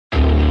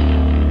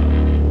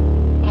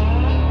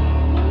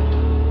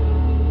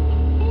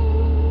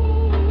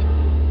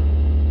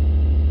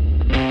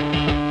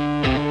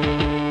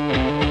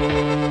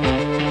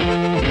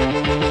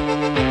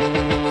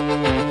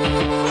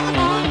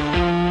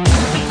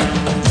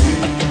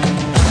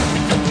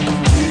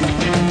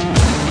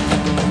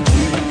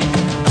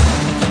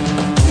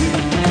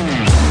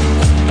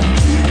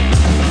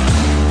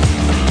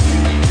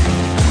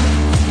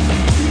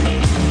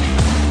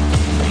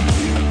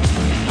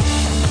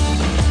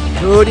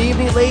Good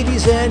evening,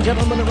 ladies and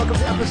gentlemen, and welcome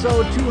to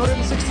episode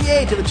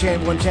 268 of the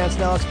Chamberlain Chance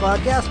and Alex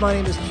podcast. My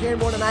name is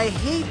Chamberlain, and I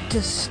hate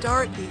to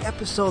start the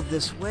episode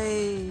this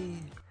way.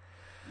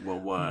 Well,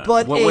 what?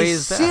 But what way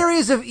is that?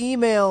 Series of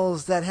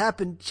emails that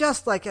happened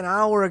just like an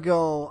hour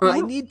ago.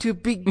 I need to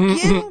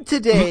begin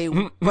today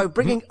by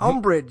bringing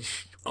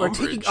umbrage. Or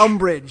taking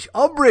umbrage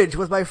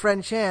with my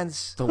friend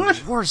Chance. The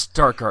worst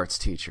dark arts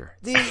teacher.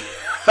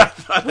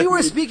 We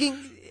were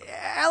speaking...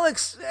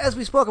 Alex, as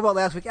we spoke about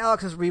last week,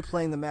 Alex is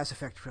replaying the Mass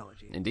Effect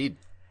trilogy. Indeed.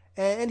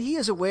 And he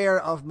is aware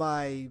of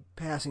my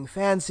passing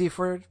fancy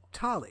for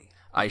Tali.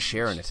 I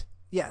share in it.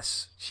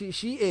 Yes, she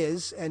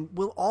is and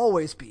will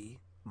always be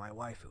my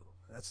waifu.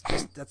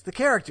 That's the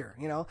character,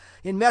 you know.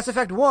 In Mass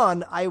Effect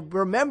 1, I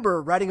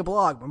remember writing a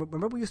blog.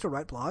 Remember we used to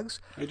write blogs?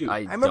 I do.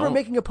 I remember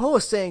making a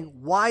post saying,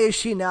 why is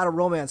she not a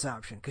romance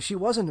option? Because she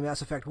was in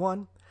Mass Effect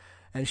 1,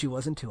 and she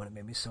was in 2, and it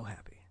made me so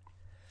happy.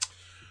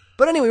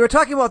 But anyway, we were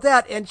talking about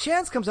that, and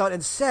Chance comes out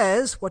and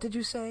says, what did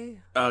you say?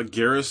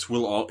 Garrus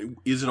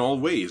is in all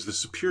ways the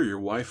superior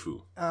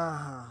waifu.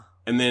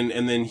 And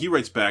then he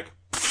writes back,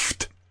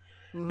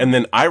 and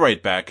then I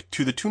write back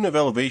to the tune of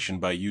Elevation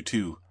by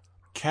U2.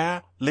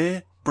 Calibration.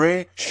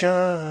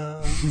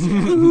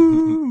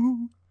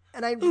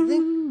 And I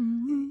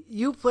think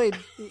you played,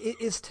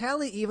 is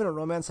Tali even a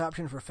romance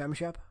option for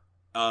FemShep?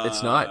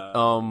 It's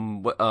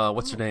not.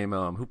 What's her name?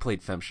 Who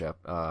played FemShep?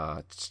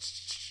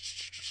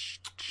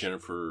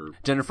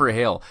 Jennifer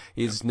Hale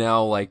is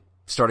now like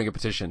starting a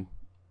petition.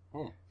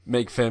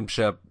 Make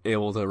FemShep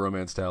able to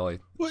romance Tali.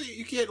 Well,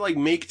 you can't like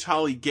make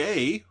Tali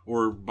gay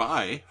or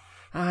bi.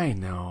 I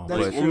know.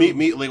 Like,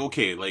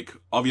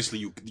 obviously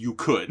you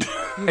could.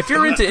 If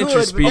you're into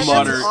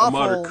interspecies, a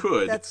modder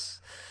could.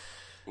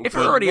 If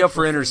you're already up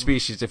for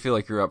interspecies, I feel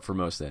like you're up for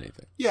most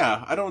anything.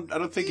 Yeah, I don't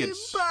think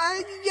it's.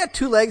 You got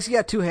 2 legs, you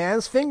got 2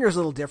 hands, fingers a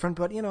little different,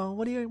 but you know,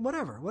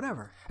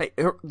 whatever. Hey,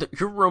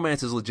 her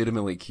romance is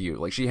legitimately cute.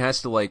 Like she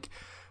has to like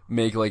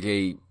make like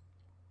a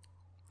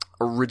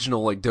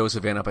original like dose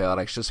of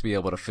antibiotics just to be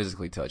able to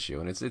physically touch you,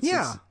 and it's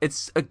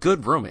a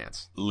good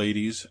romance.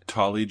 Ladies,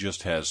 Tali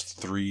just has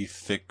 3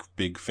 thick,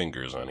 big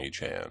fingers on each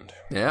hand.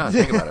 Yeah,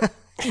 think about it.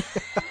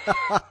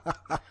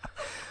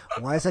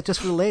 Why is that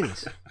just for the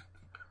ladies?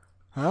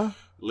 Huh?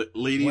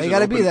 Ladies, well, you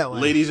gotta be that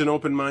way. Ladies and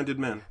open-minded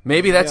men.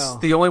 Maybe that's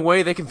the only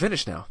way they can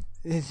finish now.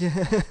 God,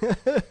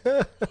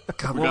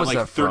 we got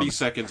like 30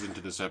 seconds into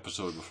this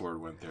episode before it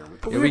went there.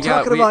 We were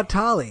talking about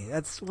Tali.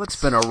 That's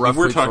what's been a rough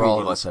week for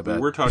all of us, I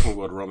bet. We're talking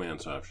about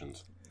romance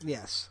options.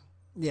 Yes.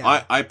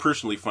 Yeah. I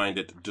personally find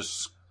it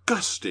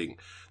disgusting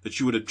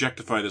that you would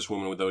objectify this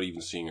woman without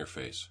even seeing her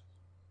face.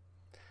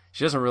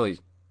 She doesn't really...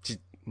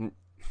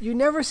 You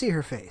never see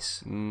her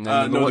face.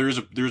 No,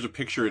 there's a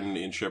picture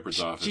in Shepard's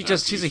office.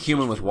 She's a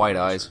human with white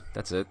eyes.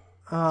 That's it.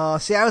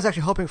 See, I was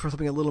actually hoping for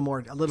something a little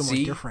more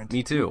different.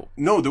 Me too.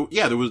 No,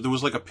 there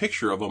was like a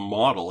picture of a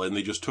model, and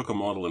they just took a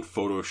model and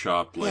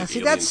photoshopped like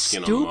alien that's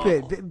skin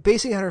stupid. on the model.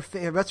 Basing on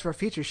the rest of her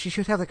features, she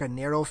should have like a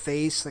narrow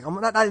face, like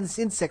not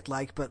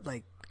insect-like, but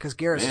like because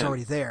Garrus is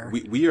already there.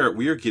 We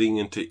are getting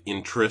into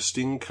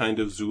interesting kind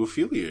of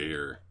zoophilia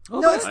here. No,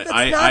 that's not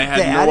I had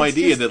bad. no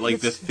idea that like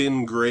the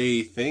thin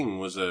gray thing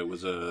was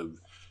a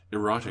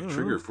erotic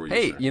trigger for you.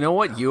 Hey, sir. you know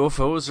what?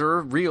 UFOs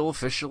are real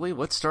officially.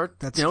 Let's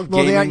start they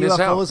gaming aren't this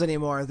UFOs out.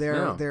 anymore.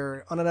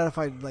 They're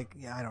unidentified. Like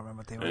I don't remember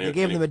what they were. They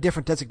gave any- them a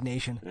different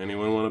designation.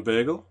 Anyone want a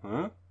bagel?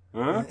 Huh?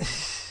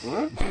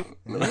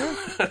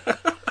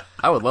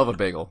 I would love a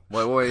bagel.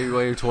 Why are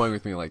you toying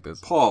with me like this?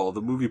 Paul,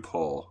 the movie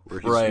Paul, where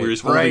he's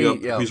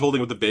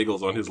holding up the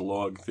bagels on his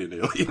log thin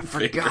alien. I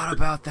forgot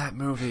about that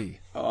movie.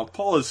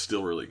 Paul is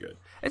still really good.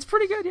 It's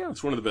pretty good, yeah.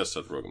 It's one of the best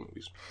Seth Rogen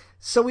movies.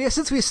 So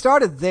since we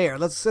started there,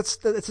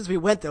 since we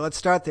went there, let's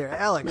start there.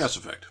 Alex, Mass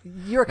Effect.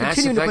 You're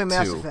continuing to play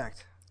Mass 2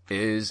 Effect.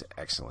 Is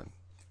excellent.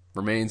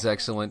 Remains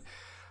excellent.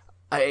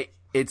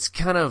 It's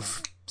kind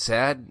of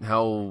sad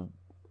how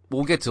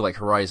we'll get to like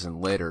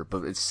Horizon later,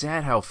 but it's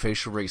sad how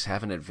facial rigs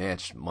haven't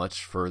advanced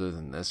much further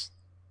than this.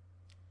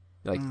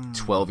 Like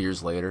 12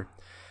 years later.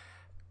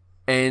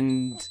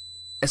 And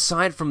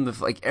aside from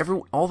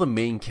all the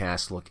main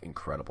cast look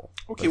incredible.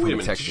 Okay, wait a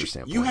minute.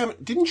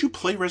 Didn't you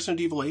play Resident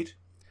Evil 8?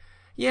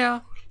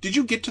 Yeah. Did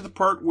you get to the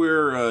part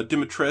where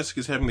Dimitrescu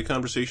is having the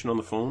conversation on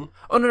the phone?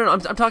 Oh no, I'm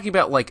talking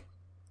about like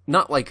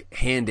not like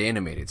hand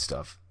animated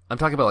stuff. I'm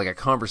talking about like a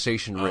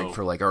conversation rig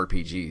for like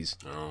RPGs.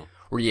 Oh.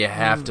 Where you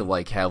have to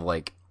like have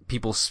like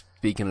people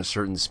speak in a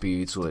certain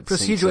speed so it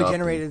procedurally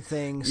generated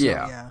things. So,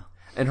 yeah.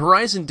 And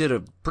Horizon did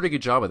a pretty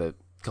good job of that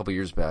a couple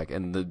years back.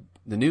 And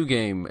the new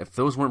game, if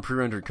those weren't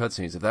pre-rendered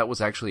cutscenes, if that was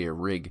actually a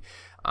rig,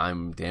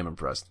 I'm damn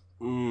impressed.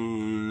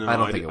 No, I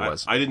don't think it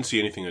was. I didn't see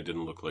anything that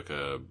didn't look like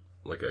a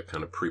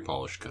kind of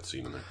pre-polished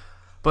cutscene in there.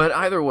 But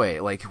either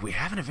way, like we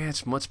haven't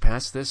advanced much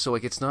past this, so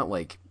like it's not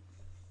like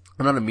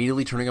I'm not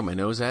immediately turning up my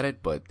nose at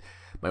it. But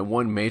my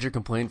one major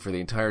complaint for the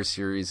entire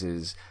series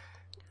is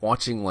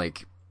watching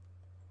like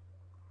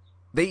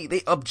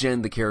they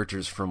up-gen the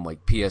characters from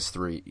like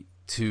PS3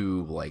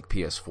 to like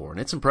PS4, and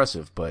it's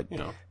impressive. But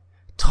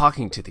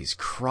talking to these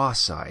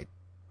cross-eyed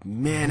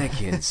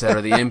mannequins that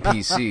are the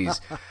NPCs.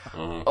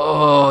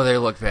 Oh, they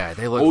look bad.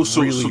 They look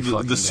so really the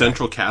fucking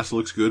central cast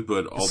looks good,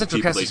 but all the central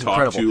people cast they is talk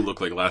incredible. to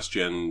look like last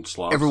gen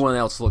slobs. Everyone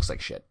else looks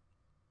like shit.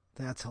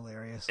 That's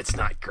hilarious. It's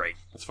not great.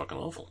 That's fucking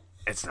awful.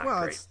 It's not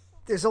Well, great.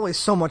 there's only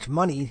so much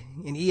money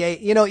in EA.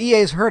 You know, EA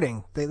is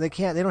hurting. They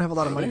don't have a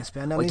lot of money to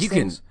spend on Like these you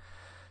things.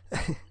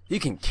 you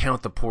can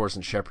count the pores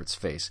in Shepard's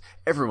face.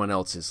 Everyone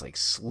else is like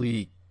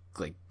sleek,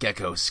 like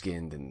gecko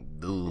skinned,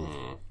 and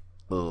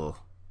ugh.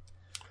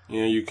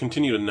 Yeah, you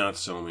continue to not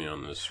sell me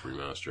on this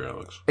remaster,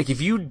 Alex. Like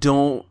if you're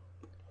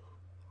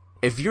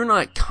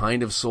not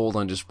kind of sold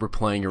on just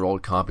replaying your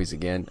old copies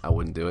again, I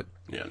wouldn't do it.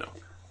 Yeah, no.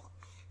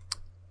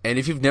 And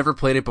if you've never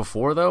played it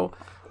before, though,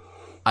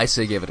 I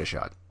say give it a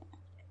shot.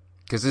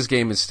 Because this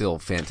game is still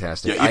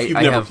fantastic. Yeah, if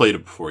you've never played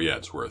it before, yeah,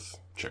 it's worth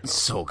checking out.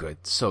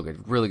 So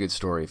good. Really good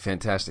story.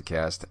 Fantastic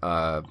cast.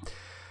 I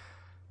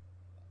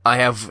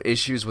have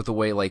issues with the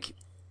way, like,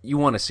 you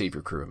want to save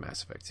your crew in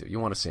Mass Effect 2. You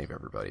want to save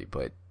everybody.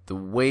 But the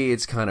way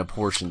it's kind of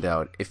portioned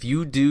out, if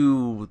you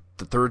do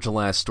the third to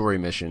last story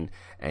mission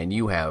and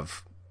you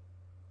haven't,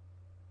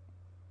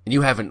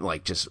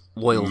 like, just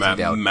loyaltied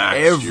out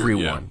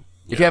everyone.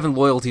 If you haven't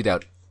loyaltied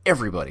out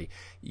everybody,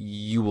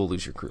 you will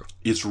lose your crew.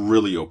 It's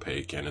really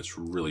opaque and it's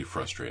really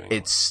frustrating.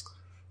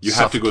 You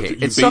have to go through.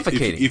 It's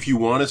suffocating. If you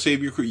want to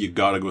save your crew, you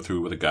got to go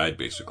through with a guide,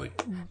 basically.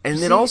 And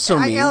it also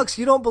means, Alex,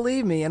 you don't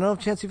believe me. I don't have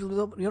a chance. You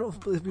don't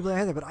believe me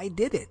either. But I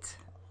did it.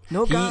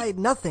 No guide,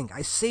 nothing.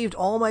 I saved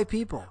all my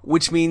people.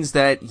 Which means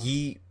that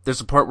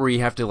there's a part where you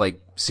have to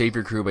like save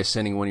your crew by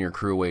sending one of your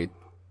crew away.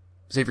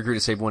 Save your crew to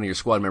save one of your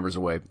squad members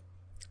away.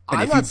 And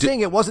I'm not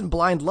saying it wasn't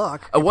blind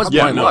luck. It was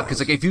blind luck, because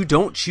like, if you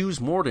don't choose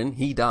Mordin,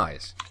 he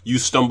dies. You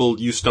stumbled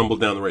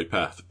down the right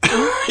path.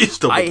 You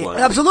stumbled blind.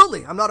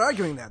 Absolutely. I'm not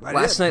arguing that.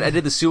 Last night I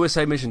did the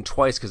suicide mission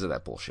twice because of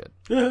that bullshit.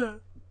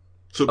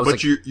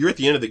 But you're at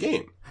the end of the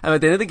game. I'm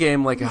at the end of the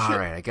game, like,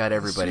 alright, I got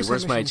everybody.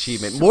 Where's my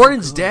achievement?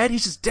 Mordin's dead?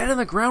 He's just dead on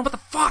the ground? What the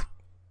fuck?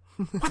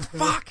 What the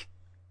fuck?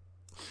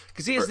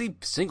 Because he has the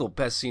single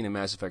best scene in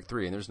Mass Effect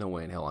 3, and there's no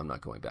way in hell I'm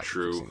not going back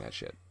and fixing that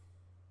shit.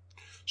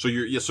 So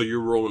you're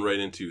rolling right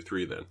into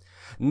 3 then.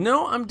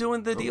 No, I'm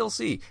doing the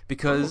DLC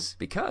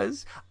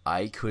because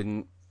I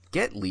couldn't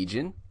get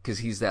Legion because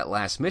he's that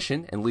last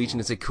mission, and Legion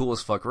is a cool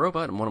as fuck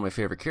robot and one of my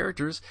favorite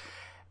characters.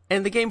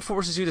 And the game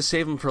forces you to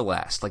save him for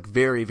last, like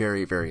very,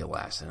 very, very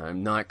last, and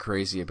I'm not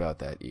crazy about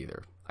that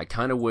either. I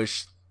kind of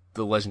wish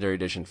the Legendary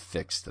Edition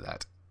fixed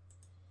that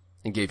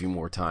and gave you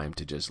more time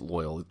to just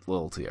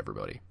loyal to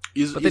everybody.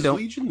 But is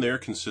Legion there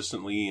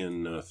consistently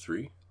in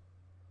 3?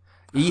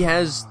 He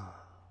has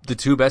the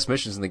 2 best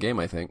missions in the game,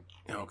 I think.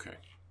 Okay.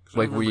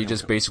 Like where you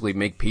just basically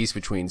make peace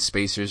between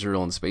Space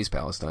Israel and Space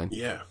Palestine.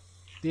 Yeah,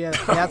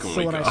 that's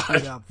the one I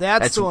screwed up.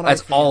 That's the one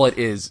That's all it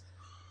is.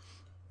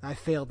 I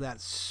failed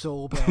that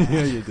so bad.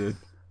 Yeah, you did.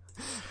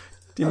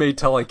 You made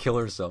Tully kill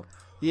herself.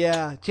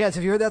 Yeah. Chance,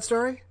 have you heard that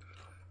story?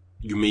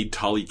 You made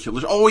Tully kill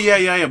herself? Oh,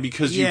 yeah,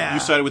 because you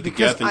sided with the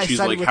Geth, and she's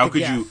like, how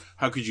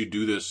could you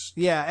do this?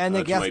 Yeah, and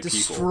the Geth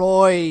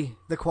destroy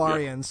the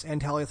Quarians, and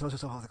Tully throws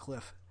herself off the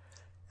cliff.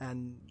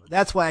 And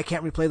that's why I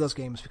can't replay those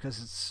games, because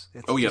it's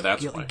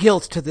that's why.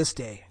 Guilt to this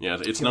day. Yeah,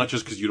 it's not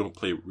just because you don't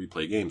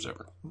replay games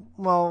ever.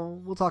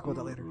 Well, we'll talk about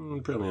that later.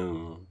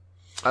 Probably.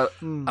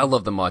 I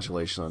love the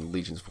modulation on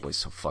Legion's voice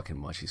so fucking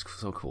much. He's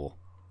so cool.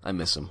 I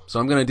miss him. So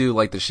I'm gonna do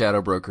like the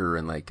Shadow Broker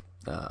and like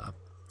what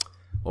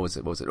was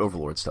it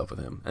Overlord stuff with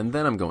him, and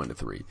then I'm going to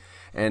 3.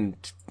 And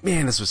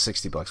man, this was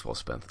 $60 well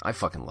spent. I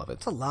fucking love it.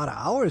 It's a lot of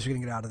hours you're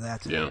gonna get out of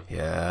that.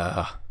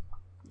 Yeah,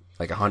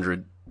 like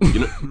 100.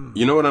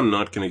 You know what I'm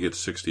not going to get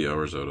 60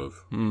 hours out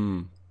of?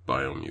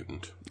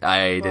 Biomutant.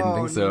 I didn't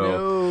think so.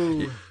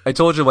 No. I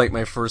told you, like,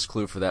 my first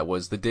clue for that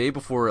was the day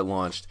before it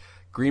launched,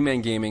 Green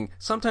Man Gaming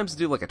sometimes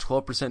do like a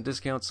 12%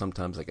 discount,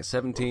 sometimes like a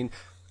 17%,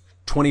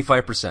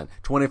 25%.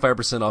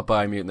 25% off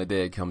Biomutant the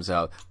day it comes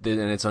out, and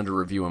it's under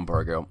review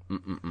embargo.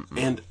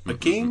 And a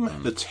game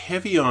that's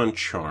heavy on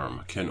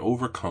charm can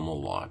overcome a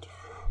lot.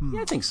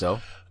 Yeah, I think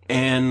so.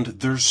 And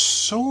there's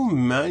so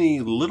many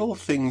little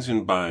things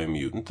in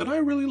Biomutant that I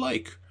really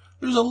like.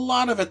 There's a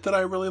lot of it that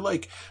I really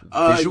like.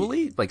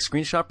 Visually, like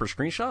screenshot per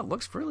screenshot,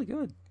 looks really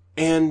good.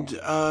 And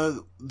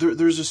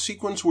there's a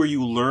sequence where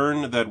you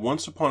learn that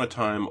once upon a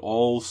time,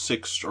 all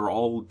 6 or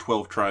all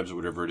 12 tribes or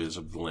whatever it is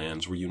of the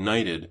lands were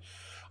united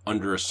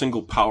under a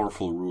single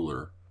powerful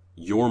ruler,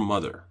 your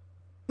mother,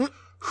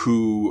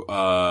 who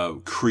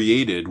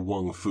created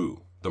Wung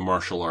Fu, the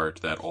martial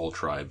art that all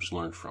tribes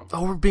learned from.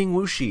 Oh, we're being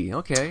whooshy.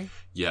 Okay.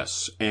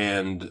 Yes,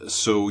 and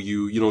so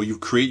you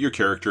create your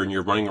character and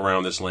you're running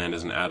around this land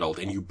as an adult,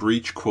 and you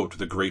breach, quote,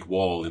 the Great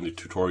Wall in the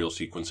tutorial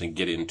sequence and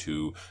get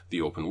into the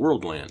open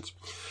world lands.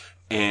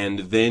 And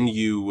then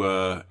you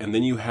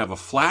have a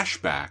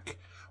flashback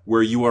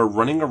where you are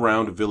running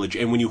around a village,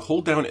 and when you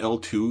hold down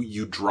L2,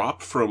 you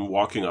drop from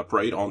walking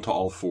upright onto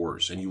all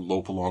fours, and you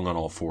lope along on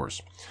all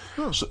fours.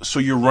 So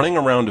you're running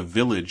around a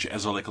village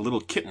as like a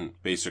little kitten,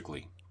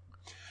 basically.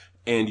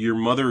 and your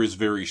mother is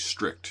very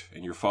strict,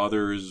 and your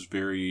father is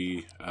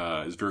very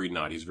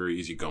not. He's very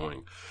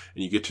easygoing,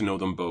 and you get to know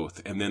them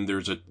both. And then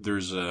there's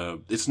a.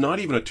 It's not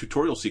even a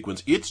tutorial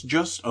sequence. It's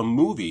just a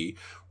movie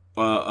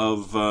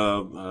of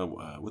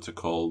what's it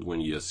called when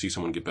you see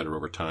someone get better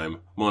over time?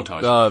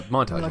 Montage.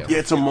 Montage. Yeah,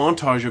 it's a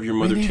montage of your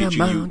mother We need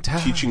a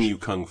teaching you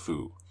kung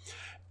fu.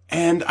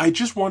 And I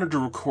just wanted to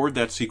record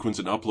that sequence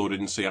and upload it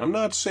and say, I'm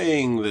not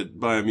saying that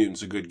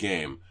Biomutant's a good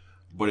game,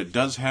 but it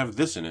does have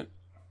this in it.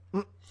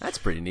 That's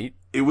pretty neat.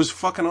 It was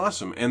fucking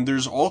awesome. And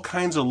there's all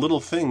kinds of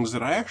little things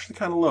that I actually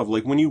kind of love.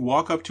 Like when you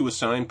walk up to a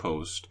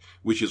signpost,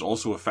 which is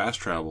also a fast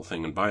travel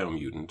thing in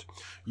Biomutant,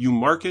 you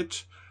mark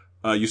it,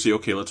 you say,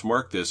 okay, let's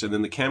mark this. And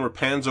then the camera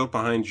pans out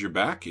behind your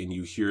back and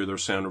you hear the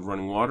sound of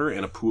running water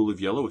and a pool of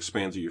yellow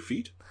expands at your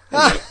feet.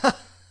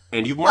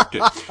 And you've marked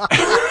it. All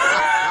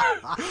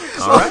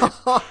right.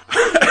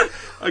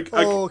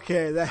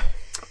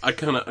 I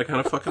kind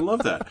of fucking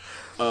love that.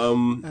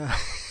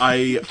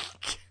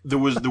 There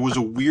was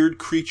a weird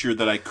creature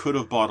that I could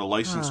have bought a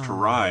license to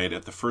ride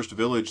at the first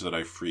village that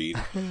I freed,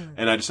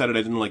 and I decided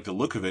I didn't like the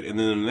look of it. And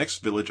then in the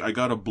next village, I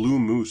got a blue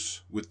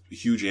moose with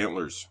huge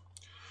antlers,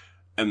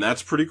 and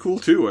that's pretty cool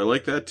too. I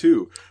like that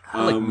too.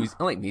 I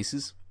like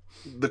mooses.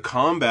 The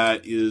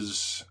combat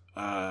is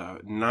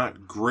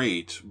not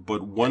great,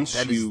 but once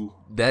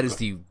that is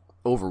the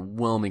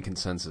overwhelming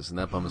consensus, and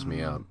that bums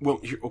me out. Well,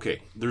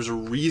 okay, there's a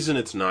reason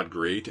it's not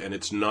great, and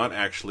it's not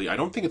actually, I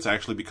don't think it's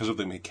actually because of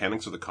the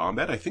mechanics of the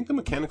combat. I think the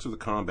mechanics of the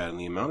combat and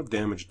the amount of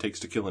damage it takes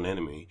to kill an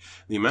enemy,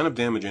 the amount of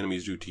damage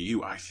enemies do to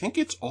you, I think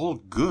it's all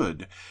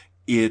good.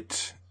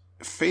 It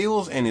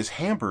fails and is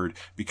hampered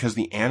because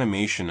the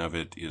animation of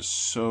it is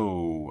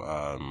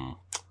so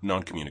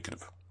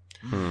non-communicative.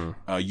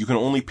 You can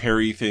only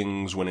parry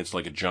things when it's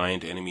like a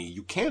giant enemy.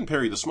 You can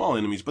parry the small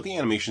enemies, but the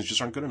animations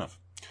just aren't good enough.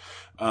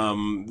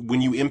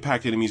 When you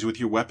impact enemies with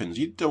your weapons,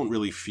 you don't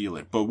really feel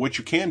it. But what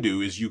you can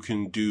do is you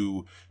can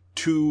do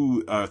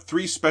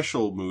 3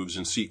 special moves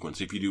in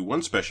sequence. If you do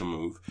one special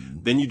move,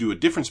 then you do a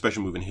different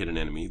special move and hit an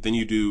enemy. Then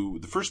you do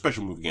the first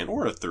special move again,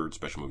 or a third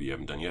special move you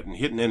haven't done yet, and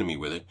hit an enemy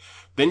with it.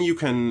 Then you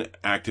can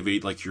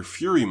activate like your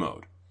Fury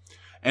mode.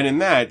 And in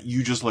that,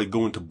 you just like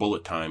go into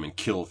bullet time and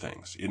kill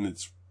things. And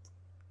it's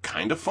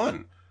kind of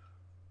fun.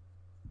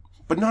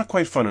 But not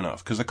quite fun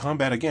enough, because the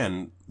combat,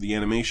 again, the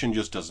animation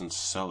just doesn't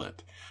sell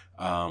it.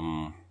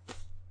 No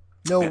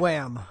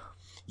wham.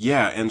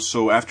 Yeah, and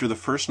so after the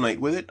first night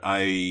with it,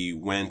 I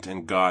went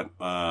and got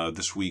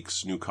this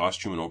week's new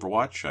costume in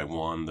Overwatch. I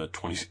won the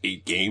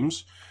 28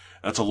 games.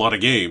 That's a lot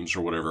of games,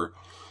 or whatever.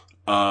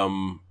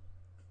 In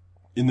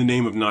the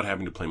name of not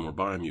having to play more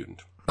Biomutant.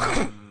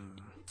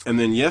 And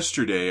then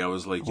yesterday, I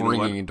was like, you know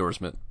what?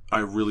 Endorsement. I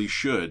really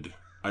should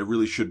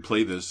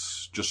play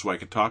this just so I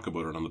could talk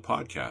about it on the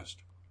podcast.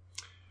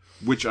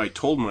 Which I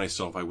told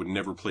myself I would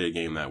never play a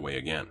game that way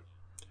again.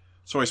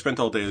 So I spent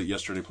all day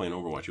yesterday playing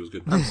Overwatch. It was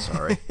good. I'm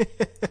sorry.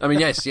 I mean,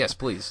 yes,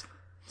 please.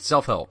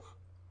 Self-help.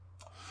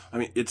 I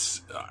mean,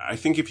 I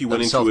think if you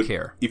went into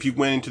self-care. If you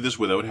went into this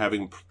without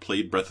having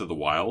played Breath of the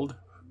Wild,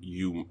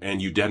 you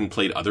hadn't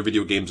played other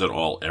video games at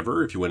all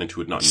ever, if you went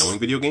into it not knowing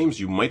video games,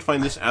 you might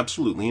find this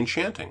absolutely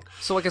enchanting.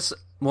 So I guess,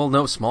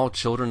 no, small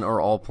children are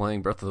all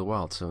playing Breath of the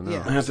Wild, so no.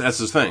 Yeah. That's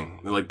the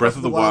thing. Like, Breath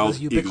of the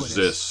Wild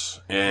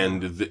exists,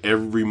 and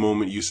every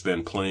moment you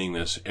spend playing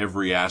this,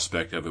 every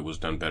aspect of it was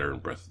done better in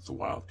Breath of the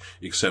Wild,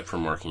 except for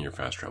marking your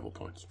fast travel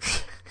points.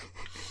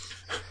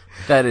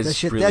 That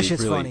shit's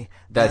really, funny.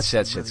 That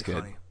shit's really good.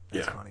 Funny.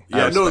 Yeah. That's funny.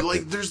 Yeah, no,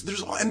 like, there's,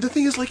 and the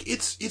thing is, like,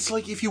 it's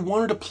like if you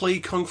wanted to play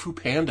Kung Fu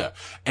Panda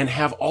and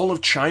have all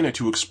of China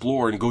to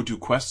explore and go do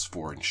quests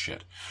for and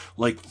shit.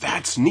 Like,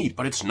 that's neat,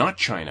 but it's not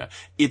China.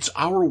 It's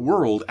our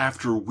world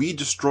after we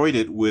destroyed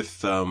it with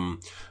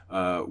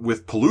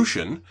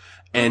pollution,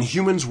 and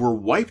humans were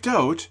wiped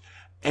out,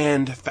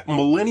 and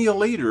millennia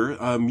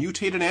later,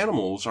 mutated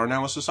animals are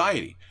now a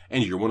society.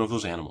 And you're one of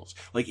those animals.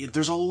 Like,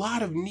 there's a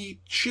lot of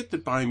neat shit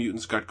that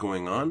Biomutants got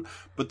going on,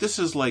 but this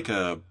is like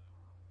a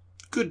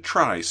good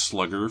try,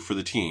 Slugger, for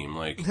the team.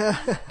 Like,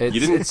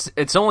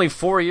 it's only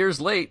 4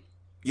 years late.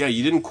 Yeah,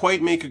 you didn't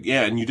quite make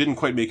and you didn't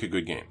quite make a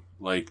good game.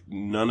 Like,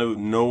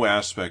 no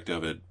aspect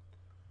of it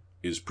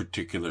is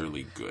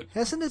particularly good.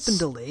 Hasn't it been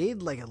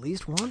delayed, like, at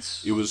least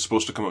once? It was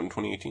supposed to come out in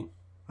 2018.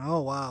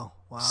 Oh, wow.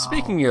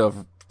 Speaking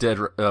of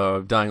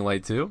Dying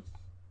Light 2.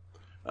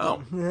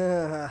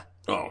 Oh.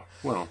 Oh,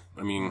 well,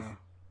 I mean,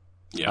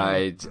 yeah.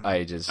 I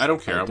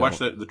don't care. I watched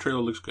that. The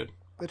trailer looks good.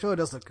 The trailer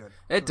does look good.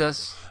 It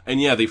does. And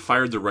yeah, they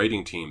fired the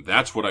writing team.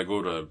 That's what I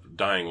go to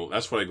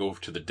That's what I go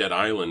to the Dead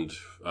Island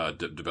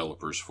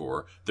developers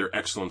for. Their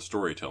excellent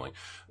storytelling.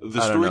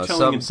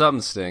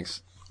 Something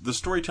stinks. The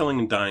storytelling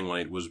in Dying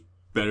Light was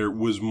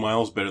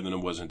miles better than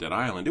it was in Dead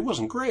Island. It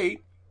wasn't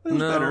great. It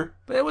was better.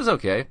 But it was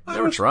okay.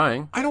 They were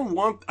trying. I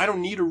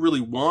don't need to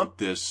really want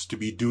this to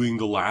be be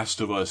The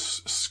Last of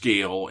Us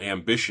scale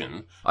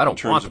ambition. I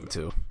don't want them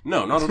to.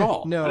 No, not at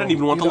all. No, I didn't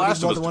even want The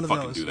Last of Us to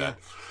fucking do that.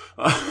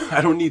 I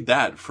don't need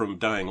that from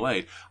Dying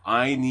Light.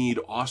 I need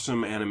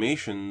awesome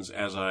animations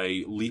as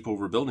I leap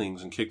over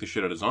buildings and kick the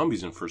shit out of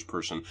zombies in first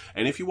person.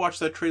 And if you watch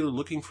that trailer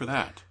looking for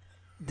that,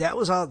 That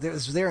was all. It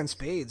was there in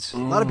spades. A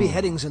lot of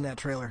beheadings in that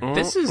trailer.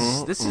 This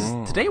is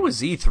today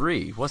was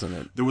E3, wasn't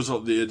it? There was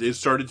it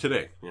started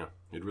today. Yeah,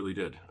 it really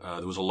did.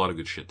 There was a lot of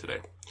good shit today.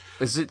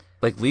 Is it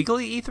like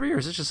legally E3 or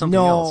is it just something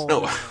No, else?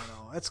 no,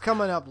 it's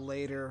coming up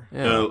later.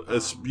 Yeah.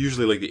 It's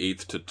usually like the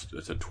 8th to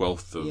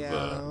 12th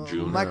of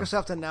June.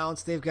 Microsoft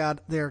announced they've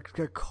got they have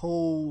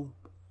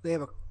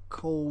a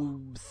co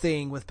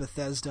thing with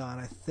Bethesda on,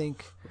 I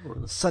think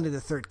Sunday the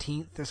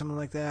 13th or something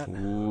like that.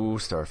 Ooh,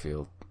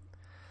 Starfield.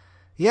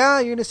 Yeah,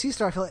 you're gonna see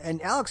Starfield,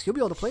 and Alex, you'll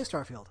be able to play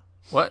Starfield.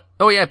 What?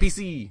 Oh yeah,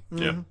 PC.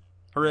 Yeah.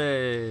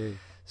 Hooray!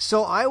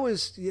 So I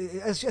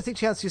think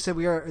Chance, you said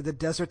we are the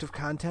desert of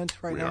content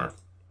right now.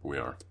 We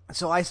are.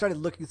 So I started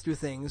looking through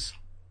things,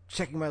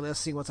 checking my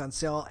list, seeing what's on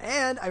sale,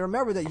 and I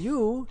remember that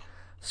you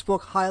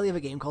spoke highly of a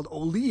game called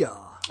Olea.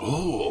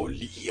 Oh,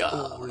 Leah.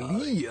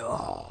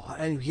 Olea.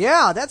 And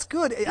yeah, that's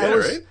good. Yeah,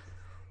 right?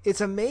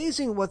 It's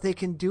amazing what they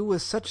can do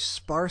with such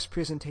sparse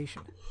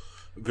presentation.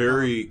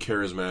 Very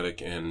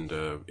charismatic and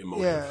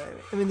emotive. Yeah,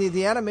 I mean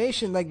the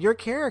animation, like your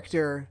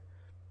character,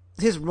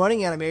 his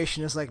running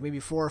animation is like maybe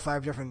 4 or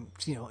 5 different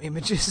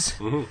images,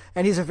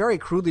 and he's a very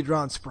crudely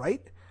drawn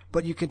sprite,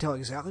 but you can tell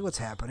exactly what's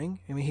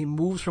happening. I mean, he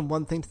moves from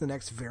one thing to the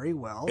next very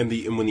well. And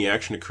when the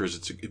action occurs,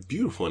 it's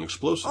beautiful and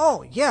explosive.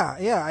 Oh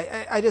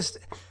yeah. I just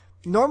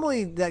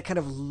normally that kind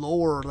of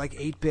lower like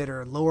 8-bit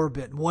or lower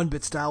bit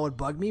 1-bit style would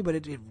bug me, but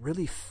it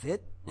really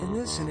fit in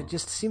this, and it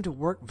just seemed to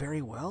work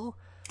very well.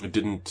 It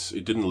didn't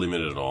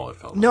limit it at all. I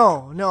felt.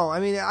 No.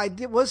 I mean,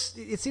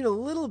 it seemed a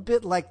little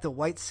bit like the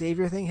white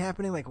savior thing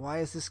happening. Like, why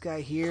is this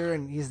guy here?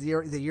 And he's the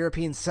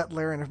European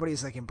settler, and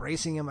everybody's like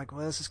embracing him. Like,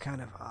 well, this is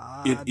kind of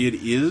odd. It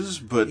is,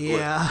 but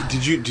yeah.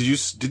 Didn't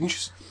you?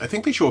 I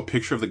think they show a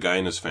picture of the guy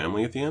and his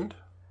family at the end.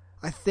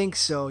 I think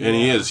so. Yeah.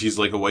 And he's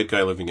like a white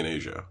guy living in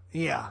Asia.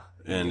 Yeah.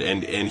 And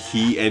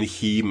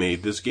he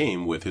made this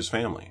game with his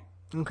family.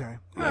 Okay.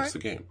 That's the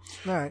game.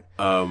 All right.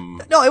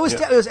 No, it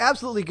was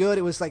absolutely good.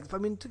 It was like,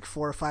 it took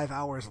 4 or 5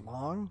 hours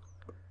long.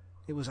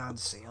 It was on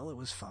sale. It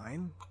was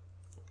fine.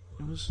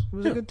 It was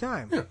a good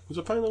time. Yeah, it was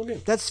a fine little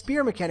game. That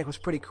spear mechanic was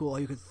pretty cool.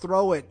 You could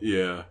throw it.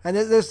 Yeah. And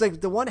there's like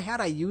the one hat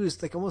I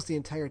used like almost the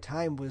entire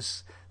time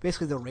was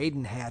basically the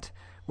Raiden hat,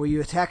 where you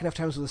attack enough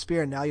times with a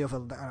spear, and now you have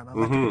an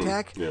electric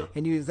attack,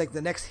 and you like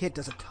the next hit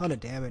does a ton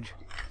of damage.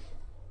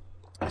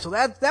 So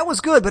that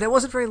was good, but it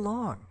wasn't very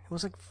long. It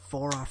was like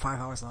 4 or 5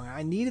 hours long.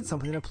 I needed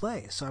something to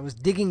play, so I was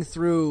digging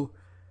through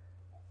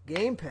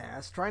Game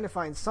Pass trying to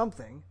find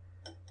something,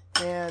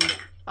 and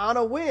on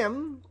a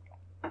whim,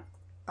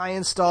 I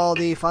installed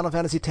the Final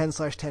Fantasy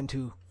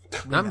X/10-2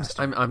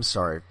 remaster. I'm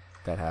sorry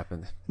that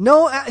happened.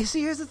 No,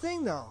 see, here's the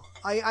thing though.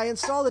 I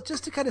installed it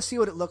just to kind of see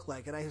what it looked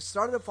like, and I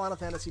started up Final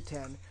Fantasy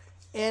X,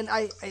 and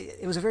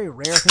it was a very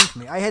rare thing for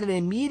me. I had an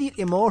immediate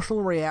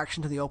emotional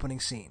reaction to the opening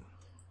scene.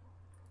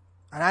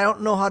 And I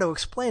don't know how to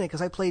explain it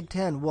because I played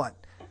 10,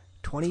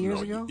 20 years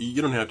ago?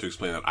 You don't have to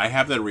explain that. I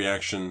have that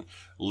reaction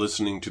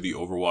listening to the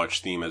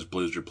Overwatch theme as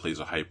Blizzard plays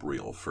a hype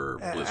reel for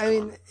BlizzCon. I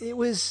mean, it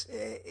was...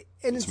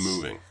 and it's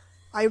moving.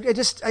 I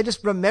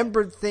just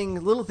remembered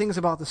little things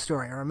about the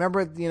story. I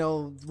remembered,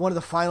 one of the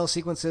final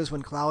sequences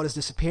when Cloud is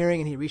disappearing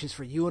and he reaches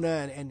for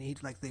Yuna and he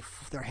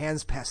their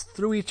hands pass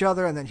through each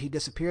other and then he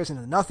disappears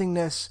into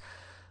nothingness.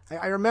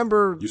 I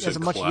remember as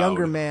a much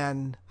younger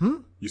man.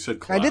 You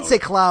said Cloud. I did say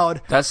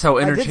Cloud. That's how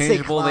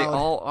interchangeable they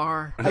all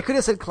are. I could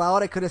have said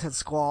Cloud. I could have said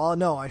Squall.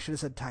 No, I should have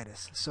said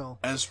Titus. So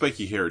as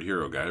spiky-haired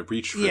hero guy,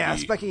 reach for the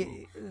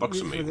Spiky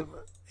buxom maiden.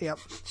 Yep.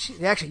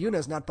 Actually, Yuna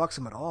is not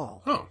buxom at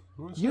all. Oh,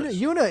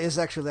 Yuna is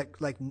actually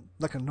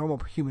like a normal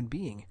human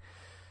being.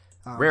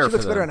 Rare she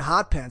looks for better them. in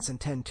hot pants than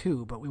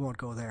 10-2, but we won't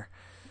go there.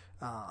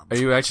 Are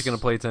you actually going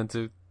to play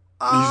 10-2?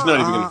 He's not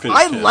even going to finish.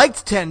 I 10.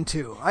 liked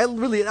 10-2.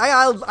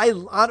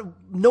 I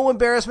no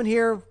embarrassment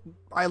here.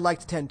 I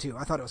liked 10-2.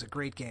 I thought it was a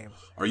great game.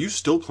 Are you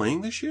still playing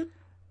this shit?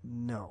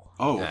 No.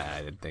 Oh, Nah,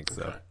 I didn't think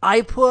so.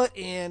 I put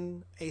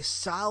in a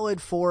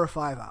solid 4 or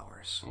 5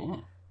 hours.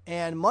 Ooh.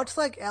 And much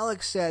like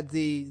Alex said,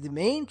 the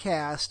main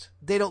cast,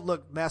 they don't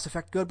look Mass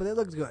Effect good, but they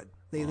looked good.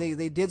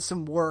 They did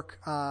some work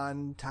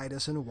on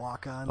Titus and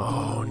Wakan.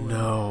 Oh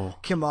no,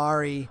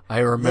 Kimari. I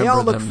remember They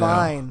all look them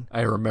fine. Now.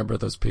 I remember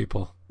those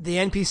people. The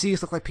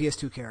NPCs look like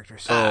PS2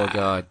 characters. Oh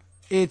god,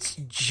 It's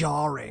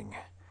jarring.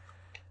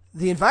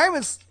 The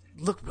environments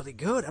look really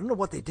good. I don't know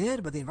what they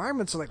did, but the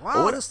environments are like,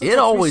 wow, this looks it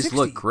like always 360.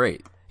 looked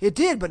great. It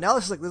did, but now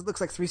this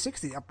looks like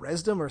 360. They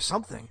up-resed them or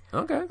something.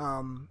 Okay.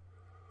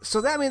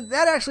 So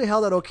that actually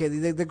held out okay.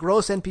 The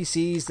gross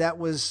NPCs, that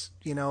was,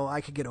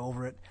 I could get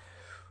over it.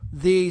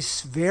 The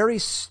very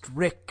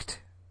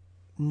strict,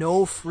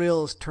 no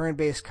frills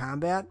turn-based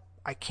combat,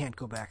 I can't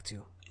go back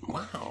to.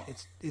 Wow.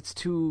 It's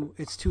too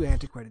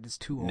antiquated. It's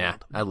too old. Nah,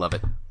 I love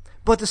it.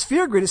 But the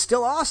sphere grid is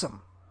still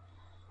awesome.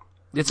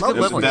 It's a good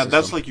leveling system.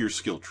 That's like your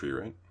skill tree,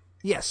 right?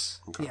 Yes.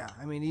 Okay. Yeah.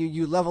 I mean,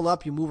 you level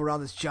up, you move around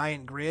this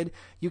giant grid.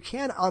 You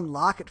can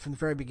unlock it from the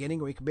very beginning,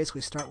 where you can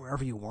basically start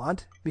wherever you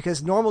want.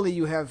 Because normally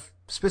you have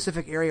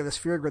specific area of the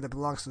sphere grid that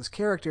belongs to this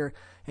character,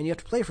 and you have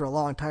to play for a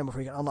long time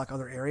before you can unlock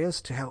other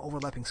areas to have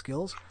overlapping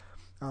skills.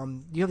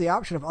 You have the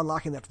option of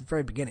unlocking that from the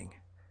very beginning.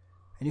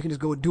 and you can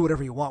just go do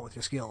whatever you want with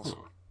your skills.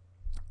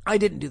 I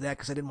didn't do that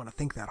because I didn't want to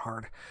think that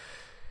hard.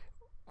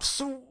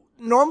 So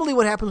normally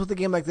what happens with a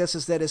game like this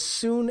is that as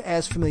soon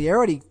as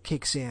familiarity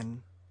kicks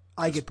in,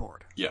 I get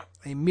bored. Yeah.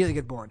 I immediately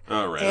get bored.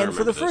 All right, and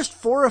for the first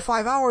 4 or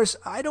 5 hours,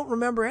 I don't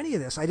remember any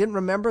of this. I didn't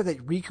remember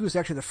that Riku is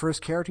actually the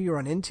first character you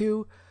run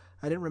into.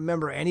 I didn't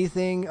remember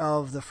anything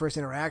of the first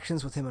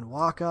interactions with him and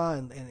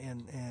Waka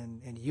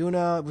and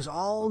Yuna. It was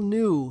all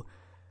new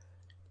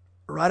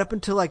right up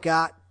until I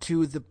got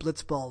to the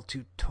Blitzball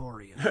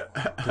tutorial.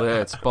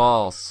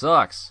 Blitzball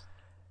sucks.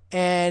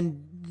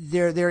 And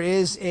there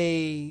is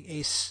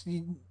it's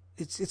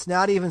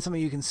not even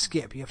something you can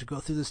skip. You have to go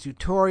through this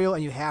tutorial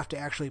and you have to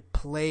actually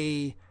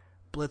play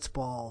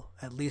Blitzball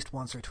at least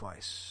once or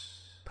twice.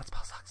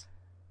 Blitzball sucks.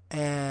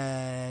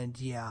 And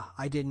yeah,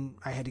 I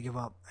had to give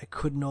up. I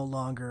could no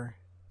longer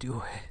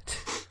do it.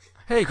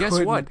 Hey, guess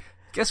what?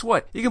 Guess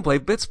what? You can play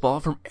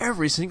Blitzball from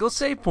every single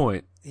save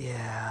point.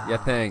 Yeah. Yeah,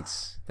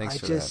 thanks. Thanks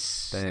for that.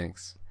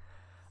 Thanks.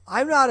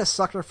 I'm not a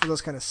sucker for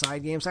those kind of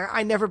side games.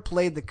 I never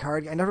played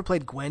I never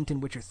played Gwent in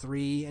Witcher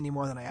 3 any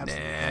more than I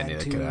absolutely had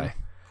neither to. could I.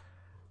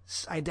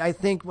 I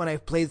think when I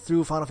played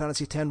through Final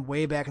Fantasy X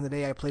way back in the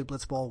day, I played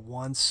Blitzball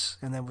once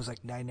and then was like,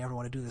 I never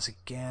want to do this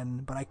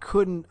again. But I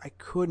couldn't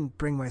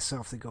bring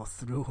myself to go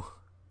through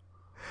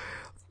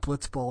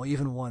Blitzball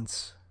even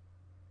once.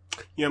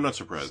 Yeah, I'm not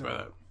surprised by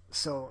that.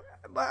 So,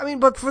 I mean,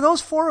 but for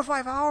those 4 or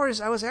 5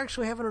 hours, I was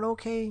actually having an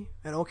okay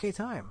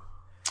time.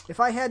 If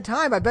I had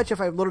time, I bet you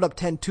if I loaded up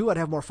 10-2, I'd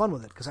have more fun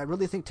with it because I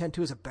really think 10-2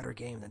 is a better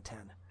game than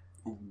 10.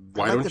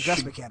 Why I like don't the dress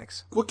you?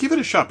 Mechanics. Well, give it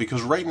a shot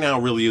because right now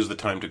really is the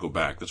time to go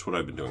back. That's what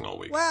I've been doing all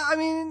week. Well, I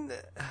mean,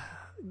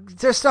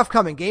 there's stuff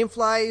coming.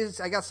 Gamefly,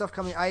 I got stuff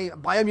coming.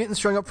 Biomutant's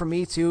showing up for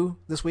me too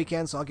this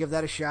weekend, so I'll give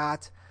that a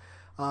shot.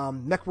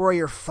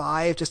 MechWarrior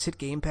 5 just hit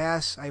Game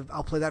Pass.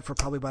 I'll play that for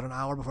probably about an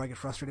hour before I get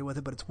frustrated with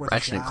it, but it's worth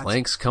Ratchet a shot. and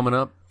Clank's coming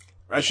up.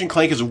 Ratchet and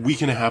Clank is a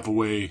week and a half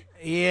away.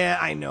 Yeah,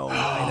 I know.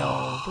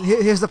 But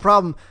here's the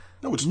problem.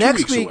 No, it's Next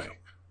 2 weeks week, away.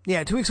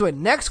 Yeah, 2 weeks away.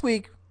 Next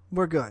week,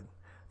 we're good.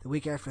 The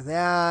week after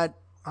that,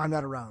 I'm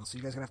not around, so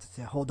you guys are going to have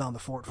to hold down the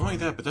fort for Not me. like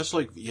that, but that's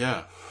like,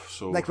 yeah.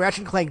 So Like Ratchet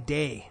and Clank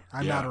Day,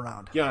 I'm yeah. not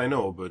around. Yeah, I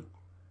know,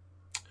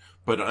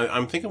 but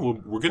I'm thinking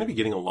we're going to be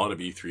getting a lot of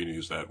E3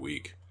 news that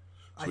week.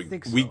 So I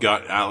think so. We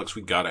got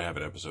to have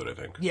an episode, I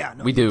think. Yeah,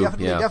 no, We do,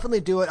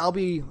 definitely do it. I'll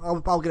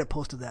get it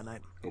posted that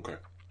night. Okay. As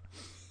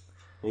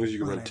long as you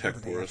can run Night, tech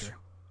the day for us. after.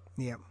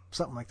 Yeah,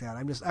 something like that.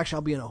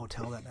 I'll be in a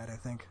hotel that night, I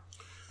think.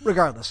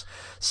 Regardless.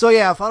 So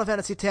yeah, Final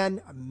Fantasy X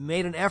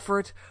made an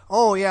effort.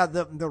 Oh yeah,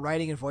 the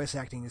writing and voice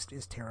acting is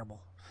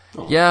terrible.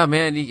 Yeah,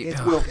 man.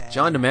 bad.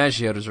 John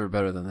DiMaggio deserved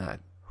better than that.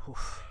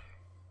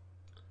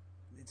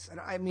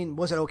 I mean,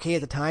 was it okay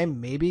at the time?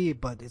 Maybe,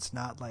 but it's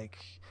not like...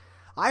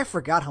 I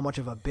forgot how much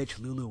of a bitch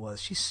Lulu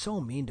was. She's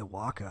so mean to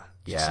Waka.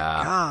 Just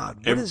Yeah.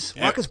 God,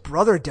 Waka's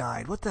brother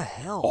died. What the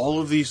hell? All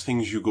of these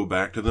things, you go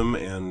back to them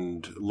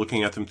and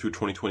looking at them through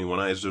 2021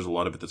 eyes, there's a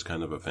lot of it that's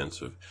kind of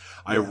offensive.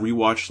 I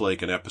rewatched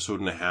like an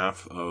episode and a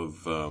half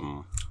of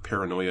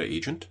Paranoia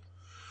Agent,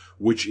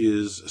 which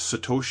is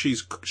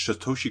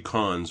Satoshi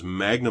Kon's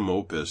magnum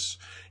opus,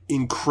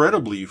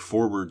 incredibly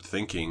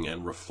forward-thinking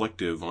and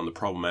reflective on the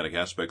problematic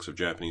aspects of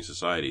Japanese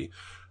society.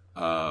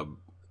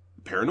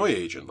 Paranoia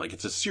Agent, like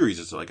it's a series.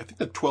 It's like I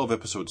think a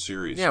 12-episode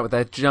series. Yeah, with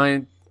that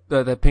giant,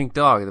 that pink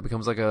dog that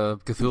becomes like a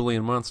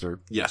Cthulhian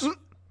monster. Yes.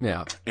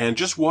 Yeah. And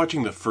just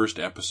watching the first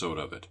episode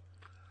of it,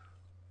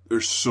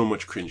 there's so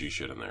much cringy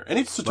shit in there, and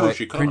it's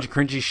Satoshi Kon.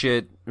 Cringy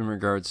shit in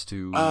regards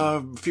to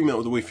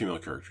the way female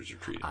characters are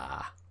treated.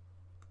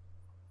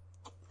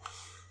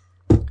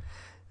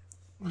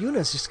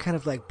 Yuna's just kind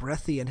of like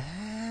breathy and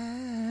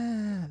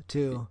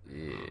too.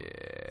 Yeah.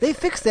 They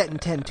fixed that in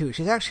 10-2.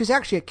 She's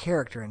actually a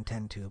character in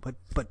 10-2,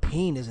 but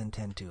Pain is in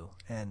 10-2,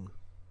 and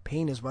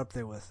Pain is up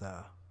there with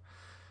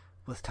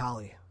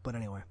Tali. But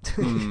anyway.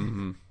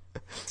 Mm-hmm.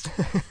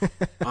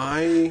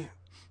 I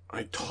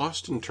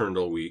tossed and turned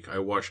all week. I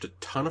watched a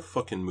ton of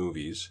fucking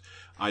movies.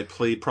 I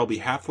played probably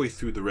halfway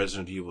through the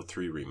Resident Evil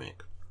 3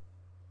 remake.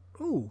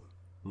 Ooh.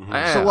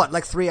 Mm-hmm. So what,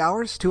 like 3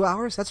 hours? 2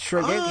 hours? That's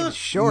short. Game's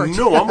short.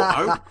 No,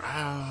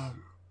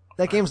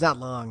 that game's not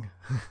long.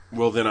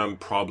 well, then I'm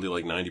probably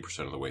like 90%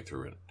 of the way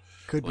through it.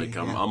 Could like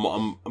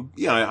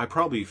be. I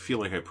probably feel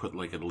like I put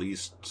like at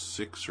least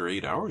 6 or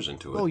 8 hours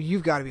into it. Oh,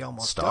 you've got to be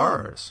almost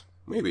Stars.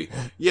 Maybe.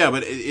 Yeah,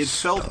 but it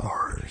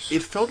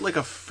felt like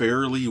a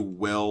fairly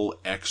well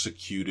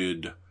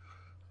executed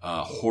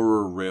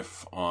horror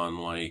riff on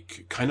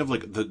like kind of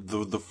like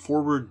the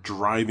forward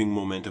driving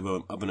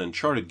momentum of an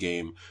Uncharted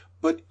game,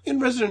 but in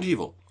Resident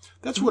Evil.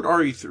 That's what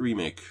RE3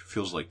 Remake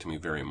feels like to me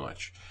very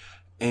much.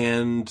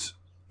 And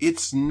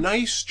it's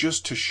nice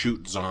just to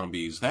shoot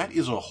zombies. That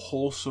is a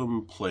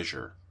wholesome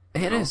pleasure.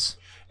 It is.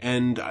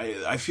 And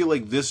I feel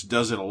like this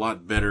does it a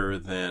lot better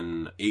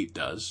than 8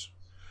 does.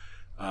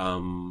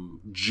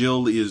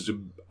 Jill is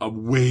a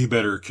way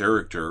better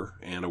character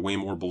and a way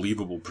more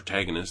believable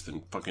protagonist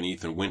than fucking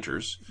Ethan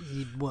Winters.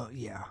 Well,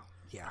 yeah.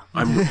 Yeah.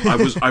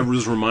 I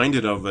was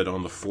reminded of it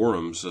on the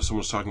forums. Someone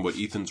was talking about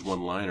Ethan's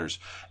one-liners,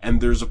 and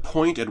there's a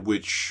point at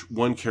which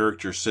one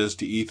character says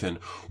to Ethan,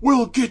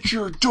 "We'll get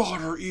your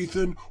daughter,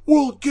 Ethan.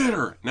 We'll get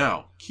her."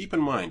 Now, keep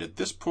in mind, at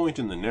this point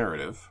in the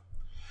narrative,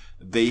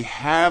 they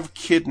have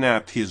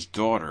kidnapped his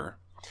daughter.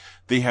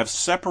 They have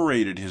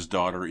separated his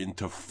daughter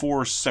into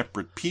 4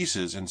 separate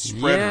pieces and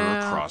spread her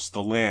across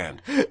the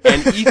land.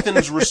 And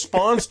Ethan's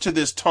response to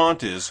this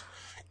taunt is,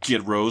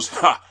 "Kid Rose,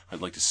 ha!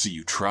 I'd like to see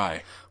you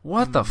try."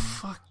 What the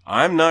fuck?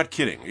 I'm not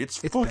kidding. It's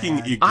fucking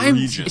bad.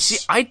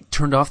 egregious. I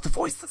turned off the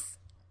voices.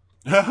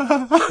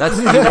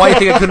 That's why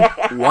do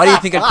you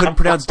think I couldn't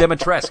pronounce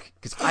Demetresque?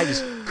 Because I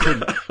just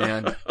couldn't,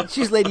 man.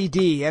 She's Lady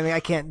D. I mean,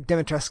 I can't.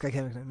 Demetresque, I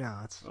can't.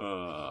 No, it's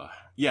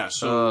Yeah,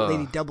 so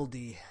Lady Double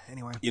D.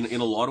 Anyway. in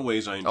a lot of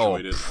ways I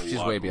enjoyed it a she's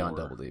lot way beyond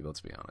more. Double D,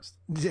 let's be honest.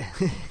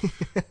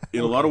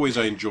 In a lot of ways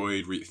I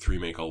enjoyed 3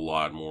 Make a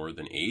lot more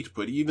than 8,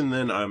 but even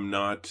then I'm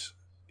not...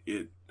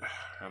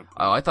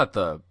 Oh, I thought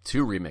the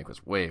 2 remake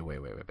was way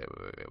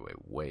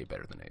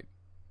better than 8.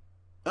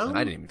 And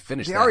I didn't even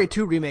finish the that.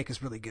 RE2 remake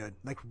is really good.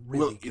 Like,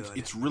 really good.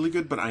 It's really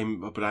good, but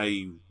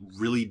I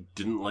really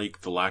didn't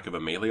like the lack of a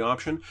melee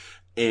option.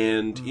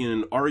 And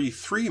in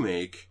RE3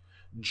 Remake,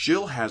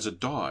 Jill has a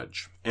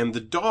dodge, and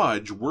the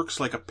dodge works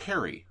like a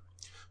parry.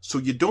 So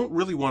you don't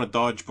really want to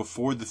dodge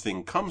before the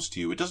thing comes to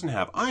you. It doesn't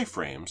have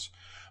iframes,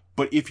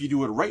 but if you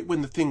do it right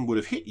when the thing would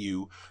have hit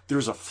you,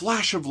 there's a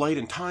flash of light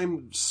and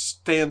time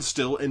stands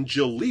still, and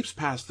Jill leaps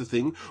past the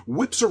thing,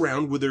 whips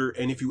around with her,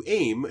 and if you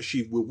aim,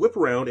 she will whip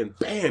around, and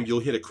bam,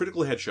 you'll hit a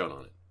critical headshot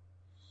on it.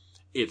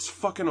 It's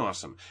fucking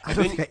awesome. I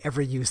don't think I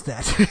ever used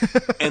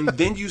that. And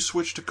then you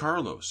switch to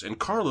Carlos, and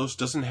Carlos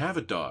doesn't have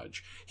a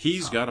dodge.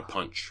 He's got a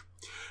punch.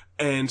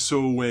 And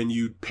so when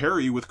you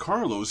parry with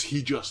Carlos,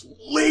 he just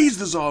lays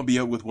the zombie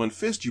out with one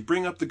fist. You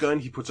bring up the gun,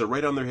 he puts it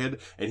right on their head,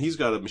 and he's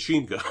got a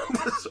machine gun.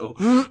 So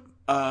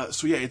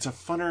yeah, it's a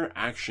funner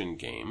action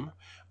game.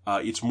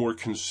 It's more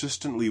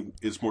consistent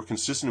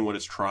in what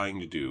it's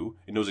trying to do.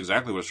 It knows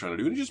exactly what it's trying to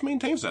do, and it just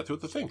maintains that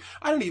throughout the thing.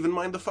 I don't even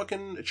mind the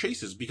fucking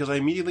chases, because I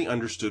immediately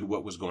understood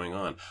what was going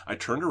on. I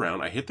turned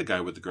around, I hit the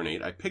guy with the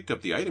grenade, I picked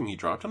up the item he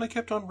dropped, and I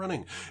kept on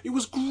running. It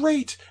was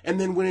great! And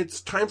then when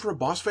it's time for a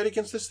boss fight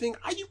against this thing,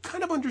 you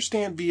kind of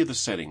understand via the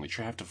setting that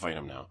you have to fight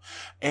him now.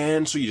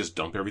 And so you just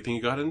dump everything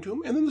you got into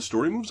him, and then the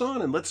story moves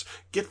on, and let's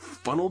get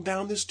funneled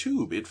down this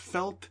tube. It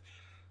felt,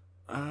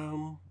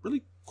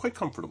 really quite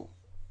comfortable.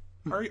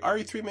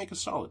 RE3 Make is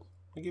solid.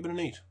 I give it an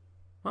 8.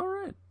 All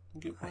right.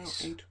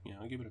 Nice. 8. Yeah,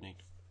 I'll give it an 8.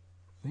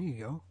 There you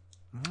go.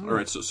 All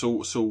right.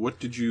 So what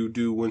did you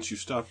do once you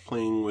stopped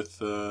playing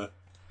with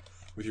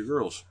your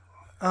girls?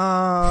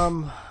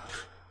 Not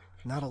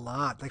a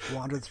lot. Like,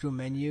 wandered through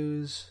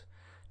menus,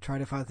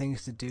 trying to find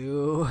things to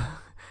do.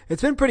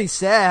 It's been pretty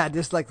sad,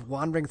 just like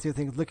wandering through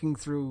things, looking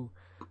through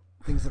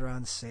things that are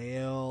on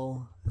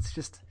sale. It's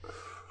just...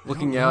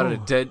 Looking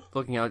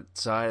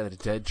outside at a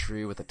dead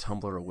tree with a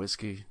tumbler of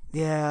whiskey.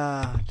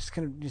 Yeah, just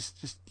kind of just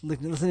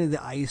listening to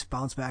the ice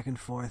bounce back and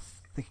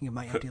forth, thinking of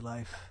my empty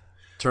life.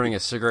 Turning a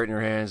cigarette in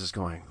your hands, just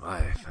going,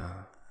 life,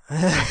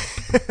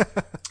 huh?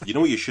 You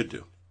know what you should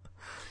do?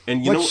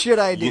 And what should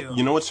I do?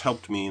 You know what's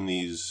helped me in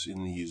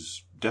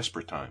these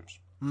desperate times?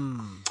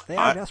 They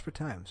are desperate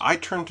times. I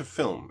turn to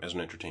film as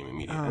an entertainment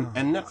medium,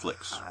 and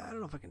Netflix. I don't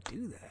know if I can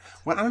do that.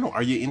 Well, I don't know.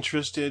 Are you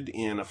interested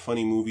in a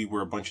funny movie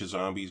where a bunch of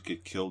zombies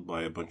get killed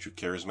by a bunch of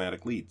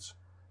charismatic leads?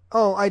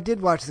 Oh, I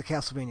did watch the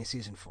Castlevania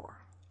Season 4.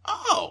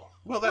 Oh,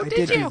 well, I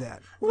did do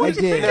that. What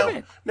did you think of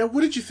it? Now, what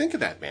did you think of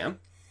that, man?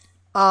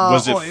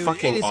 Was it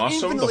fucking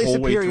awesome the infinitely whole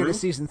way superior through? to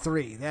Season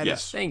 3. That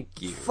is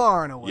Thank you.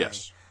 far and away.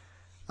 Yes.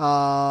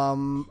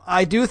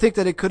 I do think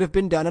that it could have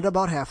been done at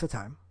about half the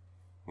time.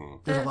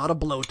 There's a lot of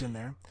bloat in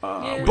there.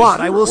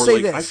 But I will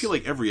say this. I feel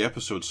like every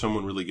episode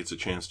someone really gets a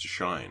chance to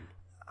shine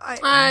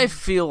I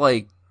feel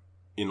like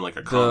in like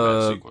a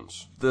combat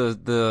sequence.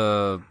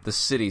 the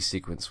city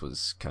sequence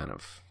was kind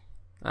of,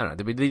 I don't know.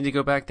 Did we need to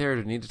go back there?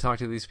 Did we need to talk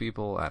to these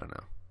people? I don't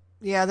know.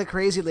 Yeah, the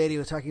crazy lady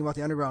was talking about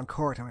the underground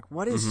court. I'm like,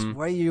 why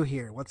are you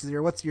here? What's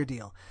your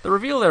deal? The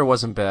reveal there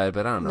wasn't bad,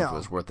 but I don't know if it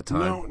was worth the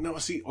time. No,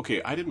 see,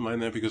 okay, I didn't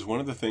mind that because one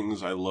of the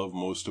things I love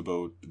most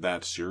about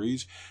that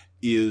series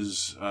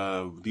is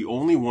the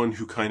only one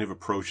who kind of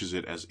approaches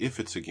it as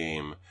if it's a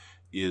game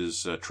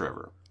is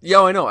Trevor.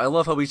 Yeah, I know. I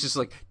love how he's just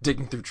like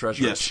digging through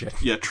treasure and shit.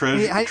 Yeah,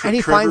 and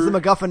he finds the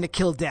MacGuffin to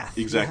kill death.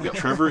 Exactly.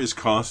 Trevor is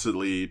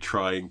constantly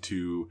trying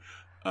to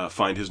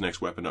find his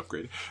next weapon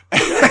upgrade.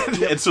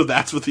 And so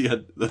that's what the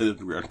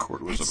underground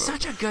court was It's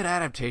about. such a good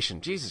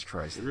adaptation. Jesus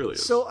Christ. It really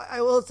is. So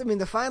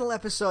the final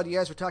episode, you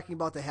guys were talking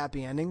about the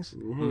happy endings,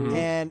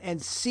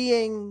 and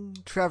seeing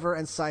Trevor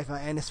and Sypha,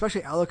 and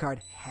especially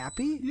Alucard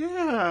happy.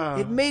 Yeah.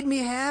 It made me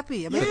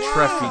happy. I mean,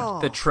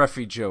 The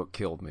Treffy joke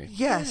killed me.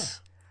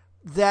 Yes.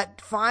 That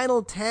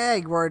final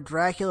tag where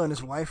Dracula and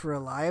his wife are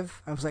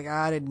alive, I was like,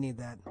 I didn't need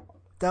that.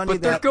 Don't need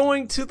But they're that.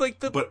 going to like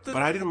the. But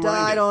I didn't I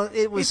mind it. don't.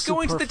 It was. He's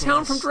going to the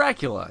town from superfluous.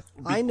 Dracula.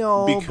 I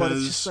know, but it's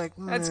because- just like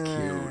That's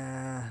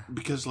cute.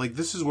 because like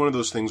this is one of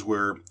those things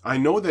where I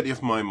know that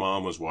if my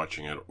mom was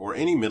watching it, or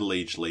any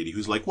middle-aged lady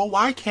who's like, well,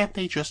 why can't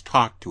they just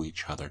talk to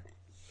each other?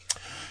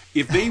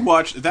 If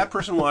that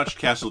person watched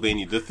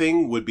Castlevania, the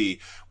thing would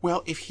be,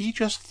 well, if he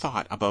just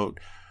thought about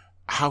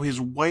how his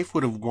wife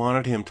would have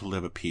wanted him to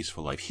live a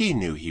peaceful life, he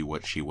knew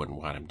she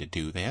wouldn't want him to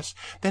do this,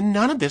 then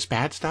none of this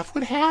bad stuff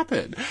would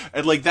happen.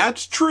 And like,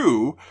 that's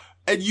true.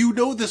 And you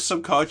know this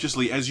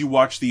subconsciously as you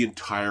watch the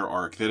entire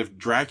arc, that if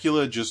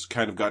Dracula just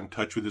kind of got in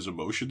touch with his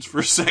emotions for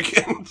a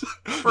second,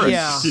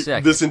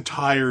 this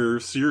entire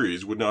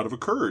series would not have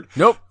occurred.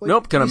 Nope.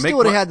 You still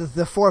would have had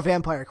the 4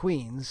 vampire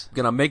queens.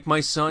 Gonna make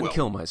my son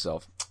kill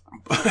myself.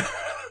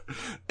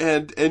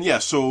 and yeah,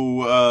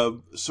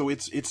 so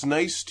it's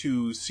nice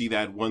to see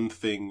that one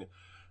thing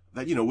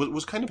that, you know,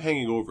 was kind of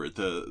hanging over it.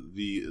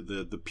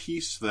 The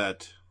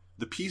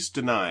peace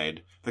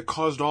denied that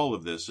caused all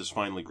of this is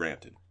finally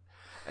granted.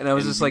 And I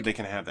was just like, they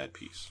can have that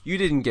peace. You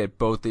didn't get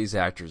both these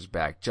actors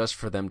back just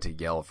for them to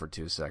yell for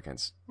 2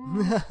 seconds.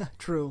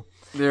 True.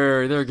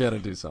 They're gonna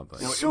do something.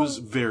 You know, it was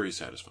very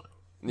satisfying.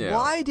 Yeah.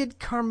 Why did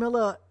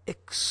Carmilla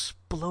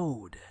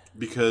explode?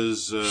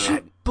 Because she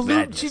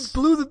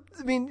blew the.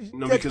 I mean,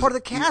 that's part of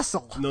the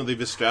castle. No, they've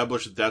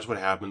established that that's what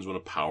happens when a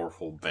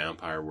powerful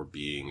vampire or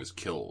being is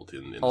killed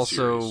in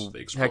also, the series. They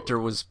explode. Hector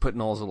was putting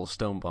all his little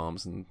stone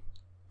bombs in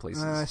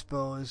places. I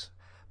suppose.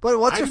 But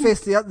what's her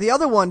face? The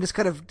other one just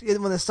kind of,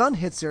 when the sun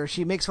hits her,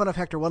 she makes fun of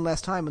Hector one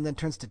last time and then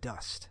turns to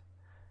dust.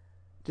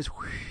 Just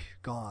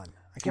gone.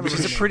 I can't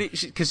remember.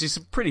 Because she's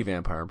a pretty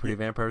vampire, and pretty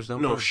vampires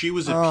don't. No, she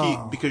was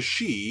because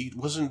she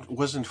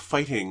wasn't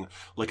fighting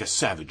like a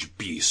savage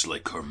beast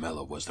like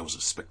Carmilla was. That was a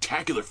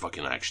spectacular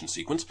fucking action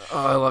sequence.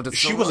 Oh, I loved it.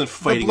 She wasn't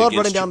fighting. The blood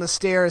running down the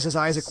stairs as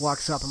Isaac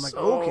walks up. I'm like,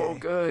 okay,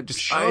 good.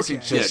 Just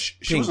Isaac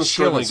she wasn't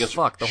struggling against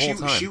fuck the whole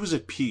time. She was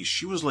at peace.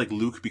 She was like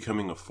Luke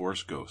becoming a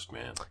Force ghost,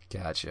 man.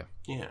 Gotcha.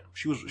 Yeah,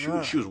 she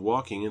was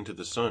walking into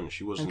the sun.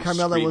 She wasn't. And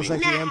Carmilla screaming, was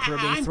like the Emperor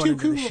being thrown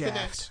into the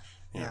shaft.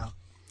 Yeah.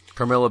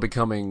 Carmilla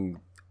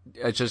becoming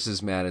just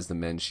as mad as the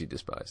men she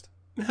despised.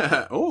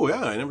 Oh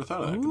yeah, I never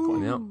thought of that. Good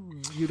point.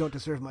 Yep. You don't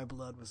deserve my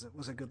blood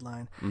was a good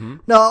line. Mm-hmm.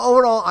 No,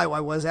 overall, I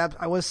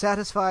was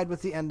satisfied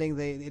with the ending.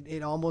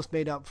 It almost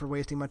made up for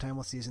wasting my time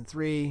with season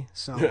 3.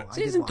 So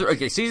season 3.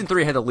 Okay, season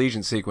 3 had the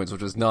Legion sequence,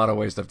 which was not a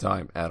waste of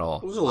time at all.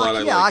 There was a lot.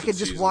 I could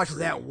just watch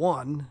that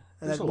one.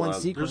 Sequence.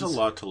 There's a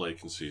lot to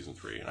like in season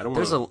 3. I don't.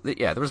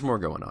 There was more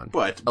going on.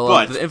 But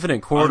the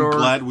Infinite Corridor. I'm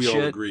glad we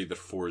all agree that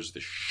 4 is the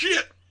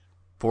shit.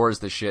 4 is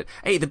the shit.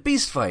 Hey, the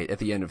beast fight at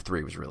the end of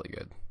 3 was really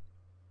good.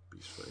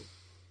 Beast fight.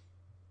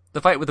 The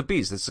fight with the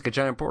beast. It's like a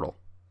giant portal.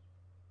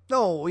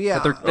 Oh, yeah.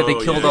 That they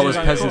killed all those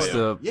peasants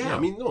to... Yeah, I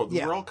mean,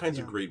 there were all kinds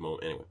of great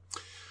moments.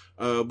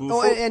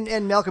 Anyway.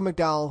 And Malcolm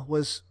McDowell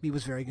was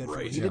very good.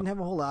 Right, he didn't have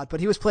a whole lot, but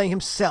he was playing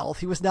himself.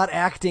 He was not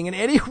acting in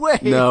any way.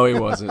 No, he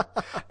wasn't.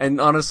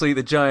 And honestly,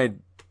 the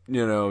giant,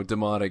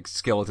 demonic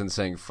skeleton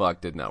saying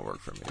fuck did not work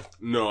for me.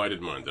 No, I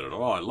didn't mind that at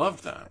all. I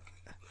loved that.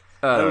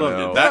 I loved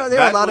know. it. There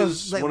were a lot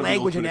of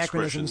language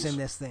anachronisms in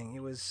this thing.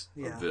 It was,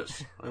 of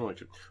this. I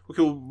liked it.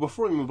 Okay, well,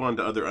 before we move on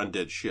to other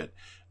undead shit,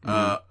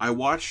 I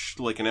watched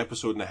like an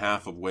episode and a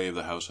half of Way of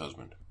the House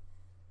Husband.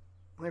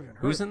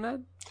 Who's in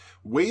that?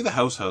 Way the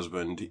House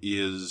Husband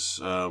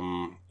is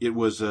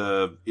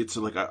it's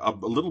like a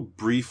little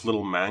brief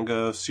little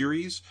manga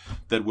series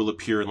that will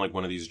appear in like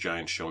one of these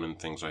giant shonen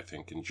things, I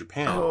think, in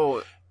Japan.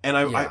 Oh, and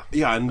I've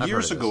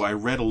years ago I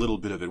read a little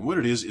bit of it. What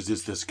it is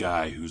this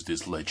guy who's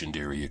this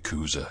legendary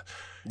Yakuza.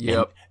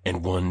 Yep.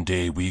 And one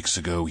day, weeks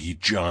ago, he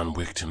John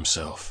Wicked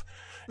himself.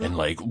 And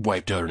like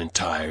wiped out an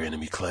entire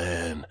enemy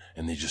clan,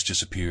 and they just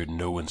disappeared, and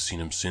no one's seen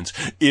him since.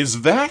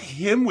 Is that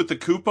him with the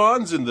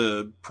coupons in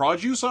the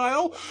produce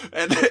aisle?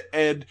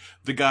 And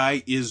the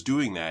guy is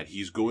doing that.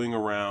 He's going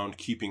around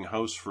keeping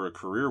house for a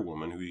career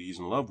woman who he's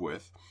in love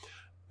with,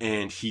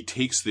 and he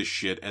takes this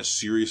shit as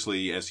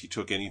seriously as he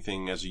took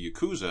anything as a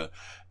Yakuza.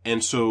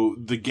 And so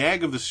the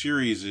gag of the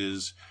series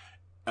is,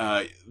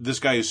 this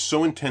guy is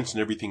so intense in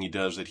everything he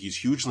does that he's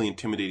hugely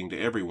intimidating to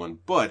everyone,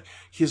 but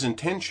his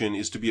intention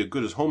is to be as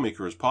good as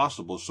homemaker as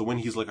possible. So when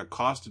he's like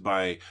accosted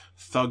by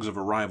thugs of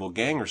a rival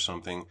gang or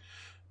something,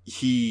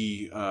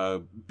 he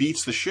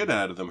beats the shit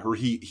out of them, or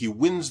he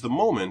wins the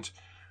moment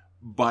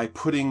by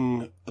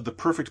putting the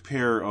perfect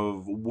pair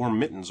of warm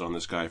mittens on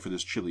this guy for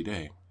this chilly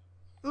day.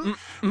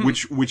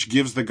 Which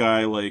gives the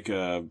guy like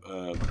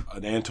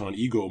an Anton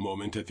Ego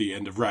moment at the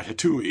end of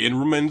Ratatouille, and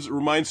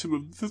reminds him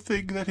of the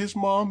thing that his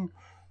mom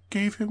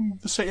gave him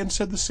and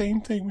said the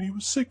same thing when he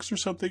was 6 or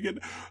something.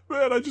 And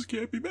man, I just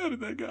can't be mad at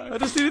that guy. I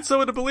just needed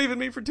someone to believe in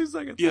me for 2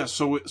 seconds. Yeah,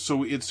 so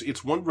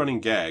it's one running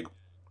gag,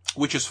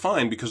 which is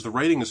fine because the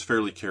writing is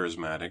fairly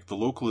charismatic. The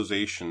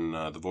localization,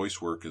 the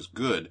voice work is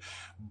good,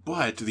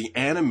 but the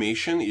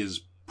animation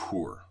is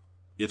poor.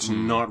 It's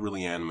not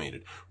really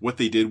animated. What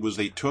they did was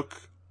they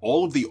took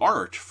all of the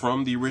art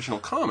from the original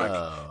comic.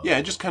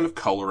 And just kind of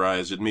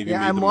colorized it. Maybe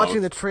I'm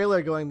watching the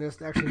trailer going,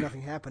 there's actually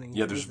nothing happening.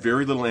 Yeah, there's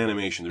very little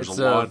animation. There's it's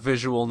a lot.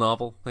 Visual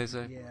novel, they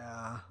say.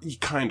 Yeah.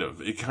 Kind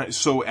of.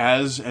 So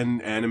as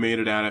an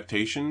animated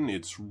adaptation,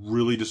 it's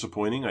really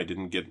disappointing. I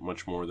didn't get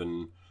much more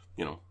than,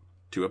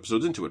 2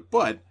 episodes into it.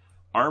 But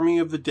Army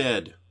of the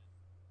Dead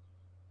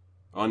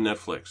on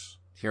Netflix.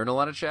 Hearing a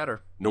lot of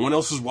chatter. No one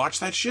else has watched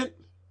that shit?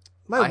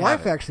 My I wife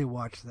haven't. actually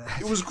watched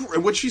that. It was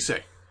great. What'd she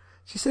say?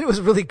 She said it was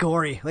really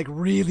gory, like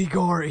really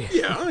gory.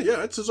 Yeah,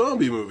 it's a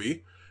zombie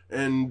movie.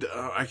 And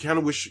I kind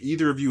of wish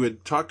either of you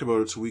had talked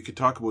about it so we could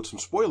talk about some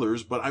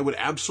spoilers, but I would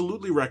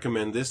absolutely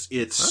recommend this.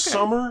 It's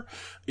summer.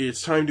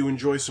 It's time to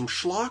enjoy some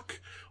schlock.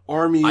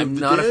 Army I'm of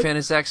the not Dead. a fan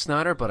of Zack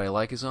Snyder, but I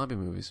like his zombie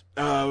movies.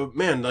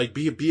 Man, like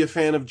be a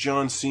fan of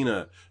John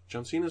Cena.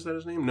 John Cena, is that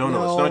his name? No,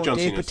 it's not John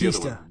Dave Cena. It's the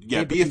Bautista. other one. Yeah,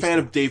 Dave be Bautista. a fan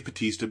of Dave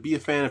Bautista. Be a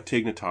fan of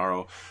Tig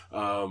Notaro.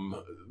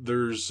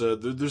 There's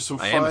some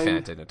fun. I am a fan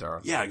of Tig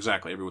Notaro. Yeah,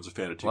 exactly. Everyone's a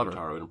fan of Tig Love her.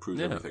 Notaro. It improves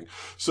Yeah. everything.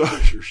 So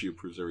I'm sure she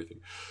improves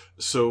everything.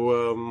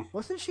 So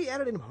Wasn't she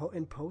added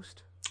in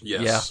post?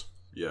 yes,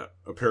 yeah.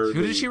 Apparently,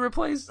 Who did she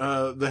replace?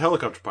 the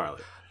helicopter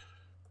pilot.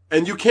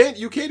 And you can't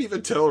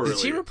even tell really. Did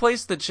she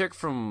replace the chick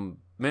from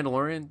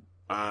Mandalorian?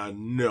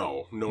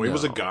 No. It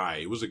was a No. guy.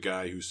 It was a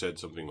guy who said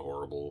something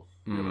horrible,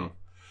 you know.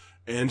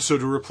 And so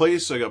to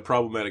replace a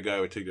problematic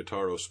guy with Tig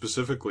Notaro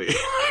specifically,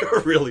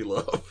 I really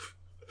love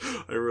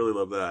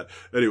that.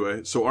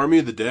 Anyway, so Army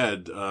of the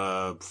Dead,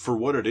 for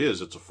what it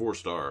is, it's a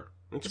 4-star.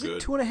 It's Is good.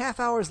 it 2.5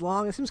 hours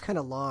long? It seems kind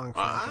of long for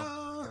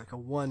Ah. like a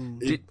one.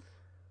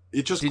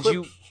 It just did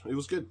clipped. It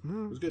was good.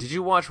 Hmm. It was good. Did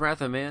you watch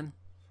Wrath of Man?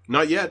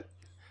 Not yet.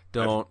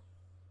 Don't.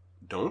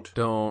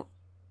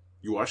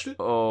 You watched it?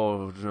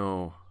 Oh,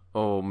 no.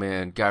 Oh,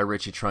 man. Guy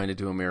Ritchie trying to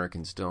do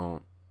Americans.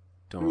 Don't.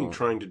 I mean,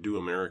 trying to do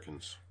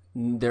Americans.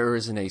 There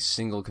isn't a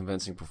single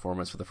convincing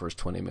performance for the first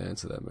 20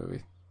 minutes of that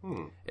movie.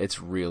 It's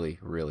really,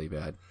 really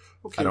bad.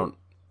 Okay.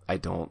 I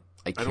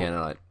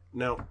cannot.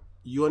 Now,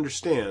 you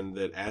understand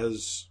that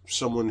as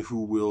someone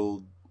who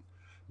will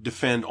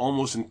defend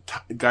almost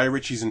Guy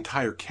Ritchie's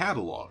entire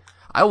catalog,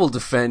 I will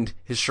defend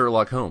his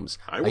Sherlock Holmes.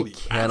 I I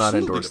cannot absolutely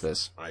endorse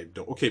this. I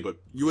don't. Okay, but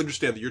you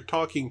understand that you're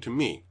talking to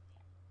me,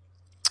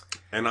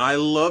 and I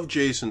love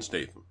Jason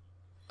Statham.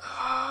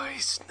 Oh,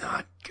 he's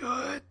not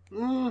good.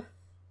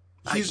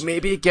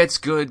 Maybe it gets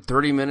good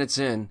 30 minutes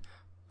in,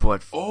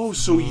 but Oh,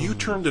 so you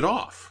turned it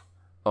off.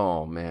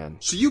 oh man,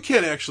 So you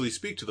can't actually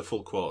speak to the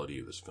full quality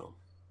of this film.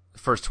 the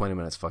first 20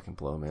 minutes fucking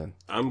blow, man.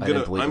 I'm I gonna.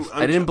 didn't believe. I'm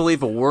I didn't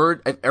believe a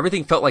word.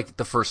 Everything felt like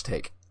the first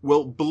take.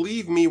 Well,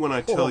 believe me when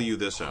I tell you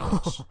this,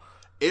 Alex.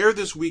 Ere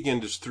this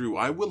weekend is through,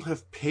 I will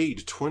have paid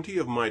 $20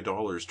 of my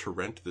dollars to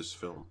rent this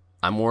film.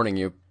 I'm warning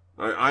you.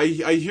 I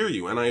hear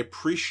you, and I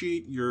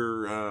appreciate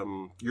your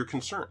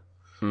concern.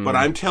 But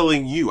I'm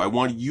telling you, I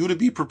want you to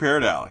be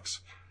prepared, Alex,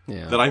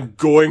 Yeah. that I'm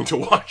going to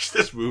watch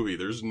this movie.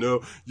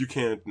 You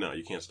can't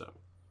stop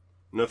me.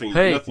 Nothing.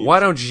 Hey, nothing why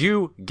don't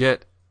you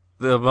get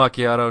the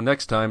macchiato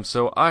next time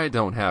so I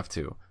don't have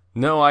to?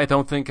 No, I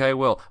don't think I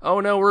will. Oh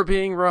no, we're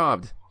being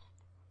robbed.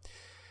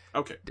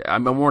 Okay.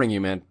 I'm warning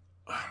you, man.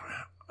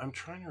 I'm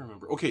trying to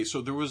remember. Okay,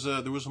 so there was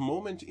a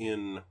moment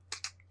in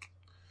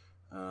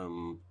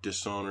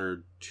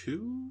Dishonored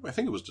 2, I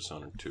think it was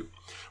Dishonored 2,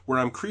 where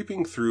I'm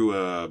creeping through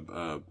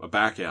a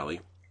back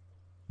alley,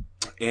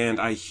 and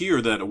I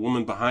hear that a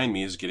woman behind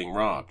me is getting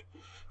robbed.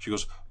 She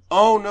goes,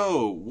 "Oh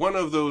no, one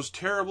of those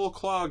terrible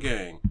claw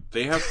gang.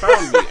 They have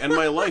found me, and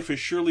my life is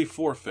surely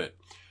forfeit."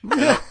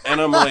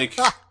 And I'm like,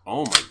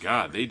 "Oh my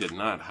god, they did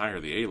not hire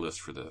the A-list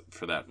for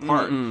that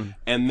part."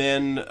 And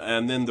then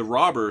the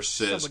robber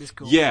says, Somebody's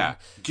going. "Yeah,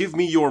 give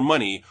me your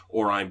money,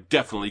 or I'm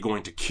definitely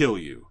going to kill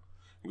you."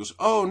 He goes,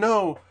 "Oh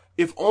no,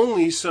 if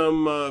only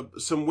some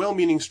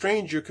well-meaning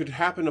stranger could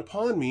happen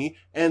upon me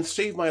and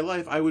save my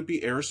life, I would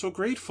be ever so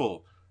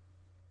grateful."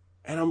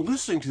 And I'm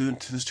listening to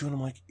this too, and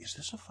I'm like, "Is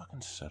this a fucking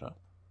setup?"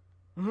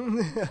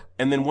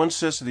 And then one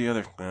says to the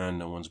other,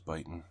 "No one's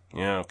biting.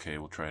 Yeah, okay,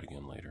 we'll try it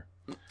again later."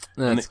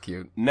 That's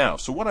cute. Now,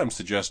 so what I'm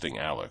suggesting,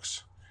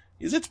 Alex,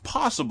 is it's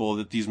possible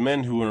that these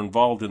men who were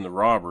involved in the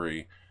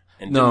robbery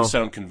and No. didn't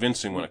sound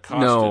convincing when it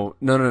costed.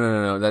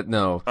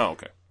 No. Oh,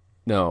 okay.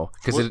 No,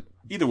 because Well, it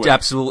either way.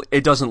 absolutely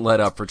it doesn't let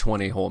up for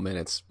 20 whole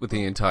minutes with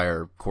the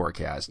entire core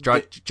cast.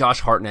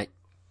 Josh Hartnett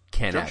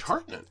can't Josh act.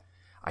 Hartnett.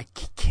 I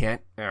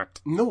can't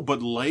act. No,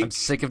 but like, I'm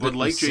sick of but it.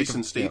 like I'm sick Jason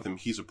of- Statham,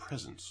 he's a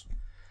presence.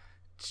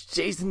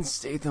 Jason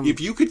Statham. If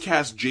you could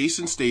cast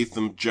Jason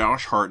Statham,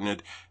 Josh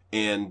Hartnett,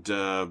 and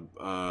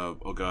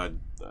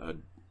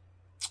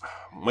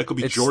Michael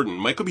B.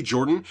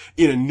 Jordan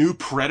in a new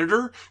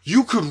Predator,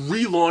 you could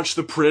relaunch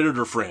the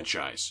Predator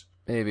franchise.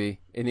 Maybe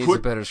it needs Put-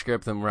 a better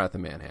script than Wrath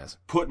of Man has.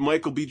 Put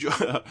Michael B.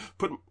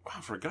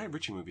 For a Guy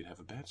Ritchie movie to have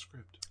a bad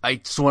script.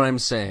 That's what I'm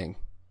saying.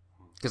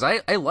 Because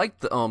I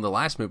liked the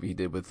last movie he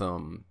did with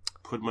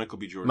Put Michael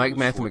B. Jordan. Mike in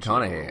Matthew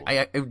Schwarzenegger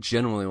McConaughey. role. I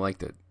genuinely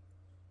liked it.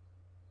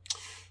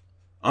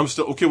 I'm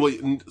still okay. Well,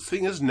 the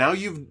thing is, now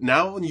you've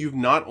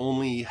not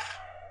only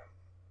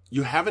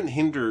you haven't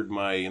hindered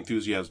my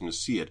enthusiasm to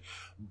see it,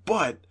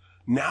 but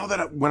now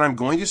that when I'm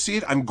going to see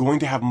it, I'm going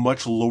to have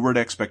much lowered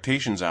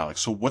expectations,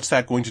 Alex. So what's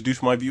that going to do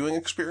to my viewing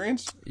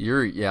experience?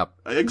 Yeah.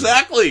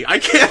 Exactly. I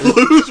can't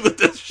lose with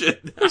this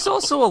shit now. There's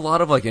also a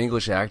lot of like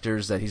English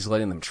actors that he's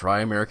letting them try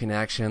American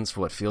accents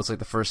for what feels like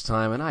the first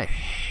time, and I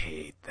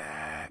hate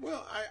that.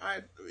 Well,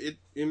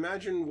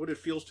 imagine what it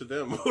feels to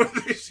them when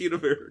they see an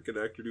American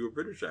actor do a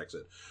British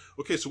accent.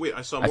 Okay, so wait,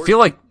 I saw more. I feel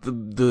like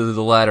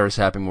the latter is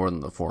happening more than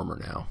the former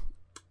now.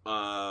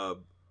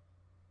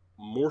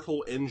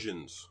 Mortal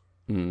Engines.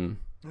 Mm.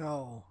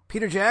 Oh,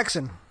 Peter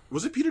Jackson.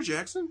 Was it Peter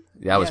Jackson?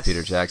 Yeah, it was Yes.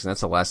 Peter Jackson. That's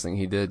the last thing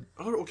he did.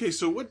 Oh, okay,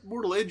 so what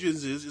Mortal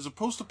Engines is a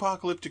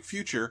post-apocalyptic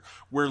future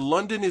where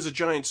London is a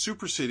giant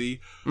super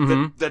city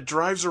that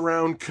drives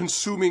around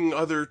consuming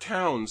other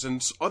towns,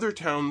 and other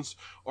towns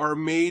are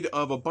made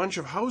of a bunch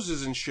of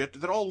houses and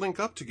shit that all link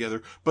up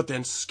together, but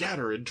then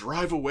scatter and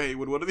drive away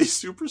when one of these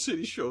super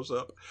cities shows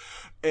up.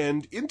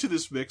 And into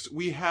this mix,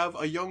 we have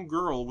a young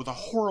girl with a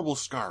horrible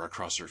scar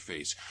across her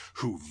face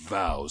who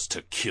vows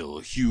to kill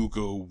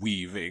Hugo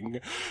Weaving.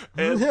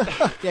 And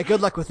Yeah,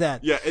 good luck with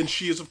that. yeah, and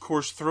she is of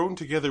course thrown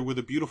together with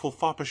a beautiful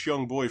foppish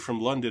young boy from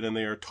London, and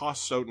they are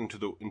tossed out into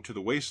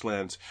the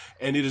wastelands.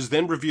 And it is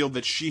then revealed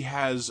that she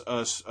has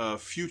a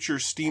future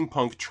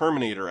steampunk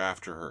Terminator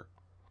after her.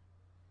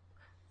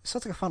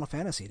 Sounds like a Final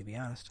Fantasy, to be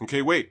honest.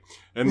 Okay, wait.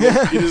 And then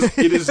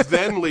it is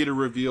then later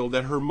revealed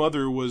that her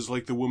mother was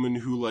like the woman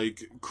who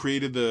like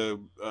created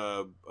who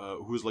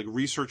was like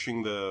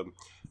researching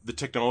the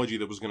technology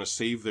that was going to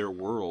save their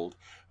world.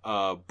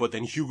 But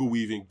then Hugo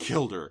Weaving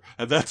killed her,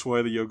 and that's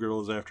why the young girl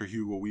is after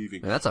Hugo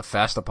Weaving. Man, that's a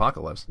fast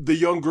apocalypse. The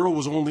young girl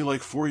was only like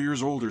 4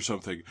 years old or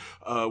something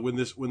when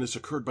this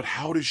occurred. But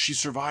how does she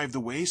survive the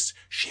waste?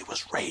 She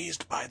was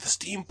raised by the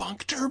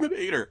steampunk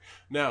Terminator.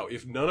 Now,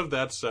 if none of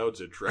that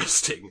sounds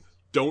interesting,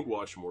 don't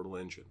watch Mortal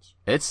Engines.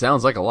 It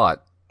sounds like a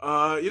lot.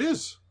 It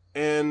is,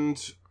 and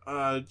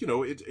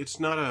it's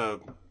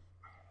not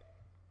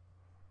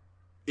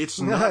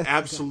not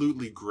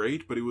absolutely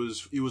great, but it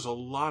was a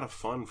lot of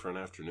fun for an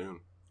afternoon.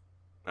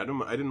 I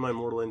didn't mind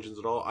Mortal Engines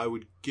at all. I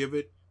would give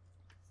it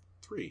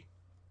 3.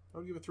 I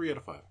would give it 3 out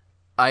of 5.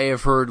 I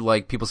have heard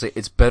like people say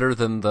it's better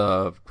than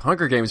the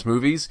Hunger Games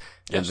movies,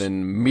 and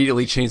then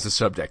immediately change the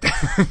subject.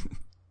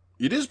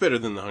 It is better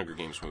than the Hunger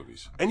Games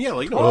movies. And yeah,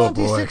 like,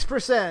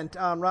 26%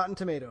 on Rotten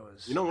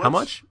Tomatoes. You know what? How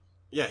much?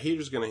 Yeah,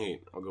 haters gonna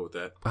hate. I'll go with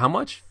that. How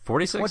much?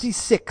 46?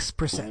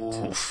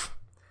 26%. Oof.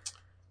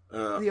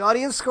 The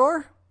audience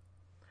score?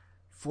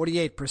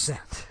 48%.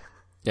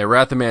 Yeah,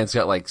 Wrath of Man's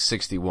got like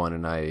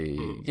 61,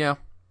 and yeah, a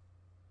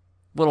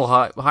little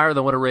higher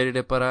than what I rated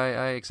it, but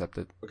I accept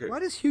it. Okay. Why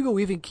does Hugo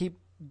Weaving keep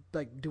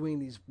like doing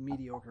these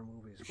mediocre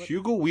movies?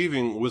 Hugo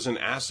Weaving was an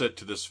asset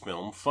to this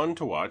film. Fun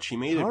to watch. He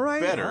made it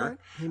better. All right.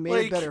 He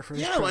made it better for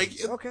his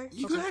presence. Okay.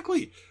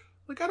 Exactly.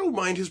 Like, I don't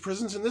mind his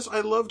presence in this.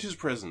 I loved his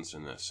presence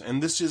in this.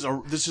 And this is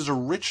a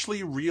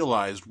richly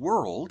realized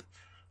world.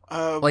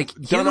 Like,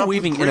 done Hugo up with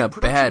Weaving in great a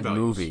production bad values.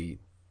 movie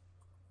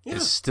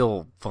is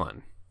still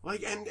fun.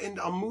 Like, and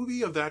a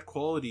movie of that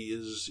quality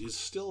is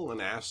still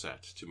an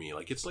asset to me.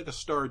 Like, it's like a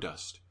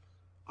Stardust.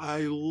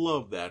 I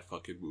love that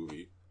fucking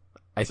movie.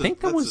 I think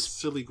that was a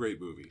silly, great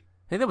movie.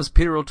 I think that was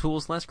Peter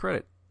O'Toole's last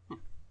credit.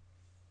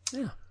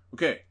 Yeah.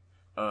 Okay.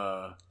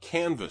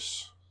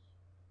 Canvas.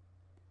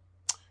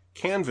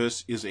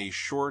 Canvas is a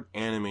short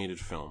animated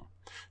film.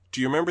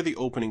 Do you remember the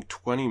opening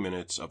 20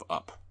 minutes of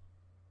Up?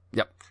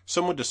 Yep.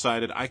 Someone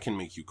decided, I can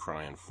make you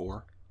cry in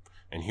 4.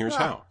 And here's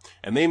how.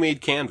 And they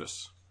made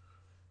Canvas.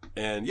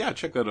 And yeah,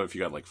 check that out if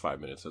you got like 5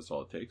 minutes. That's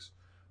all it takes.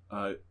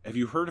 Have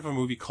you heard of a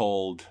movie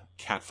called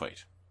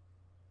Catfight?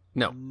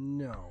 No.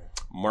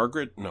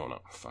 Margaret? No.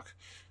 Fuck.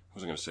 What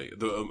was I going to say?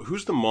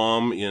 Who's the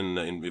mom in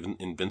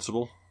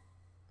Invincible?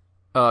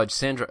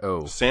 Sandra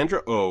Oh.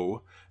 Sandra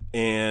Oh,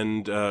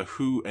 and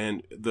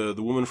the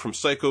woman from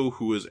Psycho,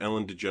 who is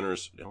Ellen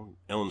DeGeneres,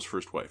 Ellen's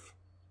first wife.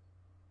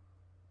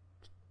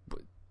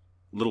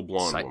 Little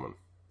blonde woman.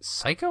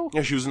 Psycho?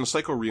 Yeah, she was in the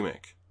Psycho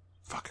remake.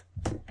 Fuck.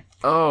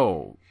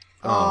 Oh.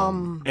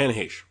 Anne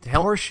Heche.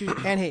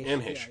 Anne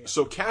Heche. Yeah.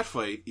 So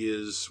Catfight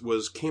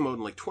came out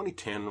in like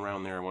 2010,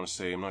 around there, I want to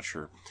say. I'm not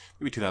sure.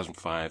 Maybe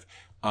 2005.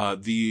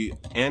 The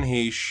Anne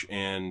Heche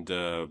and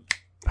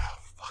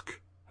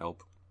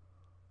help.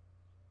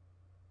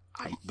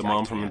 The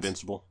mom from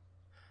Invincible.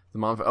 The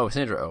mom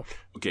Sandra Oh.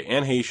 Okay,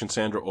 Anne Heche and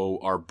Sandra Oh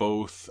are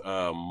both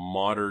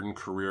modern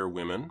career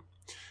women.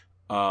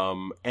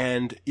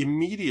 And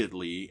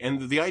immediately,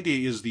 and the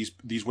idea is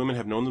these women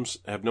have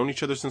known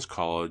each other since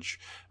college.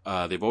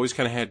 They've always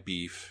kind of had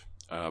beef,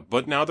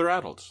 but now they're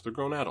adults. They're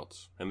grown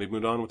adults, and they've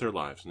moved on with their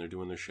lives, and they're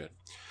doing their shit.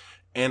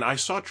 And I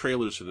saw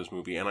trailers for this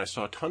movie, and I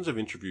saw tons of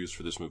interviews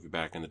for this movie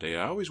back in the day.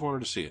 I always wanted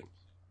to see it,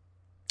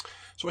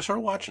 so I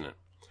started watching it.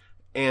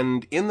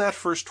 And in that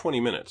first 20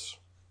 minutes,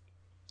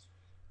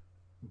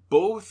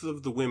 both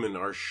of the women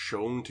are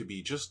shown to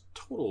be just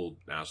total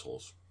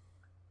assholes,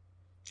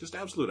 just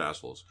absolute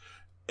assholes.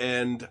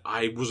 And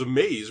I was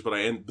amazed,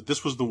 but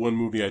this was the one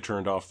movie I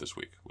turned off this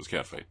week, was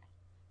Catfight.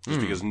 Just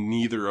because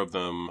neither of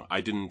them,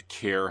 I didn't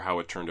care how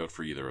it turned out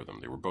for either of them.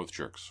 They were both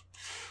jerks.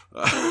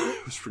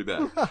 It was pretty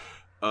bad.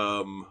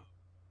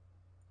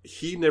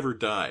 He Never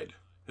Died.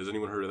 Has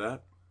anyone heard of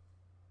that?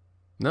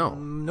 No.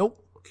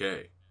 Nope.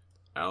 Okay.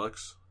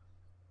 Alex,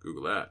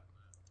 Google that.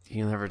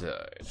 He Never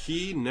Died.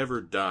 He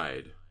Never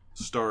Died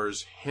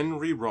stars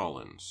Henry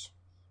Rollins.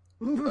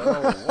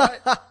 Oh,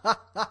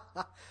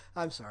 what?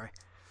 I'm sorry.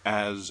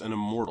 as an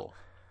immortal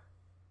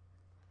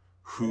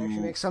That actually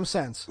makes some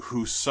sense.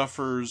 who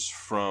suffers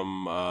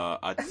from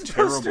a just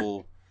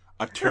terrible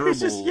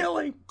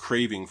yelling.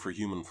 craving for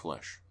human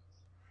flesh.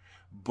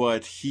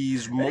 But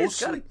he's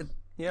mostly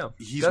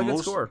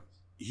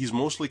he's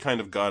mostly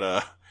kind of got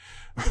a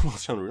well,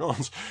 it's Henry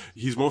Rollins.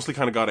 He's mostly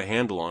kind of got a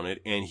handle on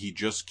it, and he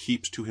just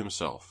keeps to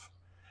himself.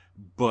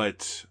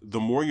 But the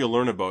more you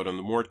learn about him,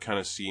 the more it kind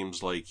of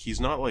seems like he's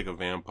not like a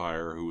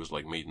vampire who was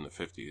like made in the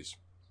 50s.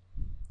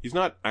 He's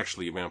not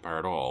actually a vampire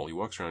at all. He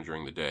walks around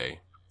during the day.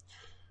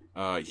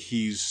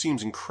 He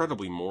seems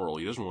incredibly moral.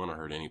 He doesn't want to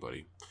hurt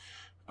anybody.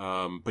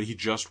 But he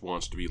just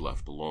wants to be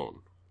left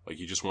alone. Like,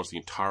 he just wants the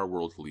entire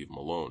world to leave him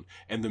alone.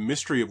 And the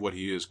mystery of what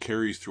he is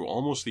carries through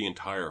almost the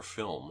entire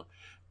film.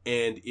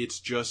 And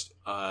it's just,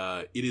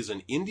 it is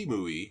an indie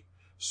movie,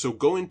 so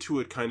go into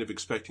it kind of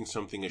expecting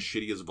something as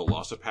shitty as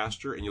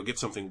Velocipaster, and you'll get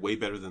something way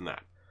better than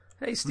that.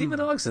 Hey, Stephen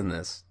Hogg's in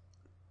this.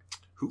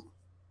 Who?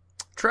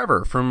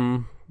 Trevor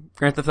from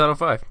Grand Theft Auto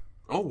 5.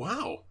 Oh,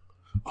 wow.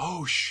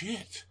 Oh,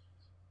 shit.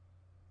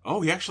 Oh,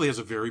 he actually has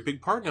a very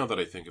big part now that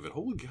I think of it.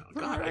 Holy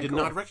God, I did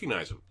not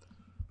recognize him.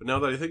 But now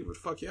that I think of it,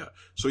 fuck yeah.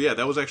 So yeah,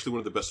 that was actually one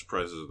of the best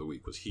surprises of the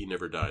week, was He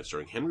Never Died,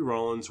 starring Henry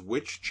Rollins.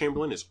 Witch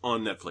Chamberlain is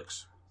on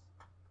Netflix.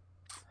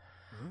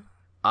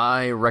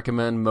 I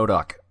recommend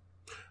MODOK.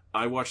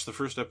 I watched the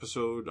first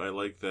episode. I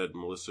like that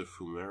Melissa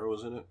Fumero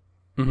was in it.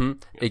 Mm-hmm.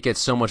 Yeah. It gets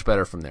so much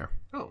better from there.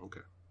 Oh,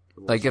 okay.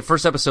 Like, the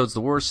first episode's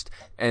the worst,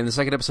 and the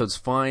second episode's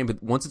fine,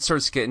 but once it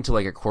starts getting to,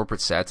 like, a corporate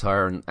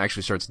satire and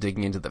actually starts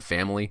digging into the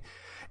family,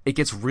 it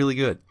gets really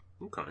good.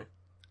 Okay.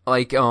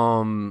 Like,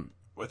 Well,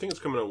 I think it's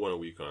coming out one a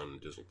week on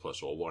Disney Plus,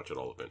 so I'll watch it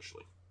all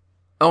eventually.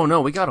 Oh, no,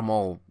 we got them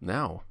all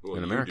now Well, in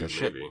you America. do,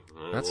 Shit. maybe.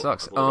 That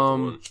sucks.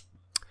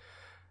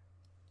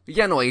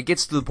 Yeah, no, like, it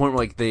gets to the point where,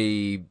 like,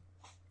 the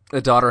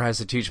daughter has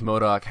to teach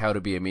MODOK how to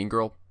be a mean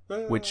girl,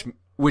 which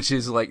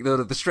is, like,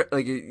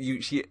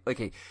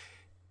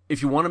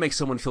 if you want to make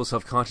someone feel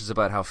self-conscious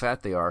about how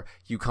fat they are,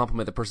 you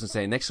compliment the person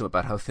standing next to them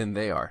about how thin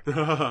they are.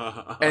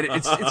 And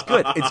it's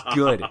good. It's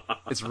good.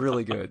 It's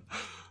really good.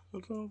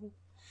 That's awful.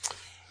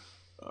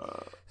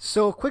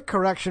 So, quick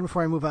correction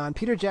before I move on.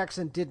 Peter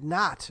Jackson did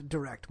not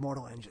direct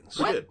Mortal Engines.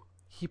 He did.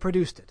 He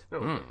produced it.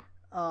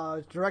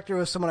 Oh. Director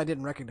was someone I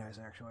didn't recognize,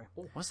 actually.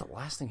 What's the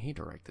last thing he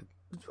directed?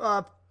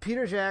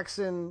 Peter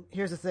Jackson,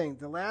 here's the thing.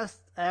 The last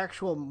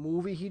actual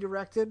movie he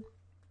directed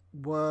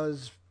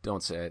was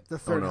Don't say it. The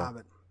Third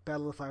Hobbit,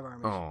 Battle of the Five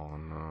Armies. Oh,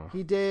 no.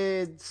 He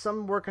did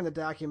some work on the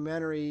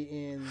documentary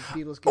in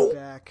Beatles Get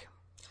Back.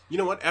 You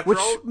know what? Which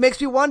makes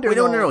me wonder. Wait,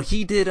 no.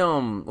 He did,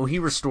 he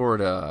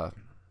restored,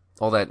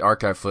 all that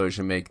archive footage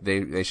and make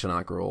They Shall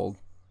Not Grow Old.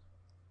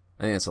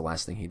 I think that's the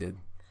last thing he did.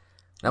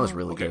 That was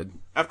really good.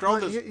 After all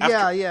this...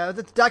 Yeah.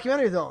 The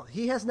documentary, though,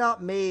 he has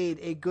not made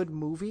a good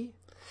movie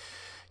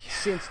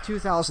since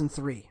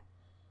 2003.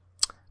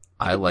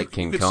 I like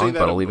King Kong,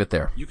 but I'll leave it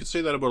there. You could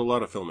say that about a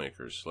lot of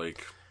filmmakers.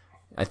 Like,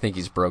 I think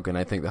he's broken.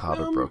 I think The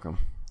Hobbit broke him.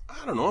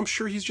 I don't know. I'm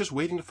sure he's just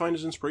waiting to find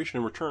his inspiration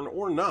in return,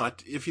 or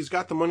not. If he's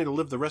got the money to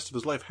live the rest of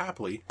his life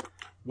happily,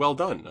 well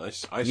done. I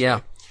say.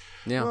 Yeah.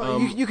 Well,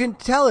 you can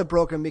tell it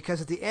broke him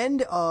because at the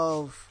end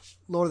of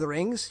Lord of the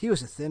Rings, he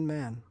was a thin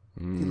man.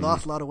 He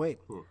lost a lot of weight.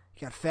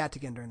 He got fat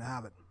again during The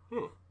Hobbit.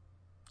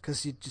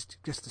 Because he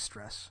just the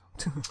stress.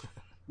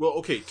 Well,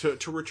 okay,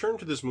 to return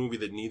to this movie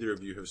that neither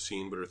of you have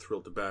seen but are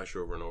thrilled to bash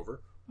over and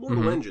over,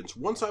 Mortal Engines.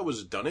 Once I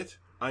was done it,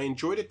 I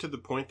enjoyed it to the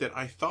point that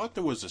I thought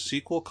there was a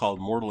sequel called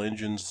Mortal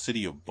Engines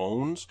City of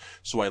Bones,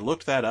 so I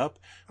looked that up.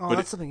 Oh, but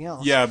that's something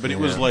else. Yeah, but it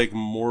was like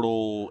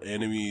Mortal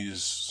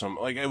Enemies,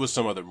 it was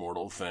some other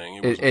Mortal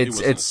thing. It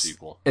wasn't a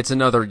sequel. It's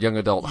another young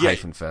adult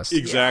hyphen fest.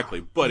 Exactly,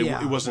 but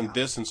it wasn't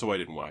this, and so I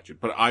didn't watch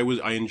it. But I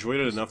enjoyed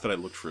it enough that I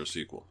looked for a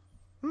sequel.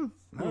 All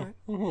right.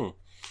 Mm-hmm.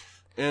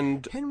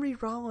 And Henry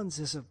Rollins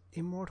is an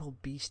immortal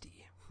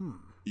beastie.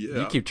 Yeah.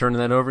 You keep turning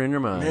that over in your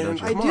mind, don't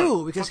you? I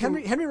do, because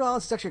Henry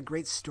Rollins is actually a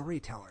great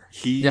storyteller.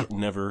 He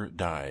never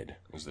died.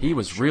 He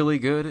was really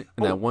good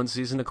in that one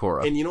season of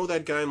Korra. And you know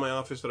that guy in my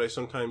office that I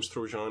sometimes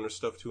throw genre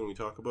stuff to when we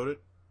talk about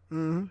it?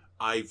 Mm-hmm.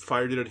 I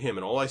fired it at him,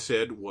 and all I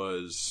said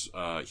was,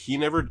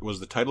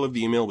 the title of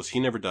the email was He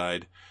Never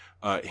Died.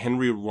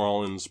 Henry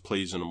Rollins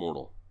plays an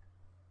immortal.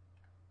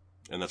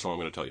 And that's all I'm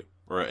going to tell you.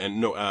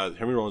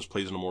 Henry Rollins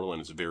plays an immortal, and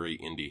it's very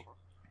indie.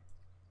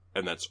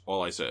 And that's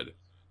all I said.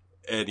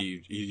 And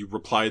he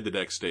replied the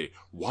next day,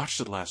 watched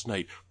it last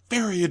night.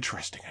 Very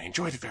interesting. I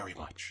enjoyed it very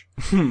much.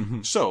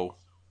 So,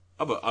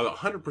 about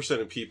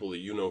 100% of people that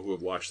you know who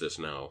have watched this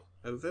now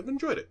have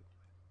enjoyed it.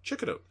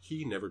 Check it out.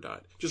 He Never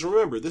Died. Just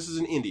remember, this is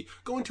an indie.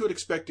 Go into it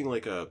expecting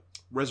like a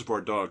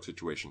Reservoir Dogs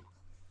situation.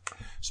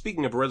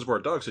 Speaking of a Reservoir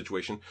Dogs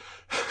situation,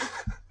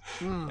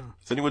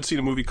 has anyone seen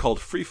a movie called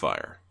Free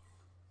Fire?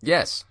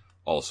 Yes.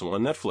 Also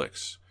on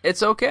Netflix.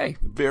 It's okay.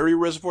 Very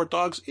Reservoir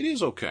Dogs. It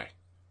is okay.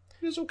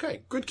 It is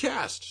okay. Good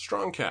cast.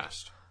 Strong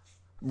cast.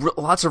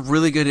 Lots of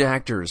really good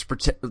actors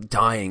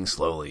dying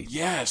slowly.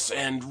 Yes,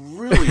 and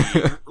really,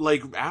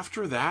 like,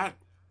 after that,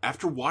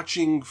 after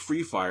watching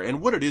Free Fire,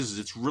 and what it is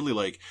it's really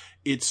like,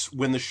 it's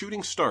when the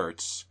shooting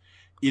starts,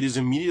 it is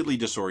immediately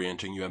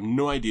disorienting. You have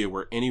no idea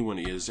where anyone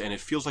is, and it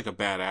feels like a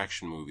bad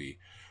action movie.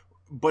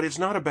 But it's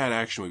not a bad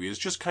action movie. It's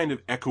just kind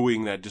of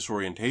echoing that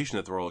disorientation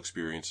that they're all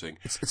experiencing.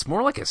 It's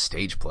more like a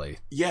stage play.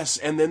 Yes,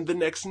 and then the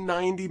next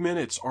 90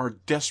 minutes are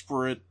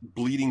desperate,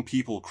 bleeding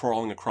people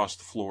crawling across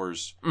the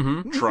floors,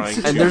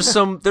 trying to And there's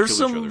some kill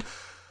each other.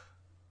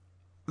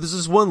 There's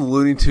this one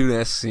Looney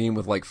Tune-esque scene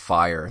with like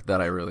fire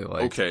that I really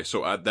like. Okay,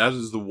 so that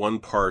is the one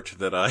part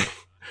that I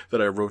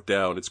that I wrote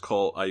down. It's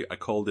called I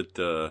called it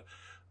the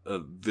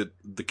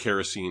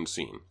kerosene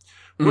scene.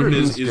 What it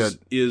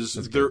is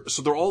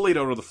they're all laid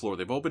out on the floor.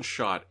 They've all been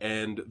shot,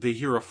 and they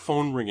hear a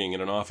phone ringing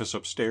in an office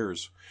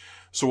upstairs.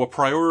 So a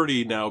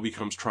priority now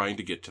becomes trying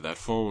to get to that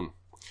phone.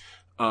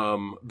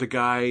 Two of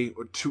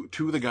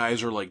the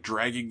guys are like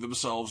dragging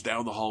themselves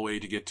down the hallway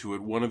to get to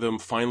it. One of them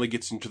finally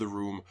gets into the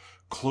room,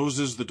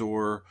 closes the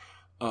door,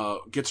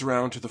 gets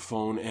around to the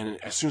phone,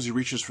 and as soon as he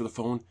reaches for the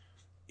phone,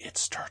 it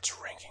starts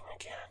ringing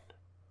again.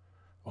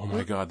 Oh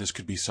my God, this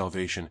could be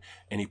salvation.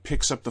 And he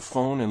picks up the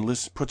phone and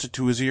puts it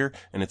to his ear,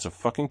 and it's a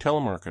fucking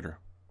telemarketer.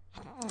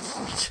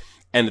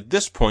 And at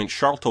this point,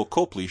 Sharlto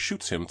Copley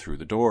shoots him through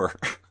the door.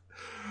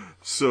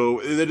 So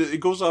it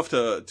goes off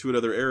to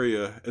another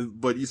area,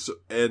 but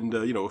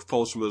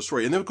follows some of the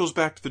story, and then it goes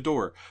back to the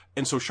door.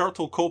 And so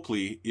Sharlto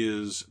Copley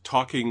is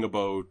talking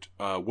about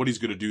what he's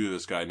going to do to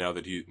this guy now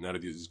that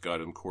he's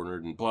got him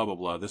cornered, and blah blah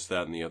blah, this,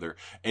 that, and the other.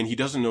 And he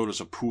doesn't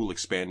notice a pool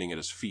expanding at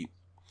his feet.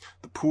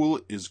 The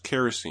pool is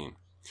kerosene,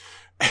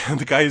 and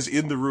the guy is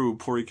in the room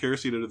pouring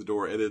kerosene into the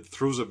door, and then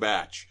throws a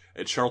match,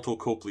 and Sharlto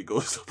Copley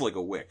goes up like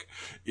a wick.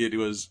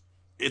 There's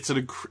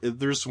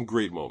some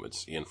great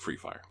moments in Free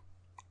Fire.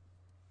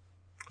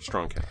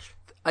 Strong cast.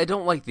 I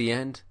don't like the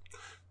end.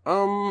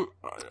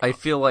 I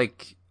feel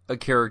like a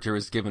character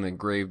is given a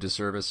grave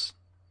disservice.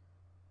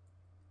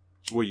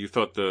 Well, you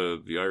thought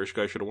the Irish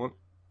guy should have won?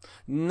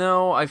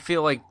 No, I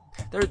feel like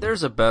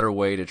there's a better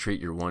way to treat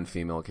your one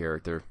female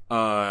character.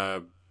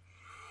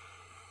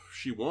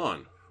 She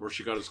won, or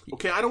she got his.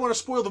 Okay, I don't want to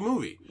spoil the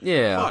movie.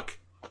 Yeah. Fuck.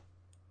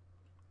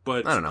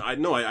 But I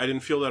don't know. I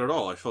didn't feel that at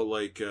all. I felt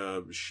like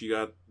she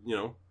got,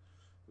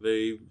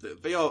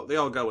 they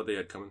all got what they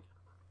had coming.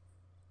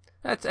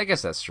 I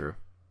guess that's true.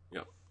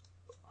 Yeah.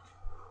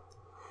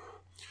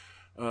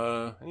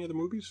 Any other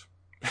movies?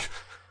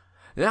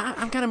 Yeah,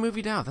 I'm kind of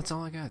movied out. That's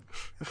all I got.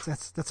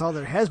 That's all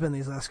there has been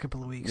these last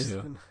couple of weeks.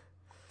 Yeah. Been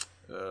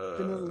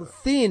a little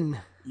thin.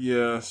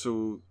 Yeah.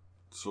 So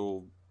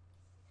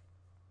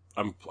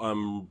I'm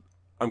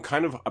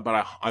kind of,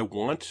 but I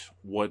want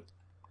what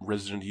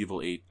Resident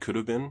Evil 8 could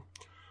have been.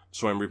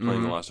 So I'm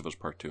replaying The Last of Us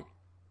Part 2.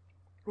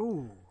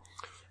 Ooh.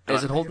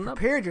 Is it holding up?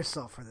 Prepared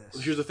yourself for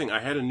this. Here's the thing. I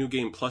had a New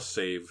Game Plus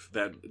save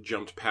that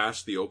jumped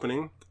past the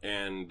opening,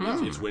 and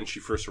it's when she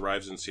first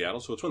arrives in Seattle,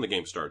 so it's when the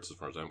game starts, as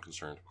far as I'm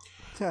concerned.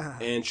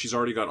 And she's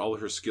already got all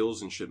of her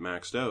skills and shit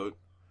maxed out.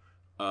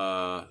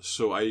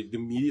 So I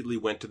immediately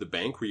went to the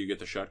bank where you get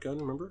the shotgun,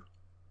 remember?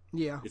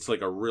 Yeah. It's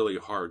like a really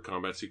hard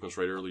combat sequence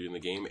right early in the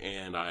game,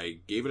 and I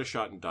gave it a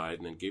shot and died,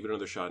 and then gave it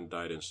another shot and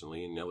died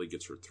instantly, and Nellie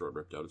gets her throat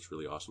ripped out. It's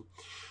really awesome.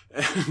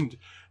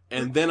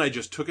 And then I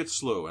just took it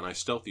slow, and I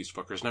stealthed these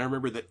fuckers. And I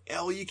remember that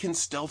Ellie can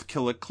stealth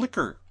kill a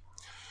clicker.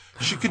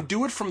 She can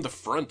do it from the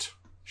front.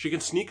 She can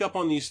sneak up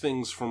on these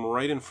things from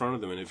right in front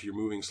of them, and if you're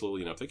moving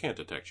slowly enough, they can't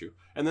detect you.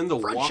 And then they'll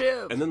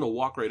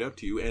walk right up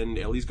to you, and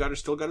Ellie's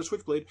still got a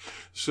switchblade.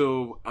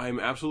 So I'm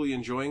absolutely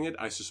enjoying it.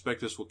 I suspect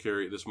this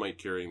might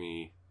carry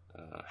me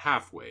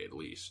halfway at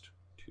least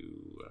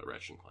to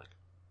Ratchet & Clank.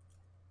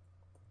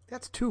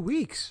 That's 2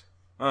 weeks.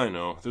 I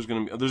know. There's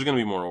gonna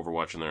be more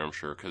Overwatch in there, I'm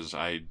sure, because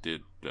I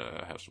did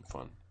have some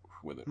fun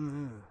with it.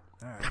 Mm-hmm.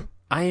 All right.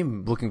 I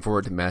am looking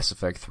forward to Mass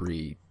Effect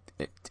 3.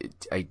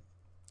 I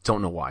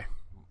don't know why.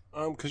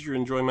 Because you're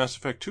enjoying Mass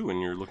Effect 2,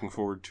 and you're looking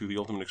forward to the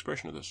ultimate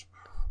expression of this.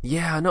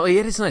 Yeah, no,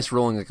 it is nice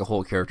rolling like a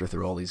whole character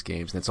through all these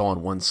games, and it's all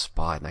in one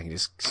spot, and I can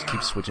just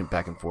keep switching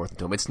back and forth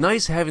into them. It's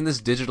nice having this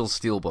digital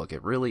steelbook.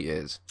 It really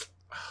is.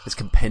 This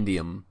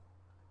compendium.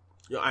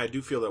 Yeah, I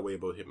do feel that way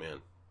about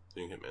Hitman,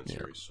 the Hitman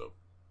series. So.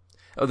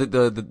 Oh,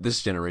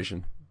 this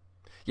generation.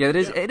 Yeah,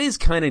 it is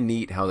kind of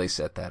neat how they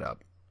set that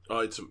up. The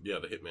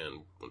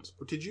Hitman ones.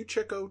 Did you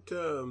check out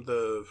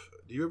do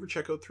you ever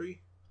check out 3?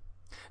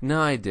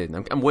 No, I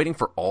didn't. I'm waiting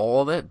for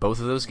all that, both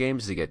of those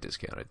games to get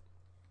discounted.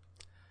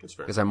 That's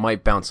fair. Because I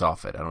might bounce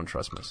off it. I don't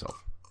trust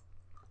myself.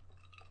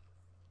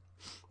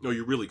 No,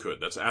 you really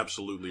could. That's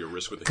absolutely a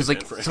risk with the Hitman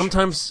franchise. Because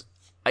sometimes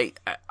I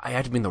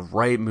have to be in the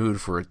right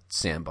mood for a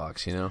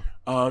sandbox, you know?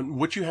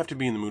 What you have to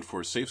be in the mood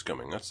for is safe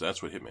scumming.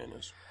 That's what Hitman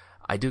is.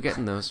 I do get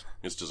in those.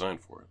 It's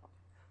designed for it.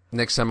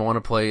 Next time I want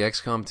to play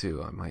XCOM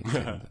 2, I might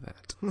get into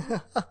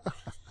that.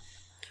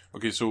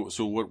 Okay, so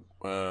what,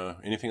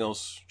 anything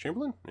else,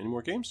 Chamberlain? Any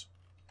more games?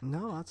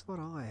 No, that's about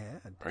all I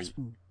had.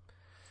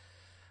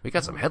 We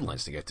got some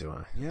headlines to get to,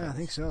 huh? Yeah, I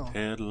think so.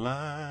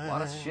 Headlines. A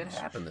lot of shit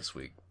happened this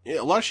week. Yeah,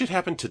 a lot of shit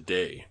happened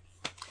today.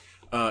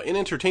 In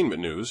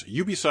entertainment news,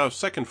 Ubisoft's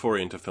second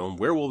foray into film,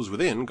 Werewolves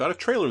Within, got a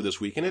trailer this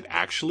week, and it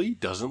actually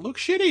doesn't look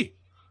shitty.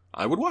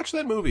 I would watch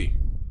that movie.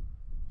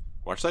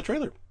 Watch that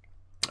trailer.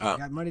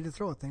 Got money to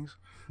throw at things.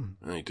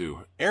 I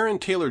do. Aaron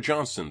Taylor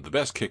Johnson, the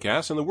best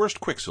Kick-Ass and the worst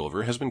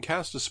Quicksilver, has been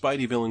cast as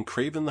Spidey villain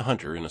Kraven the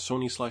Hunter in a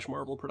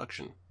Sony/Marvel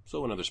production.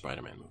 So another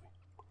Spider-Man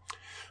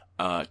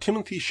movie.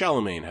 Timothy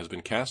Chalamet has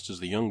been cast as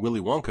the young Willy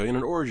Wonka in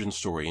an origin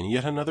story, in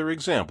yet another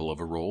example of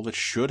a role that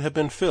should have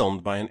been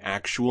filmed by an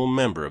actual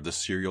member of the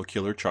serial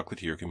killer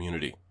chocolatier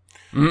community.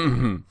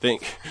 Mm-hmm.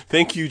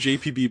 Thank you,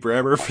 JPB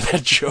Brammer, for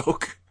that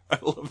joke. I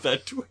love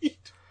that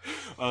tweet.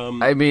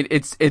 I mean,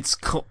 it's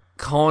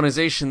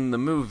colonization, the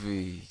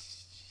movie.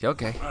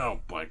 Okay. Oh,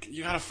 Mike,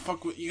 you gotta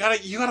fuck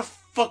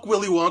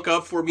Willy Wonka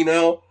up for me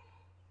now.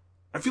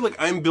 I feel like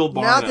I'm Bill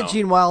Barr Not now. the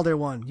Gene Wilder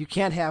one. You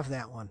can't have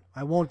that one.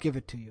 I won't give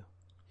it to you.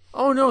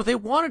 Oh no, they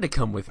wanted to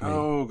come with me.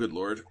 Oh, good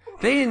lord.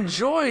 They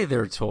enjoy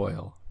their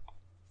toil.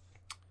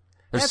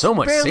 There's That's so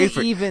much barely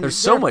safer. even- There's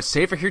so much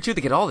safer here too.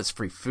 They get all this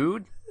free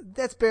food.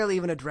 That's barely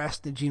even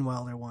addressed in the Gene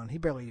Wilder one. He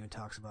barely even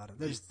talks about it.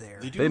 They're just there.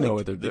 They know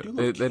what they're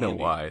doing. They know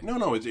why.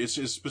 No, it's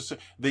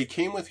specific. They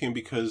came with him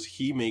because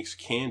he makes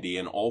candy,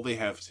 and all they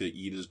have to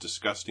eat is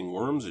disgusting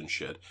worms and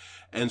shit.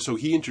 And so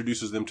he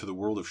introduces them to the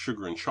world of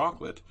sugar and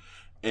chocolate,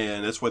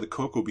 and that's why the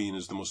cocoa bean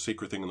is the most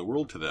sacred thing in the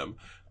world to them.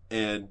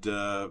 And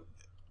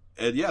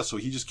yeah, so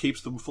he just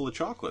keeps them full of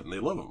chocolate, and they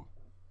love him.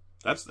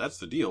 That's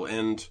the deal.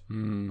 And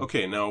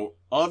okay, now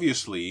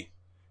obviously,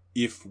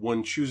 if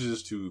one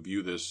chooses to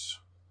view this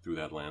through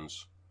that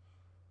lens,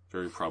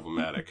 very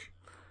problematic.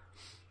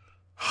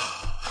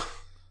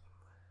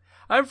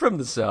 I'm from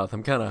the South.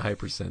 I'm kind of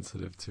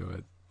hypersensitive to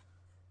it.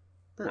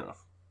 Fair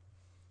enough.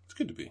 It's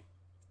good to be.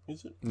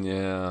 Is it?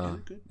 Yeah, Is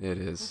it good? it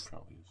is. It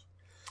probably is.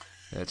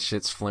 That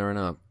shit's flaring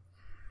up.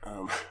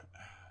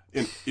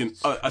 In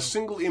a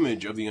single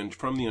image of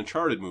from the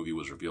Uncharted movie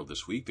was revealed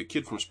this week. The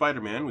kid from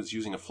Spider-Man was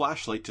using a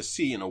flashlight to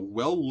see in a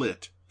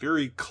well-lit,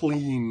 very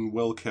clean,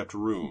 well-kept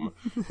room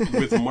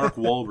with Mark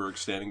Wahlberg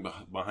standing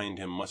behind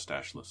him,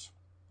 mustacheless.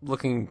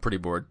 Looking pretty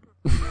bored.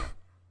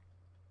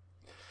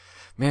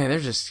 Man, they're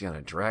just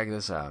gonna drag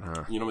this out,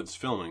 huh? You know, it's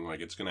filming. Like,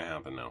 it's going to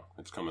happen now.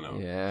 It's coming out.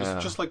 Yeah.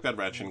 Just like that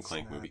Ratchet and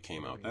Clank movie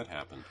came out. That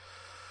happened.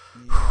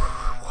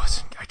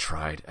 I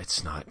tried.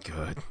 It's not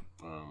good.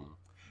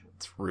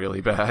 It's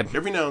really bad.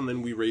 Every now and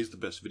then we raise the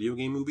best video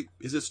game movie.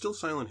 Is it still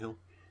Silent Hill?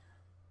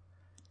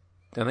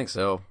 I think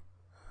so.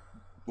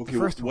 Okay, The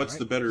first one, what's right?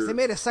 the better? 'Cause they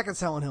made a second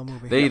Silent Hill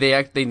movie.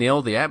 They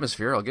nailed the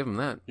atmosphere. I'll give them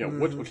that. Yeah.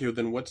 Okay,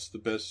 then what's the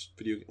best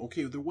video?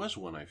 Okay, there was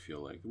one. I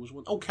feel like there was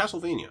one. Oh,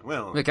 Castlevania.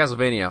 Well, Yeah,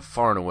 Castlevania,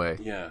 far and away.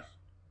 yeah,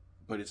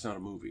 but it's not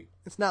a movie.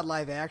 It's not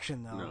live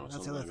action though. No, it's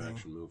That's not the a other live thing.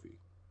 action movie.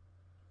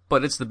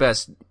 But it's the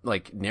best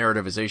like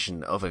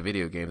narrativization of a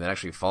video game that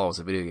actually follows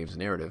a video game's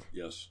narrative.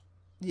 Yes.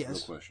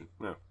 Yes. No question.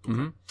 Yeah.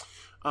 Mm-hmm.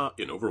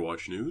 In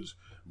Overwatch news,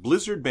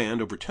 Blizzard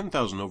banned over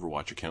 10,000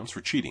 Overwatch accounts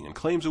for cheating and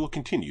claims it will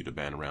continue to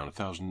ban around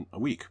 1,000 a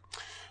week.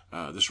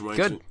 This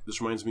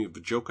reminds me of a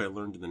joke I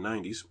learned in the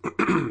 90s.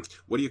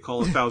 What do you call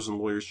 1,000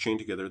 lawyers chained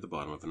together at the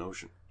bottom of an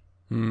ocean?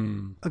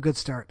 A good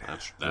start.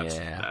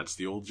 That's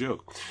the old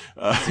joke.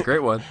 It's a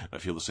great one. I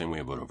feel the same way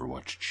about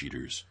Overwatch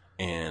cheaters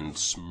and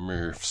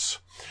Smurfs.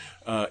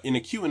 In a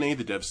Q&A,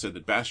 the dev said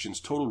that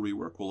Bastion's total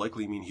rework will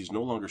likely mean he's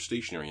no longer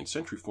stationary in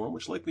Sentry form,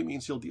 which likely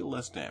means he'll deal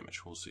less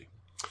damage. We'll see.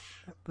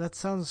 That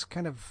sounds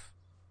kind of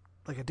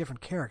like a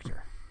different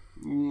character.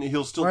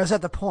 He'll still, Or is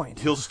that the point?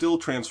 he'll still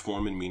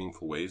transform in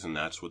meaningful ways, and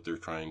that's what they're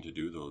trying to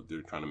do, though.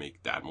 They're trying to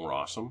make that more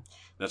awesome.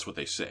 That's what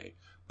they say.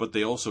 But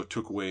they also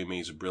took away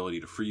May's ability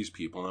to freeze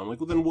people, and I'm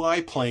like, well, then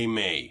why play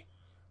May?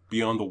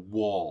 Beyond the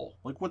wall.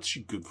 Like, what's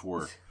she good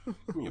for?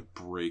 Give me a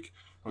break.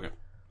 Okay.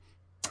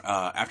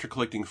 After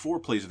collecting 4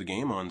 plays of the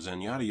game on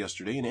Zenyatta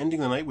yesterday and ending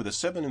the night with a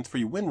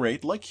 7-3 win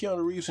rate, like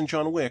Keanu Reeves and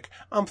John Wick,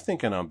 I'm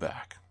thinking I'm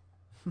back.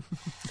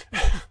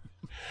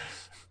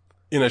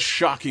 In a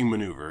shocking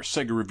maneuver,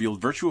 Sega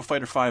revealed Virtua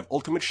Fighter 5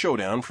 Ultimate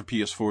Showdown for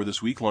PS4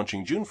 this week,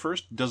 launching June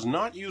 1st, does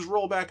not use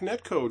rollback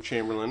netcode,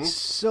 Chamberlain.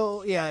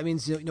 So, yeah, it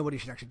means nobody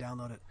should actually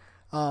download it.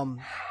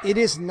 It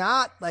is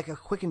not like a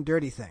quick and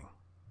dirty thing.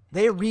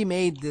 They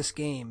remade this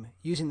game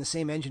using the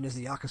same engine as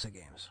the Yakuza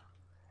games.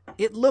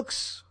 It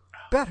looks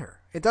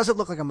better. It doesn't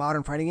look like a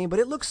modern fighting game, but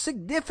it looks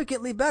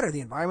significantly better.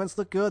 The environments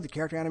look good, the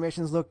character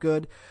animations look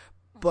good,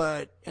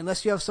 but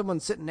unless you have someone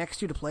sitting next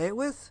to you to play it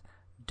with,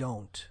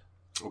 don't.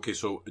 Okay,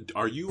 so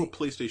are you a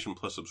PlayStation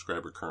Plus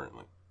subscriber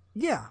currently?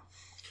 Yeah.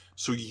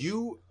 So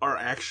you are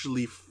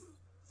actually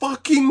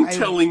fucking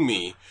telling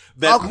me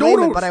that I'll claim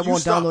it, but I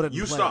won't download it and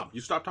You play stop. it.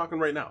 You stop talking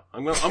right now.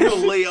 I'm gonna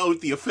lay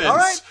out the offense. All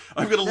right.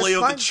 I'm gonna lay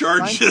out That's the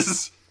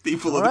charges,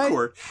 people of the right.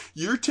 court.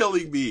 You're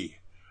telling me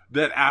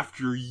that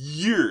after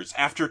years,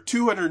 after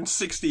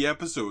 260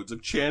 episodes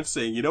of Chance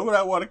saying, you know what,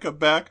 I want to come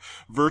back?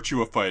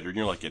 Virtua Fighter. And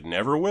you're like, it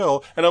never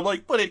will. And I'm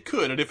like, but it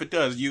could. And if it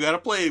does, you got to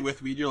play it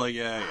with me. And you're like,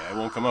 yeah, it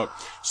won't come out.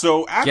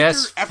 So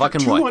Guess after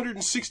fucking what?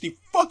 260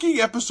 fucking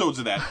episodes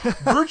of that,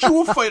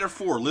 Virtua Fighter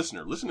 4,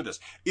 listener, listen to this,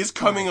 is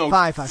coming out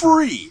Five.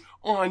 free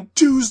on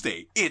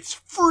Tuesday. It's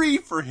free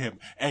for him.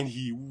 And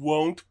he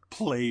won't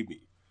play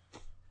me.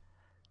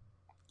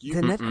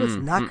 the Netcode's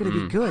not going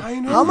to be good. I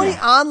know. How many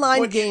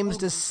online But games you-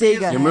 does Sega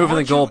You're have? moving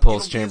the It'll goalposts, be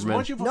as Chamberlain.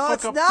 much of a No, fuck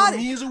it's up not. for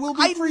me as it will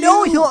be I for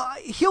know you.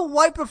 he'll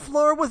wipe the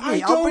floor with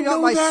me. I I'll bring don't out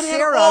know my that at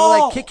Sarah. all.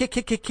 I'm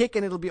like kick,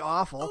 and it'll be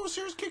awful. Oh,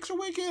 Sarah's kicks are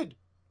wicked.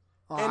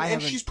 Oh, I and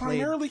haven't she's played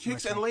primarily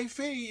kicks, much. and Lei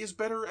Fei is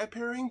better at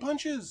parrying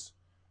punches.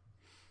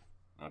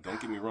 Now, don't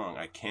get me wrong.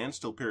 I can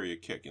still parry a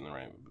kick in the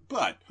right,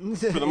 but for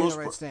the In most the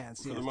right part,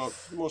 stance, for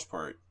yes. the most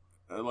part,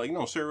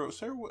 Sarah,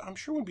 I'm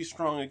sure would be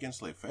strong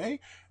against Lei Fei.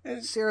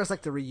 And, Sarah's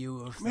like the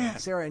Ryu of Man.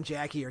 Sarah and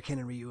Jackie are Ken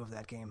and Ryu of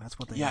that game. That's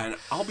what they yeah, are. and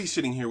I'll be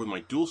sitting here with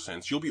my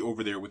DualSense. You'll be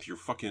over there with your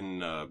fucking,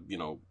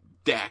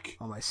 deck.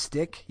 On my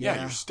stick.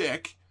 Yeah, your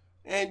stick,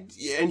 and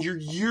your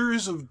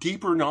years of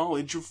deeper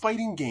knowledge of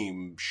fighting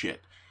game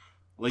shit.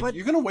 Like, But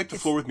you're gonna wipe the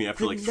floor with me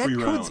after like 3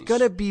 rounds. Netcode's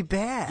gonna be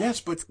bad.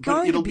 Yes, It's but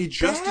going it'll to be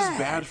just as bad.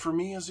 bad for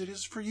me as it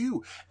is for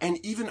you. And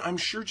I'm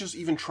sure just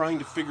even trying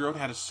to figure out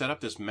how to set up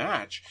this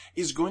match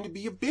is going to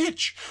be a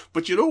bitch.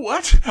 But you know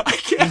what? I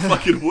can't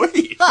fucking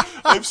wait.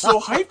 I'm so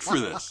hyped for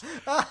this.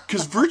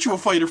 Because Virtua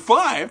Fighter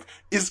 5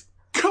 is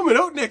coming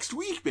out next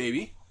week,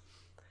 baby.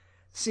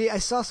 See, I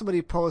saw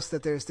somebody post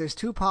that there's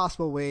 2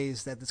 possible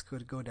ways that this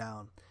could go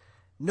down.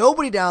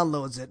 Nobody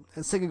downloads it,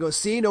 and Sega goes,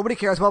 see, nobody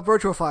cares about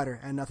Virtua Fighter,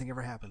 and nothing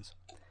ever happens.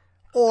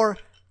 Or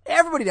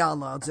everybody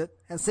downloads it,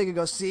 and Sega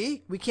goes,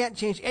 see, we can't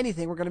change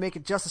anything, we're going to make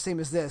it just the same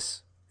as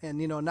this, and,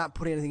 not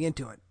put anything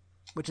into it,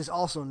 which is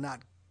also not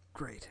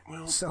great.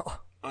 Well, so,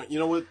 you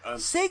know what?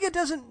 Sega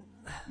doesn't...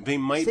 They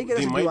might Sega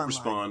doesn't do online.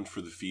 respond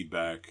for the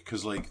feedback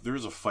because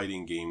there's a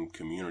fighting game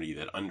community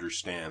that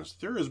understands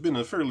there has been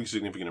a fairly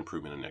significant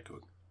improvement in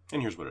netcode,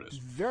 and here's what it is.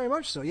 Very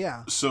much so,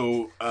 yeah.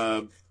 So,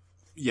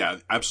 yeah,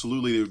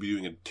 absolutely, they would be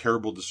doing a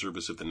terrible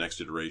disservice if the next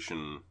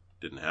iteration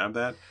didn't have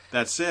that.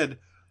 That said,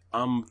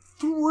 I'm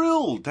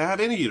thrilled to have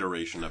any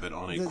iteration of it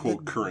on a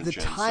quote current the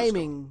gen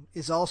timing system.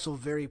 is also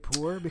very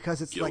poor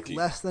because it's Guilty. like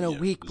less than a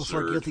week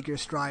before Zerd. Guilty Gear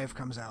Strive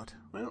comes out.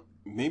 Well,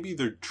 maybe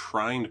they're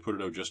trying to put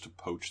it out just to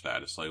poach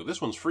that. It's like, well,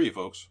 this one's free,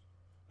 folks.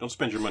 Don't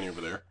spend your money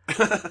over there.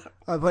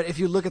 But if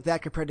you look at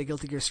that compared to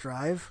Guilty Gear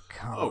Strive,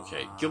 come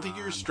Okay, Guilty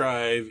Gear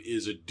Strive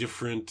is a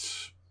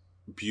different,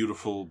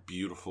 beautiful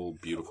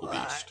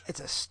beast. It's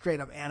a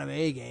straight up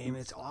anime game.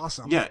 It's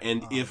awesome. Yeah,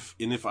 and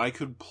if I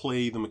could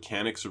play the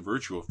mechanics of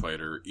Virtua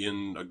Fighter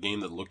in a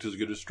game that looked as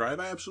good as Strive,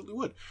 I absolutely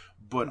would.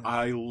 But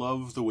I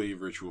love the way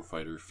Virtua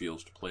Fighter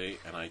feels to play,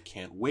 and I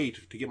can't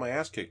wait to get my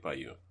ass kicked by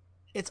you.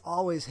 It's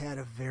always had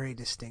a very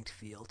distinct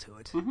feel to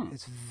it. Mhm.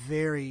 It's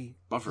very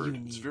Buffered.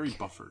 unique. It's very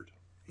buffered.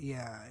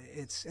 Yeah,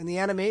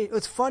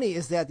 what's funny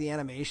is that the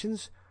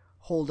animations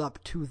hold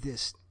up to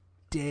this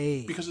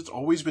day. Because it's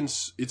always been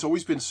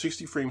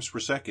 60 frames per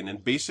second,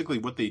 and basically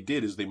what they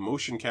did is they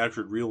motion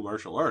captured real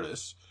martial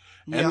artists,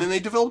 and Yeah. then they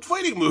developed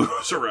fighting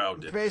moves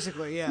around it.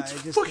 Basically, yeah. It's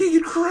it just, fucking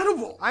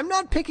incredible. I'm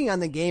not picking on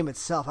the game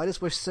itself. I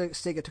just wish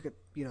Sega took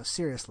it,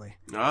 seriously.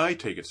 I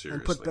take it seriously.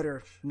 And put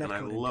better And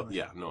I netcode love, into it.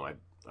 yeah, no,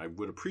 I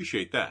would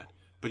appreciate that.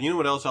 But you know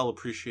what else I'll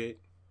appreciate?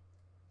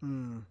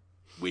 When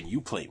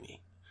you play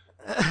me.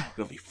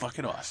 It'll be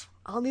fucking awesome.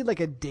 I'll need like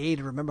a day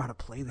to remember how to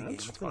play the game.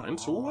 That's It's been a fine.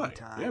 So will I. long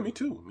time. Yeah, me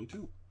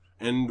too.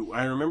 And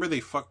I remember they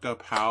fucked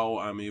up how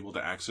I'm able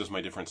to access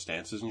my different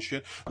stances and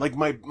shit. Like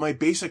my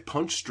basic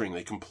punch string,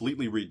 they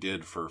completely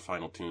redid for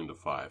Final Tune to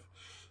 5.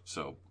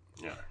 So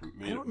yeah,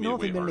 I don't know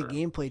if there have been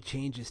any gameplay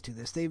changes to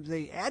this.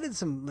 They added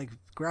some like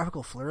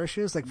graphical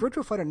flourishes. Like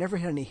Virtua Fighter never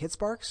had any hit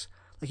sparks.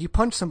 Like you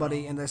punch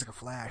somebody and there's like a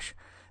flash.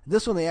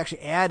 This one they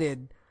actually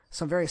added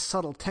some very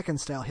subtle Tekken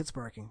style hit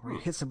sparking, where you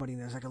hit somebody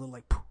and there's like a little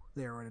like poof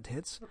there when it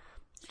hits.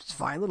 It's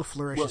fine, a little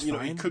flourish Well, is you know,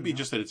 fine. it could be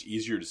just that it's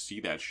easier to see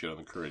that shit on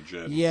the current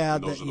gen. Yeah,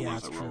 And those are the yeah,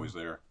 ones that's that were true. always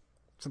there.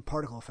 Some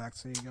particle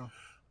effects. There you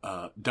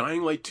go.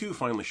 Dying Light 2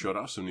 finally showed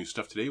off some new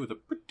stuff today with a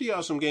pretty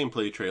awesome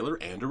gameplay trailer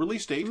and a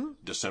release date,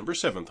 December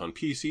 7th on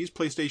PCs,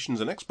 PlayStations,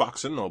 and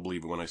Xbox, and I'll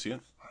believe it when I see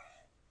it.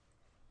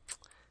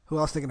 Who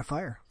else they gonna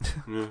fire?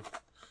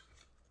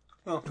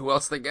 Who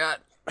else they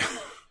got?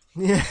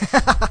 Yeah.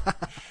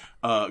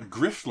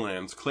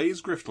 Griftlands,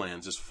 Clay's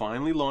Griftlands is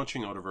finally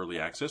launching out of early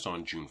access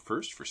on June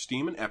 1st for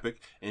Steam and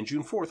Epic, and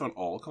June 4th on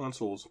all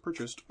consoles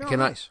purchased. Oh,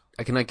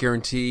 I cannot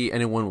guarantee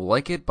anyone will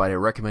like it, but I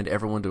recommend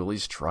everyone to at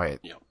least try it.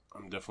 Yeah,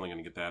 I'm definitely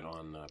going to get that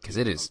on 'Cause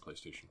it is. on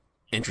PlayStation.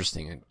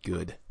 Interesting and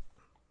good.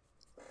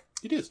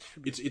 It is.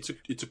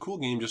 It's a cool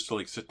game just to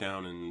like sit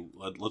down and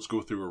let's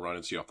go through a run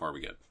and see how far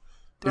we get.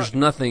 There's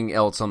nothing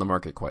else on the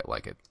market quite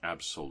like it.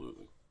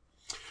 Absolutely.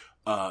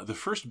 The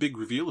first big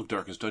reveal of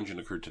Darkest Dungeon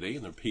occurred today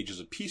in the pages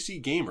of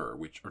PC Gamer,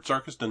 or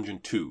Darkest Dungeon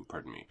 2,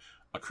 pardon me,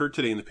 occurred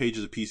today in the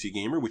pages of PC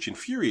Gamer, which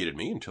infuriated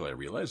me until I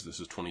realized this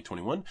is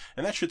 2021,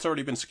 and that shit's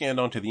already been scanned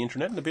onto the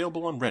internet and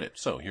available on Reddit.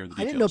 So here are the details.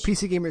 I didn't know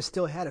PC Gamers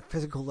still had a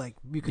physical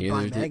you could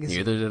buy magazine.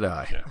 Neither did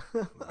I.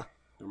 Yeah.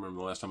 I remember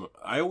the last time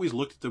I always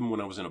looked at them when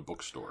I was in a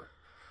bookstore.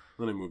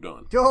 Then I moved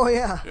on. Oh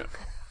yeah. Yeah.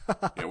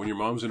 Yeah, when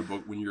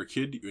you're a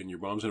kid and your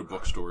mom's in a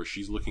bookstore,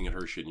 she's looking at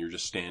her shit and you're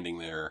just standing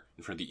there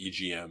in front of the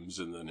EGMs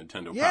and the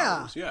Nintendo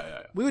Powers.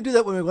 Yeah. We would do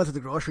that when we went to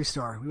the grocery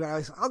store. We would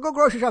always, I'll go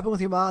grocery shopping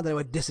with your mom. Then it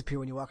would disappear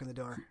when you walk in the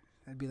door.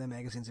 That'd be the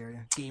magazines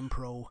area. Game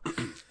Pro.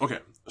 Okay,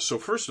 so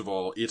first of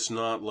all, it's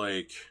not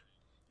like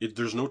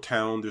There's no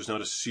town. There's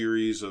not a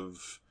series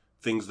of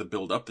things that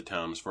build up the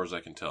town, as far as I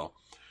can tell.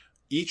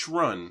 Each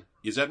run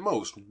is at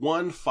most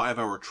 1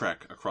 5-hour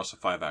trek across a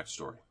 5-act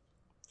story.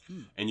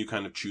 And you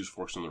kind of choose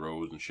forks in the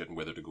road and shit and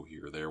whether to go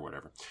here or there,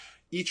 whatever.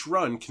 Each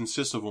run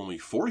consists of only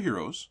 4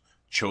 heroes,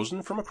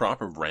 chosen from a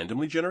crop of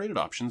randomly generated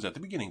options at the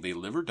beginning. They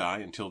live or die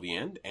until the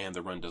end, and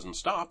the run doesn't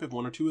stop if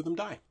 1 or 2 of them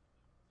die.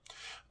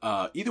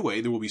 Either way,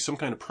 there will be some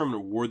kind of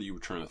permanent reward that you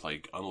return with,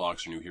 like,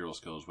 unlocks or new hero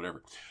skills,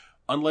 whatever.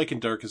 Unlike in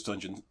Darkest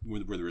Dungeon,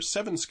 where there are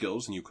 7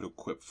 skills and you could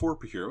equip 4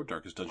 per hero,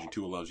 Darkest Dungeon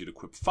 2 allows you to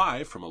equip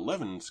 5 from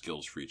 11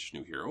 skills for each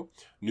new hero.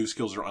 New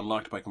skills are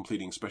unlocked by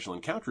completing special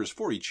encounters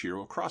for each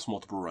hero across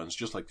multiple runs,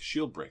 just like the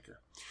Shield Breaker.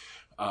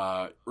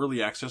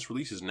 Early access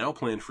release is now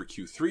planned for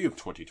Q3 of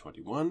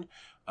 2021.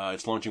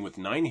 It's launching with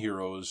 9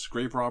 heroes: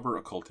 Grave Robber,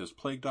 Occultist,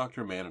 Plague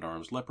Doctor,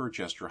 Man-at-Arms, Leper,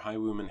 Jester,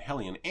 Highwayman,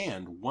 Hellion,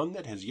 and one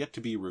that has yet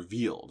to be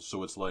revealed.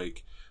 So it's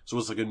like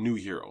a new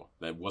hero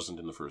that wasn't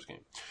in the first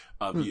game.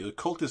 The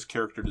Occultist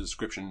character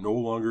description no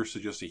longer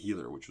suggests a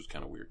healer, which was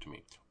kind of weird to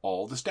me.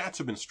 All the stats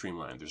have been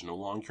streamlined. There's no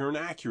longer an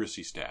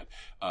accuracy stat.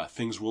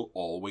 Things will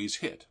always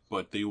hit,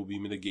 but they will be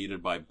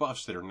mitigated by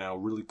buffs that are now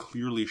really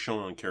clearly shown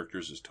on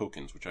characters as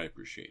tokens, which I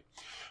appreciate.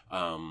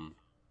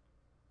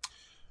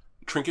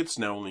 Trinkets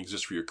now only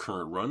exist for your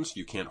current run, so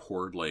you can't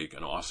hoard like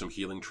an awesome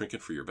healing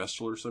trinket for your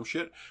Vestal or some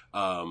shit.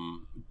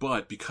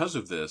 But because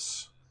of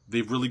this,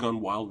 they've really gone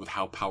wild with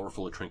how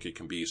powerful a trinket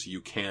can be, so you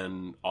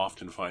can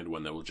often find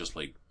one that will just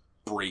like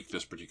break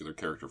this particular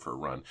character for a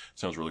run.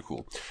 Sounds really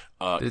cool.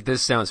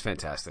 This sounds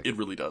fantastic. It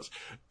really does.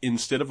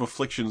 Instead of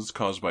afflictions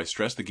caused by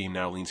stress, the game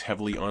now leans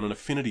heavily on an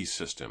affinity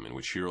system in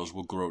which heroes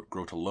will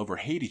grow to love or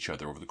hate each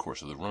other over the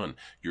course of the run.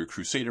 Your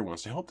Crusader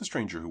wants to help the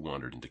stranger who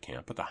wandered into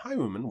camp, but the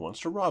Highwayman wants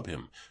to rob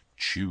him.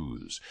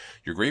 Choose.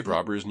 Your Grave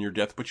Robber is near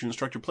death, but you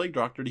instruct your Plague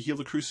Doctor to heal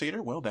the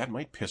Crusader. Well, that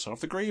might piss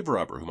off the Grave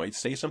Robber, who might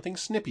say something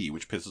snippy,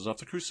 which pisses off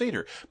the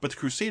Crusader. But the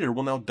Crusader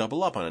will now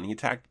double up on any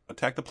attack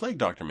the Plague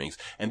Doctor makes,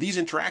 and these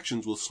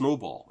interactions will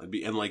snowball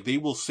and they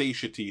will say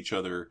shit to each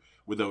other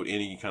without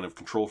any kind of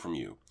control from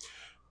you,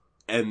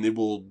 and it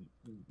will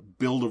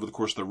build over the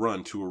course of the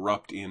run to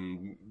erupt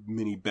in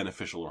many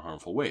beneficial or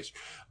harmful ways.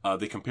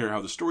 They compare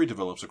how the story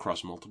develops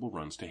across multiple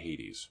runs to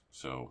Hades.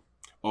 So,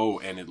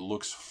 and it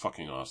looks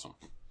fucking awesome.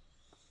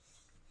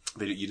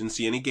 You didn't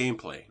see any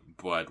gameplay,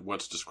 but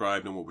what's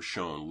described and what was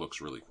shown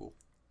looks really cool.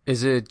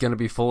 Is it going to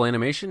be full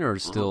animation or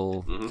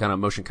still kind of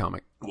motion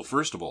comic? Well,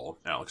 first of all,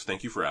 Alex,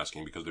 thank you for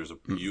asking, because there's a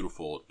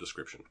beautiful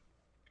description.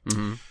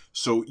 Mm-hmm.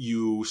 So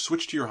you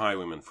switch to your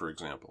Highwayman, for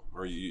example,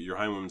 or your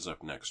Highwayman's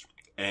up next,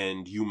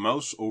 and you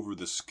mouse over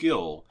the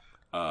skill,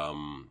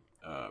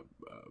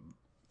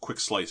 Quick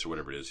Slice or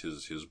whatever it is,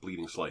 his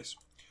Bleeding Slice.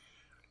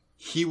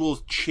 He will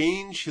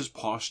change his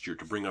posture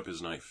to bring up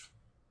his knife.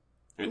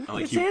 He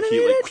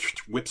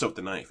whips out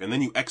the knife, and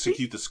then you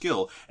execute the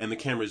skill, and the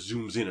camera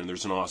zooms in, and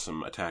there's an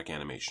awesome attack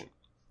animation.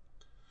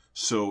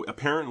 So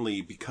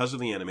apparently, because of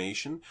the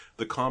animation,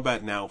 the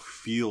combat now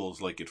feels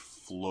like it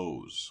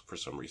flows for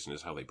some reason,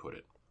 is how they put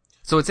it.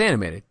 So it's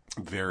animated.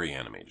 Very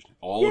animated.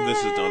 All of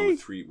this is done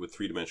with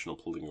three-dimensional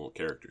polygonal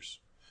characters.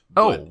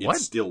 But it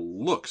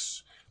still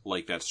looks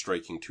like that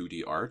striking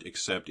 2D art,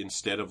 except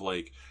instead of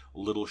like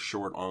little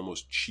short,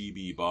 almost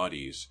chibi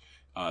bodies,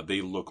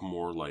 they look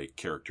more like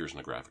characters in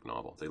a graphic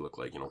novel. They look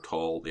like,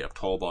 tall. They have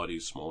tall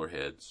bodies, smaller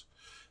heads.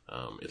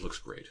 It looks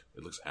great.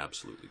 It looks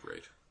absolutely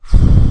great.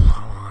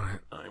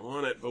 I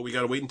want it, but we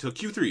gotta wait until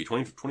Q3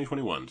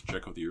 2021 to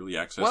check out the early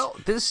access. Well,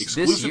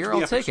 this year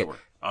I'll take it.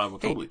 I will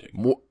totally take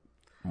it.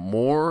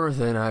 More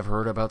than I've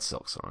heard about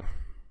Silksong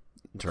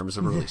in terms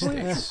of release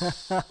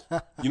dates.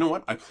 You know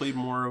what? I played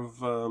more of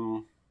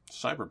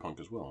Cyberpunk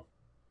as well.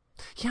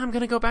 Yeah, I'm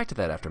gonna go back to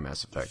that after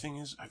Mass Effect. The thing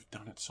is, I've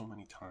done it so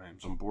many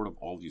times. I'm bored of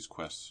all these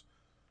quests.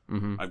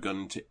 Mm-hmm.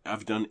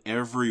 I've done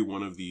every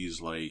one of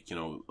these, like,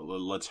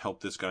 let's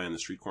help this guy in the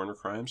street corner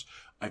crimes.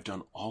 I've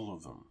done all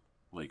of them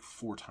like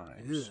 4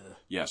 times. Ugh.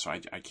 Yeah, so I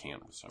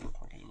can't with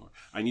Cyberpunk anymore.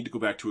 I need to go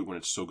back to it when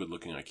it's so good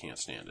looking I can't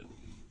stand it.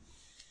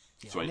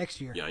 Yeah, next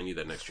year. Yeah, I need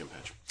that next gen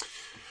patch.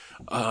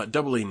 AA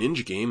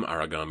Ninja game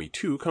Aragami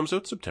 2 comes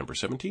out September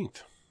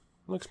 17th.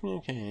 Looks me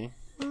okay.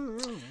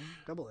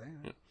 Double A.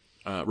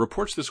 Yeah.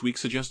 Reports this week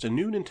suggest a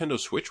new Nintendo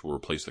Switch will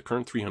replace the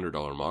current $300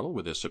 model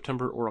with a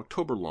September or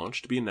October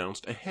launch to be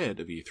announced ahead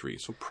of E3,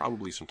 so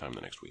probably sometime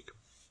the next week.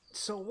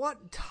 So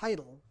what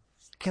title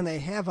can they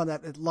have on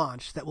that at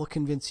launch that will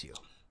convince you?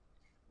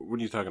 What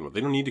are you talking about?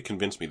 They don't need to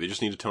convince me. They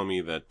just need to tell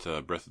me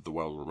that Breath of the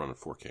Wild will run at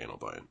 4K and I'll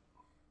buy it.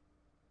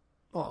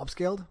 Oh,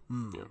 upscaled?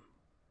 Yeah.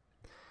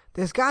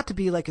 There's got to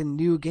be like a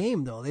new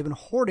game, though. They've been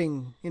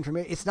hoarding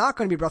information. It's not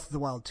going to be Breath of the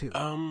Wild 2.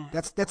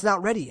 That's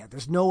not ready yet.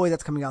 There's no way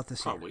that's coming out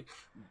this year. Probably.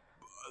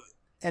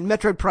 And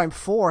Metroid Prime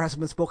 4 hasn't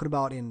been spoken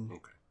about in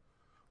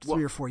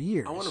 3 or 4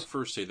 years. I want to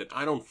first say that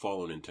I don't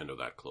follow Nintendo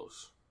that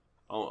close.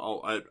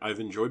 I've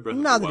enjoyed Breath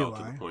of the Wild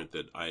to the point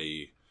that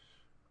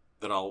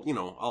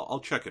I'll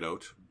check it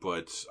out,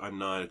 but I'm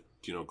not,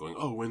 going,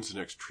 oh, when's the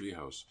next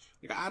Treehouse?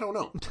 Like, I don't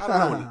know.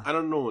 I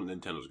don't know what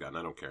Nintendo's got, and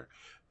I don't care.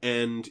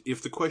 And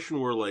if the question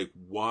were like,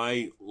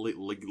 why,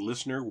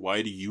 listener,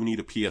 why do you need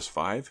a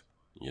PS5?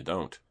 You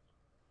don't.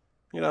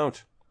 You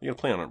don't. You gotta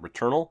play on it.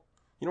 Returnal?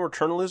 You know what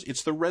Returnal is?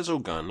 It's the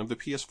Resogun of the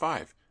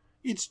PS5.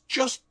 It's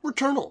just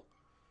Returnal.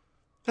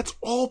 That's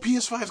all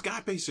PS5's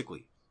got,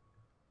 basically.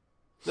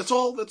 That's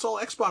all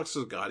Xbox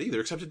has got either,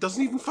 except it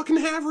doesn't even fucking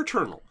have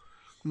Returnal.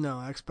 No,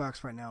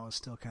 Xbox right now is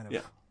still kind of...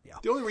 Yeah.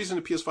 The only reason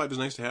the PS5 is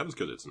nice to have is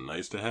because it's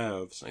nice to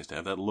have. It's nice to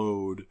have that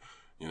load.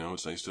 You know,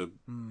 it's nice to,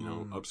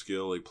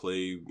 upscale, like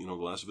play, The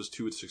Last of Us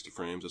 2 at 60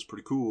 frames. That's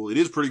pretty cool. It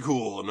is pretty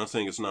cool. I'm not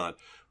saying it's not.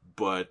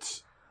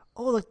 But...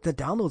 Oh, look, the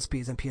download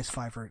speeds on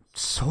PS5 are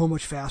so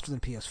much faster than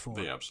PS4.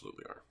 They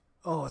absolutely are.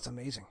 Oh, it's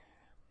amazing.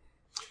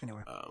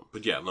 Anyway.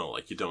 But yeah, no,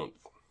 like you don't...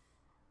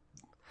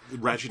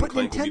 Ratchet and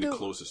Clank will be the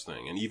closest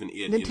thing, and even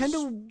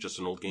Nintendo is just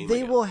an old game.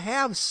 They will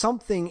have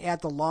something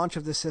at the launch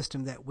of the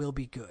system that will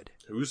be good.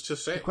 Who's to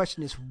say? The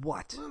question is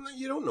what? Well,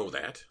 you don't know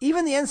that.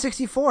 Even the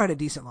N64 had a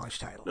decent launch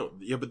title. No,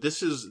 yeah, but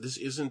this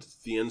isn't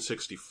the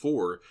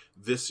N64.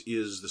 This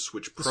is the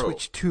Switch Pro. The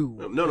Switch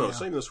 2. No, it's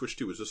not even the Switch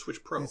 2. It's the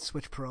Switch Pro. It's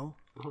Switch Pro.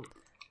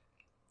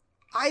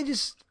 Mm-hmm.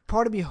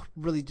 Part of me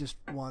really just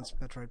wants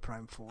Metroid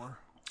Prime 4.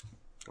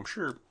 I'm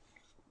sure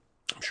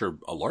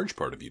a large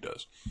part of you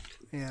does.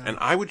 Yeah. And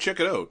I would check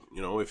it out,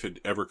 if it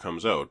ever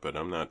comes out, but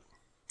I'm not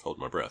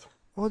holding my breath.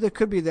 Well, there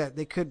could be that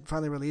they could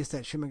finally release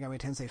that Shin Megami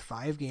Tensei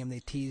 5 game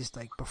they teased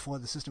like before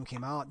the system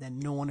came out, and then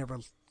no one ever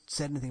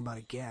said anything about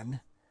it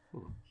again.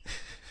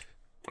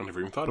 I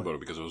never even thought about it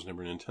because I was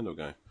never a Nintendo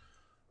guy.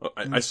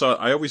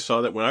 I always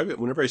saw that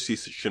whenever I see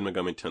Shin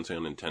Megami Tensei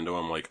on Nintendo,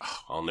 I'm like,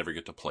 I'll never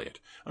get to play it.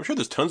 I'm sure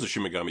there's tons of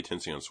Shin Megami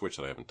Tensei on Switch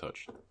that I haven't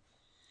touched.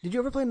 Did you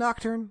ever play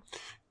Nocturne?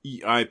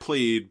 I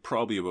played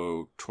probably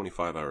about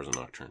 25 hours of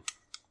Nocturne.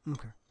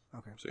 Okay.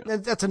 So, yeah.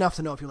 That's enough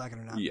to know if you like it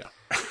or not. Yeah.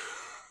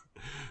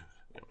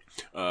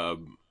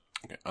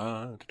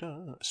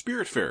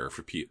 Spiritfarer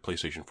for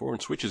PlayStation 4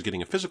 and Switch is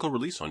getting a physical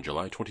release on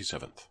July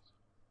 27th.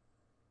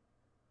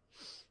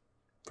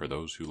 For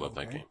those who love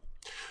that game.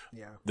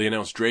 Yeah. They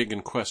announced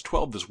Dragon Quest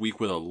 12 this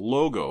week with a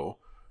logo.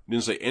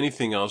 Didn't say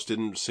anything else.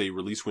 Didn't say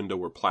release window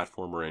or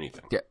platform or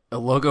anything. Yeah, a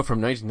logo from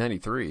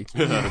 1993.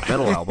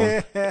 Metal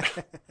album.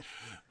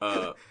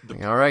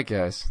 All right,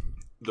 guys.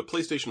 The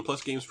PlayStation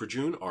Plus games for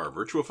June are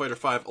Virtua Fighter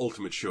 5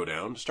 Ultimate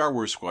Showdown, Star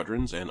Wars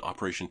Squadrons, and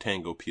Operation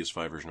Tango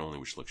PS5 version only,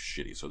 which looks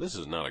shitty. So this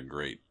is not a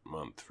great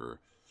month for...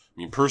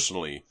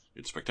 personally,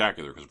 it's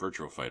spectacular because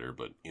Virtua Fighter,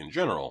 but in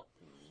general,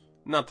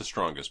 not the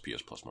strongest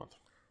PS Plus month.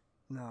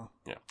 No.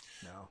 Yeah.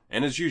 No.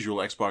 And as usual,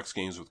 Xbox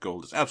games with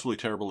gold is absolutely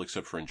terrible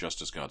except for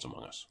Injustice Gods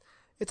Among Us.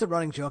 It's a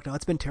running joke now.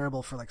 It's been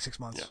terrible for like 6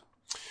 months.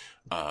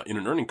 Yeah. In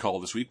an earning call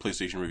this week,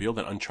 PlayStation revealed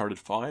that Uncharted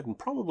 5 and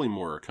probably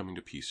more are coming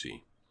to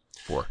PC.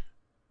 4.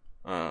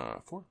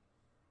 4?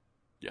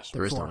 Yes.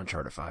 There is no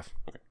Uncharted 5.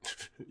 Okay.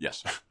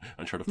 Yes.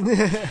 Uncharted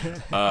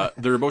 4.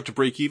 They're about to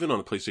break even on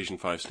the PlayStation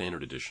 5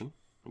 Standard Edition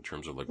in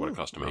terms of like what it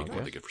costs to make and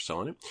what they get for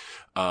selling it.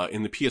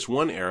 In the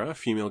PS1 era,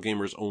 female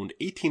gamers owned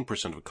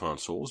 18% of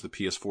consoles. The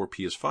PS4,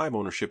 PS5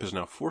 ownership is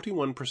now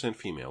 41%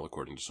 female,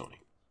 according to Sony.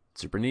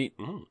 Super neat.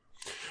 Mm-hmm.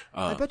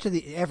 I bet you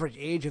the average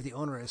age of the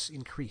owner has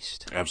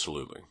increased.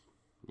 Absolutely.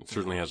 It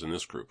certainly has in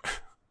this group.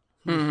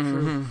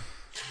 True.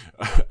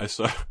 I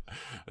saw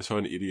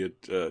an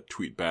idiot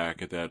tweet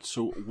back at that.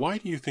 So why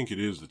do you think it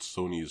is that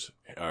Sony's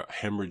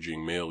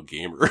hemorrhaging male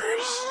gamers?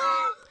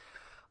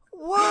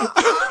 What?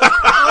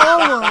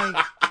 Oh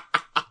my!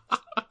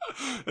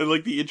 And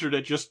like the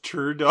internet just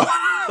turned on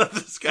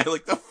this guy.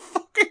 Like, the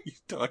fuck are you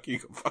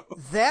talking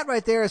about? That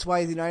right there is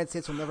why the United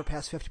States will never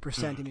pass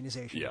 50%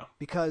 immunization. Yeah.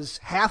 Because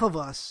half of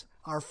us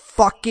are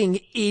fucking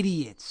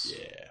idiots.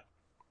 Yeah.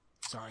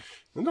 Sorry.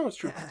 No, it's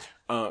true.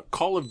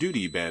 Call of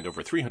Duty banned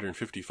over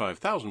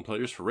 355,000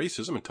 players for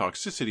racism and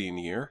toxicity in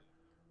the year.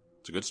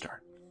 It's a good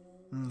start.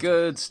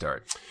 Good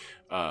start.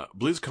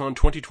 BlizzCon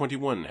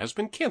 2021 has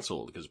been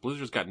canceled because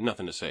Blizzard's got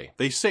nothing to say.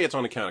 They say it's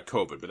on account of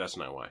COVID, but that's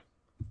not why.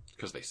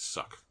 Because they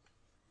suck.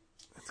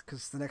 That's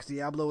because the next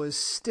Diablo is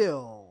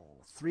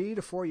still 3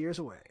 to 4 years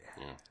away.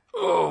 Yeah.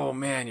 Oh,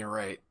 man, you're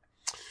right.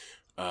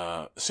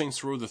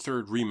 Saints Row the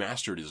Third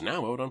Remastered is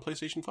now out on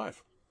PlayStation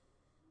 5.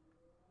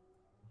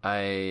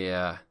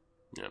 Yeah,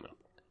 no.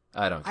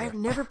 I don't care. I've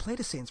never played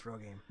a Saints Row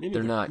game.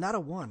 They're not. Not a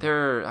one.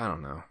 I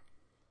don't know.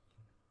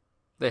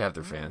 They have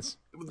their fans,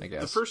 I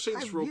guess. The first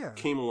Saints Row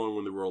came along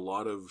when there were a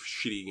lot of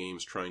shitty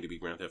games trying to be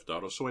Grand Theft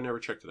Auto, so I never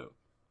checked it out.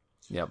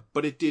 Yep.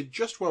 But it did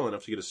just well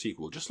enough to get a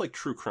sequel, just like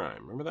True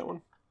Crime. Remember that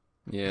one?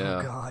 Yeah.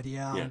 Oh, God,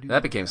 yeah.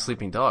 That became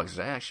Sleeping Dogs,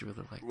 which I actually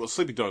really liked. Well,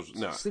 Sleeping Dogs,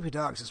 no. Sleeping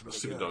Dogs is really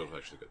Sleeping good. Dogs was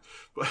actually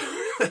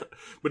good.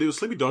 But it was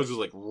Sleeping Dogs was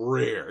like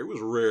rare. It was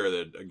rare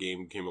that a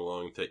game came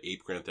along to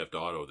ape Grand Theft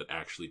Auto that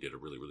actually did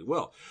it really, really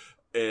well.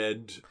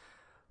 And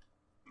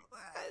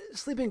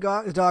Sleeping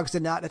Dogs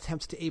did not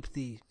attempt to ape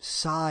the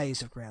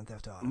size of Grand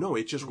Theft Auto. no,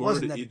 it just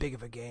wasn't that big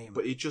of a game.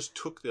 But it just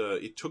took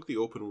the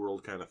open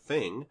world kind of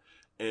thing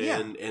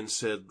and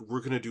said, we're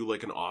going to do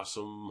like an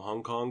awesome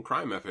Hong Kong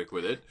crime epic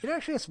with it. It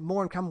actually has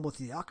more in common with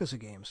the Yakuza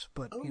games,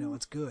 but,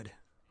 it's good.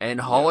 And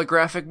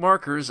holographic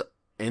markers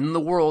in the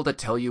world that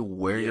tell you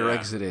where your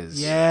exit is.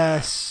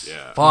 Yes.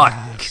 Yeah.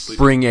 Fuck.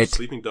 Bring it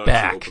Sleeping Dogs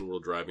back. Open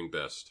world driving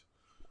best.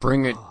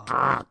 Bring it.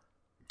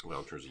 Well,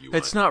 in terms of UI.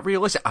 It's not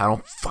realistic. I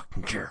don't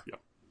fucking care. Yeah.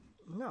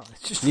 No,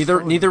 it's just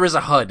Neither is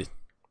a HUD.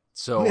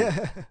 So,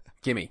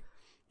 gimme.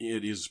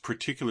 It is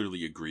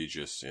particularly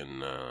egregious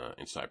in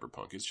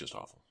Cyberpunk. It's just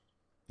awful.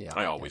 Yeah,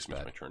 I always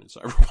miss my turn in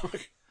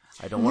Cyberpunk.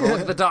 I don't want to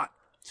look at the dot.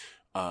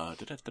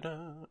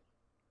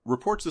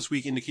 Reports this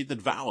week indicate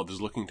that Valve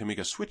is looking to make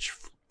a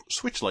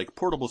Switch-like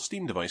portable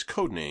Steam device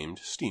codenamed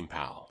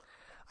SteamPal.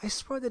 I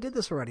swear they did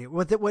this already.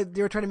 What they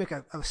were trying to make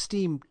a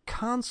Steam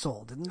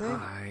console, didn't they?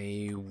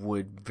 I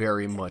would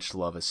very much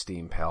love a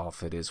Steam Pal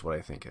if it is what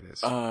I think it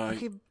is.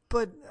 Okay,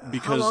 but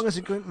because, how long is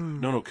it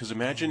going? No, because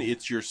imagine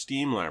it's your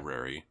Steam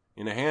library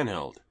in a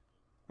handheld.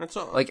 That's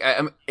all. Like,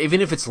 even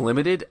if it's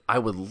limited, I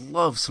would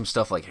love some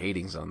stuff like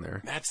Hades on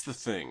there. That's the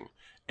thing.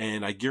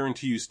 And I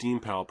guarantee you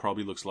SteamPal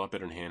probably looks a lot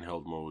better in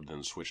handheld mode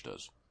than Switch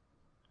does.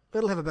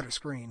 It'll have a better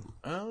screen.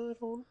 I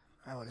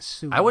would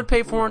assume. I would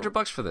pay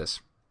 $400 for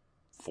this.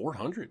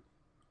 400.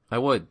 I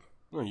would.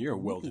 Well, you're a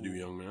well-to-do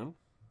young man.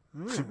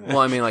 Well,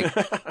 I mean, like,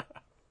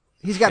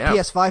 he's got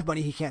PS5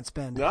 money he can't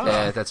spend.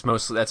 yeah, that's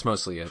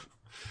mostly it.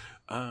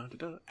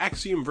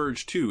 Axiom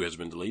Verge 2 has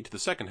been delayed to the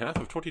second half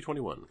of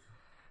 2021.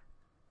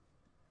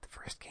 The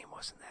first game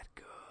wasn't that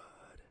good.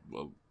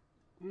 Well,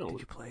 no. Did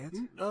you play it?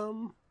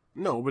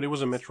 No, but it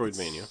was a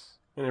Metroidvania,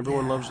 and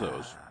everyone loves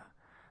those.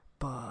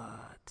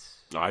 But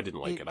no, I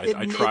didn't like it.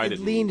 I tried it.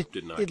 Leaned, and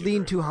did not. It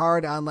leaned too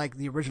hard on like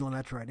the original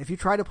Metroid. If you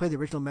try to play the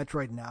original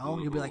Metroid now,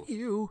 you'll be like,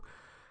 ew.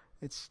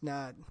 It's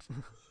not.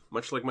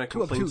 Much like my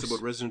complaints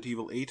about Resident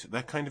Evil 8,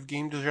 that kind of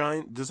game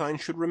design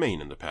should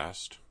remain in the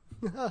past.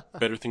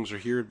 Better things are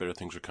here, better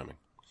things are coming.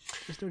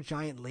 There's no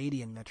giant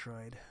lady in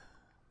Metroid.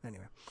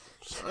 Anyway.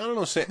 I don't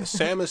know,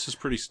 Samus is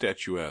pretty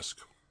statuesque.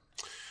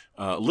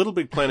 Little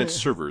Big Planet's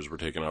servers were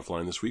taken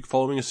offline this week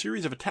following a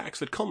series of attacks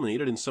that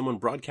culminated in someone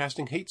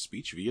broadcasting hate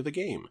speech via the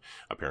game.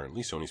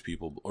 Apparently, Sony's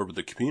people, or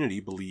the community,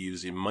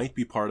 believes it might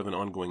be part of an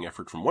ongoing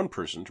effort from one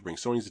person to bring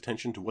Sony's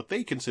attention to what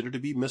they consider to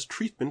be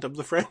mistreatment of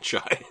the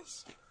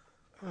franchise.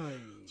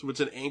 So it's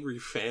an angry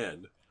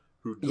fan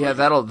who... Yeah,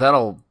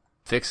 that'll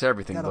fix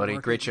everything, buddy.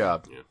 Great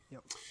job. Yeah.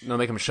 Yep. It'll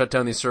make them shut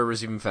down these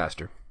servers even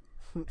faster.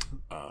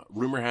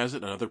 Rumor has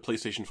it another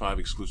PlayStation 5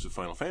 exclusive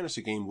Final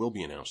Fantasy game will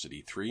be announced at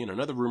E3, and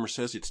another rumor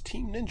says it's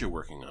Team Ninja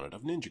working on it,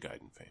 of Ninja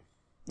Gaiden fame.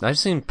 I've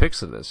seen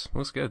pics of this.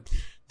 Looks good.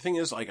 The thing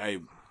is, like,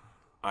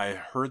 I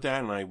heard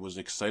that and I was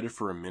excited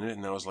for a minute,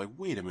 and I was like,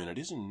 wait a minute,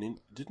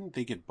 didn't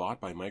they get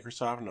bought by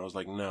Microsoft? And I was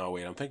like, no,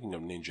 wait, I'm thinking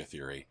of Ninja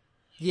Theory.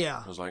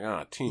 Yeah. I was like,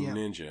 Team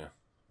Ninja.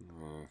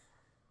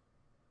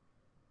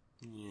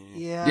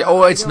 Yeah.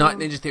 Oh, it's not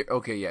Ninja Theory.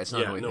 Okay, yeah, it's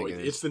not who I think it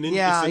is. It's the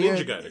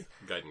Ninja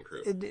Gaiden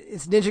crew.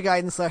 It's Ninja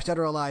Gaiden / Dead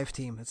or Alive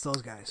team. It's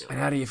those guys. And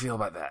how do you feel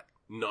about that?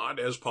 Not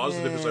as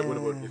positive as I would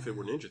have if it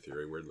were Ninja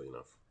Theory, weirdly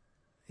enough.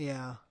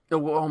 Yeah.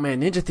 Oh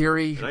man, Ninja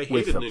Theory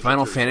with the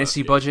Final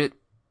Fantasy budget.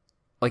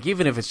 Like,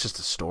 even if it's just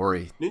a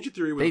story. Ninja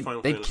Theory with the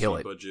Final Fantasy kill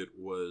it. budget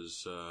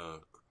was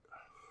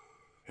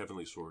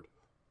Heavenly Sword.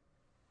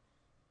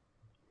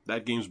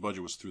 That game's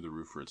budget was through the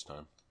roof for its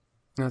time.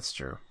 That's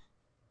true.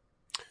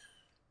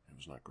 It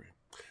was not great.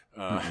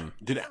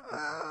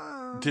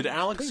 Did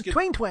Alex get...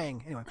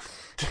 Twang. Anyway.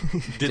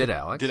 Did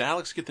Alex? Did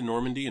Alex get the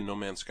Normandy in No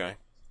Man's Sky?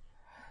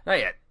 Not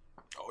yet.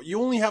 Oh,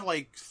 you only have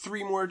like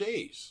 3 more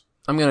days.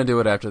 I'm going to do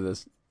it after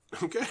this.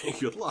 Okay,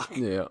 good luck.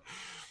 Yeah.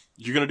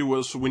 You're going to do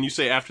what? So when you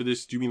say after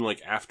this, do you mean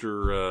like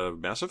after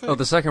Mass Effect? Oh,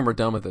 the second we're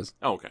done with this.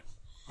 Oh, okay.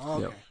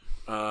 Okay.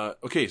 Yep.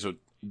 Okay, so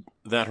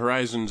that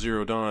Horizon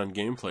Zero Dawn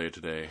gameplay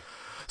today.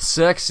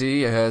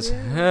 Sexy as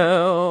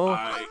hell.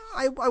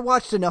 I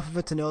watched enough of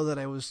it to know that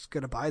I was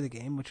going to buy the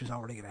game, which is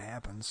already going to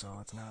happen, so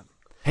it's not.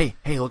 Hey,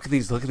 look at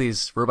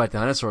these robot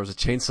dinosaurs with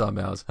chainsaw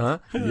mouths, huh?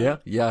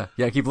 Yeah.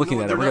 Keep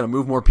looking at it. We're going to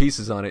move more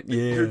pieces on it.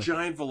 Yeah. They're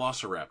giant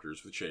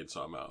velociraptors with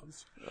chainsaw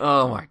mouths.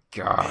 Oh my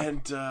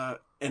god.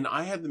 And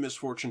I had the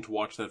misfortune to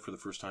watch that for the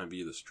first time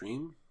via the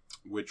stream,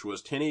 which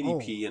was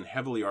 1080p and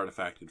heavily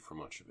artifacted for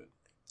much of it.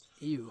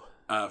 Ew.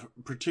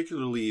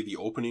 Particularly the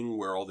opening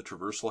where all the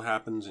traversal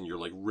happens and you're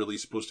like really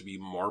supposed to be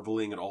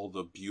marveling at all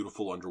the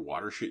beautiful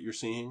underwater shit you're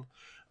seeing.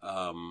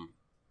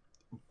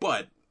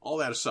 But all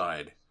that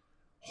aside,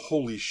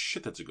 holy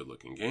shit, that's a good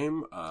looking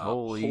game.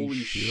 Holy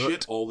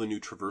shit, all the new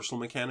traversal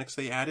mechanics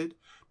they added.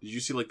 Did you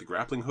see like the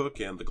grappling hook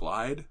and the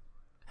glide?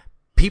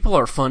 People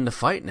are fun to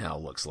fight now,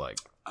 looks like.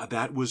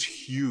 That was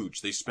huge.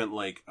 They spent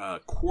like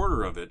a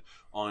quarter of it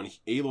on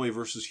Aloy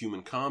versus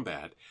human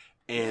combat.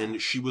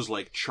 And she was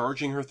like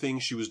charging her thing.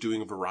 She was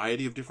doing a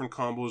variety of different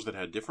combos that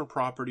had different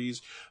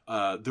properties.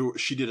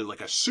 She did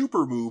like a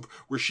super move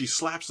where she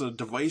slaps a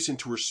device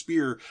into her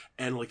spear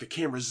and like the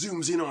camera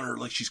zooms in on her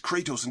like she's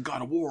Kratos in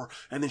God of War.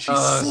 And then she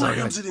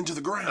slams it into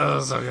the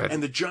ground.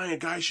 And the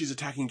giant guy she's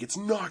attacking gets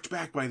knocked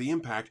back by the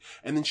impact.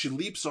 And then she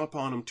leaps up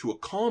on him to a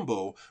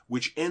combo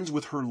which ends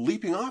with her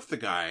leaping off the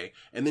guy.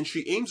 And then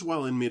she aims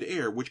while in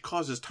midair, which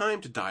causes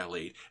time to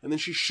dilate. And then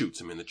she shoots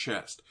him in the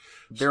chest.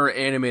 There are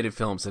animated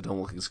films that don't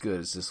look as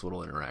good as this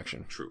little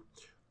interaction. True.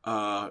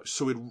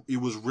 So it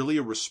was really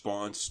a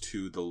response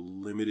to the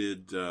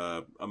limited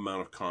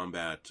amount of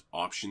combat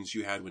options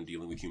you had when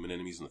dealing with human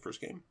enemies in the first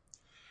game.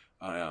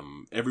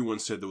 Everyone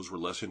said those were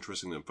less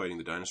interesting than fighting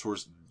the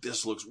dinosaurs.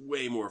 This looks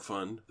way more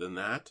fun than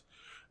that.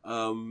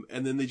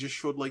 And then they just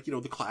showed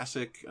the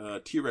classic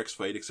T-Rex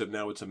fight, except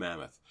now it's a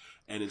mammoth.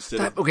 And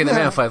instead the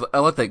mammoth fight, I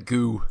like that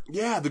goo.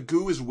 Yeah, the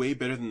goo is way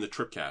better than the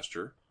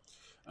Tripcaster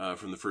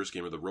from the first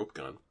game, or the rope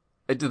gun.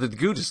 The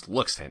goo just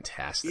looks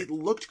fantastic. It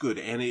looked good,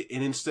 and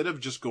instead of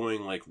just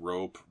going like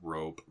rope,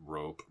 I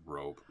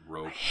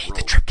hate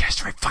the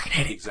Tripcaster. I fucking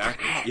hate it.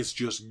 Exactly. It's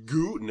just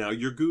goo. Now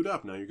you're gooed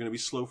up. Now you're going to be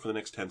slow for the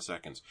next 10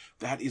 seconds.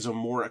 That is a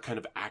more kind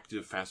of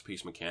active,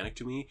 fast-paced mechanic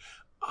to me.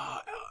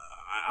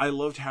 I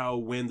loved how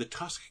when the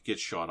tusk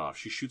gets shot off,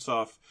 she shoots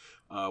off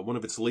one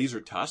of its laser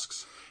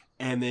tusks,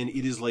 and then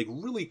it is like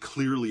really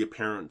clearly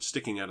apparent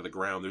sticking out of the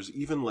ground. There's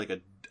even like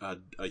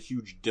a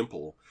huge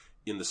dimple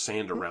in the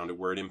sand around it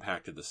where it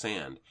impacted the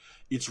sand.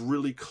 It's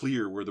really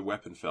clear where the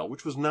weapon fell,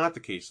 which was not the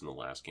case in the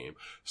last game.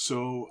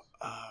 So,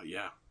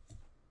 yeah.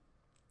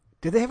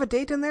 Did they have a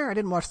date in there? I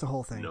didn't watch the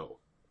whole thing. No.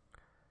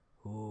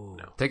 Ooh.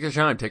 No. Take your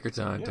time. Take your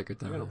time. Yeah, take your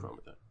time. I got no problem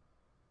with that.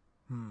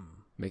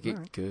 Make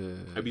it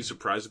good. I'd be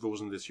surprised if it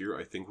wasn't this year.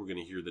 I think we're going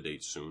to hear the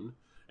date soon,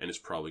 and it's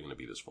probably going to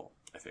be this fall,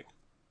 I think.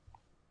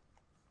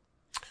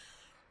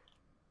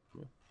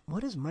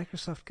 What is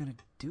Microsoft going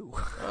to do?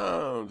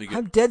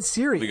 I'm dead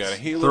serious. They got a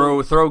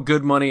Halo. Throw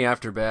good money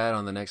after bad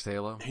on the next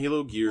Halo.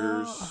 Halo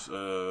Gears.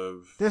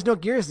 There's no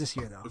Gears this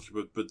year, though.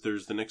 Okay, but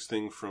there's the next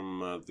thing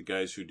from the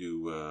guys who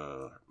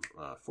do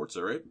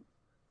Forza, right?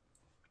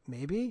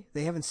 Maybe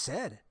they haven't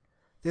said.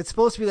 It's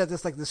supposed to be that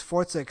this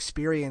Forza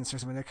experience or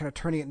something. They're kind of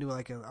turning it into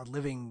like a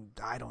living.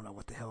 I don't know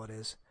what the hell it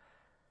is.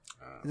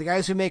 The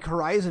guys who make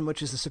Horizon,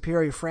 which is the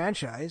superior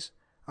franchise,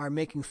 are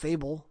making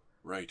Fable.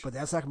 Right. But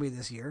that's not going to be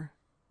this year.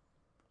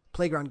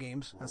 Playground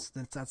Games. That's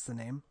the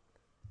name.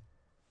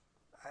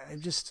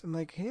 I'm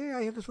like, hey,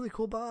 I have this really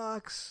cool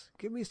box.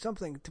 Give me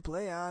something to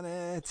play on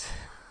it.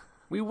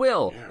 We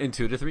will in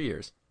 2 to 3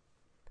 years.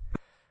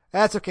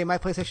 That's okay. My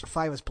PlayStation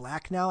 5 is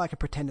black now. I can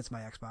pretend it's my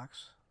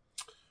Xbox.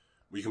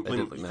 You can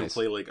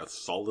play like a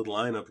solid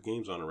lineup of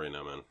games on it right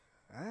now, man.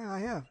 I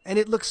have. And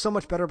it looks so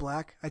much better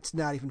black. It's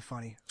not even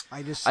funny.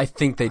 I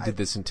think they did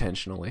this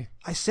intentionally.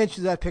 I sent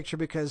you that picture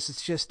because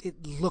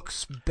it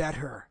looks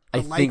better.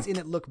 The lights in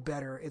it look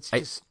better. It's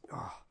just,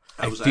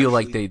 I feel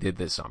like they did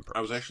this on purpose.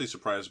 I was actually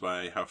surprised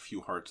by how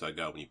few hearts I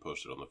got when you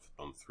posted on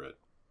the thread.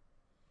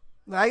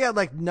 I got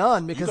like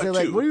none because they're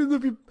like, what are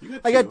you?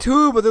 I got got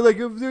two, but they're like,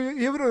 if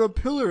you have it on a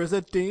pillar, is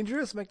that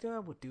dangerous? I'm like,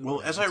 no, well, dude.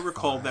 Well, as I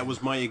recall, that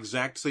was my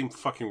exact same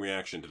fucking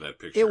reaction to that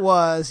picture. It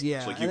was, yeah.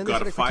 It's like you've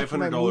got a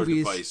 $500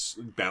 device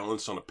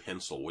balanced on a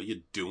pencil. What are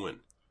you doing?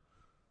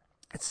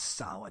 It's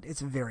solid.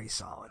 It's very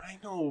solid. I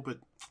know, but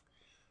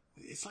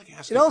it's like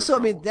asking. It also,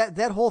 for trouble.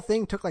 that whole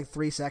thing took like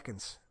 3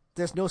 seconds.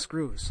 There's no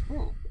screws.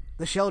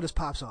 The shell just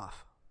pops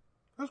off.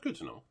 That's good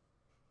to know.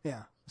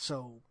 Yeah.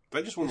 So.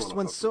 I just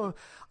want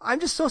I'm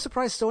just so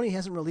surprised Sony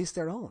hasn't released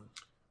their own.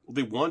 Well,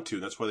 they want to.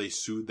 That's why they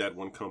sued that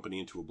one company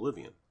into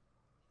oblivion.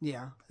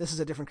 Yeah, this is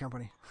a different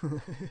company.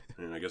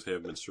 And I guess they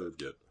haven't been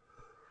served yet.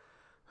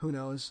 Who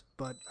knows?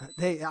 But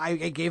I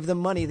gave them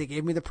money. They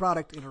gave me the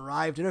product. It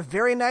arrived in a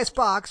very nice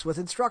box with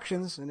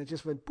instructions, and it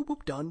just went boop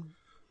boop done.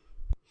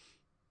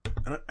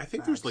 And I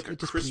think there's like a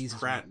Chris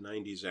Pratt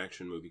 '90s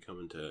action movie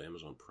coming to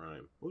Amazon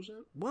Prime. What was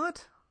that?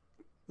 What?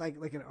 Like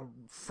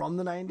from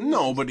the 90s?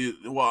 No, but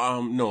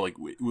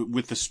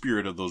with the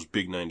spirit of those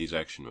big 90s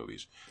action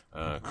movies.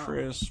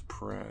 Chris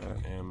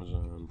Pratt,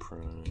 Amazon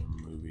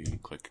Prime movie,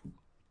 click.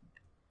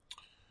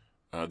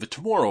 The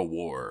Tomorrow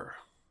War.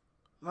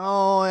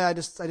 Oh, yeah, I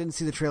didn't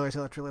see the trailer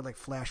until the trailer like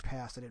flashed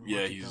past. I didn't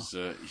watch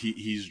it.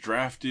 He's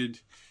drafted.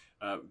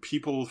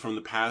 People from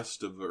the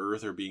past of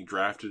Earth are being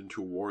drafted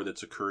into a war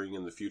that's occurring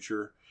in the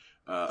future.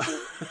 And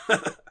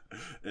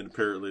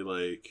apparently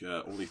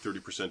only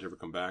 30% ever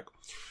come back.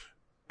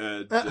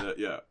 And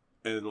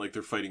and like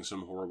they're fighting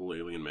some horrible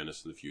alien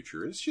menace in the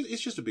future. It's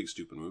just a big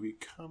stupid movie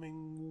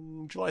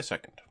coming July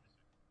 2nd.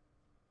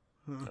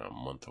 A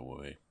month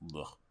away.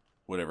 Ugh.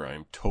 Whatever.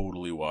 I'm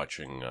totally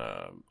watching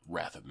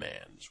Wrath of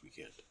Man this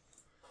weekend.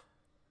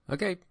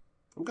 Okay,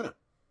 I'm gonna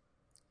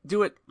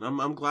do it.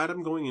 I'm glad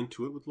I'm going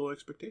into it with low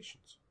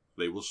expectations.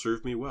 They will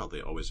serve me well.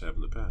 They always have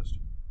in the past.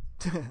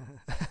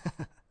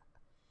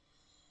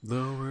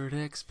 Lowered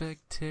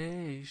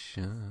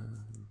expectations.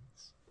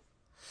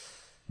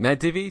 Mad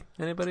TV?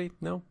 Anybody?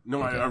 No?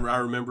 No, okay. I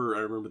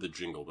remember the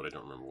jingle, but I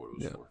don't remember what it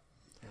was for.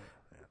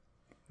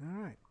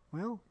 All right.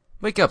 Well,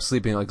 wake up,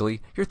 Sleeping Ugly.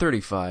 You're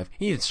 35.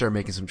 You need to start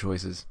making some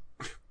choices.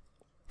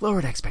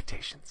 Lowered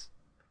expectations.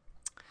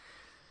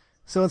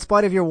 So in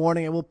spite of your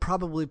warning, I will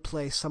probably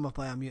play some of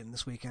Biomutant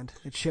this weekend.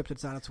 It shipped.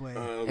 It's on its way.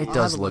 It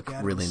does look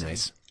really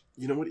nice.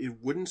 You know what?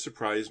 It wouldn't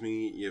surprise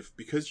me if,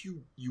 because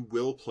you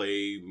will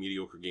play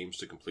mediocre games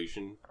to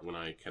completion when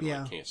I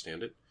can't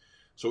stand it.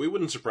 So it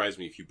wouldn't surprise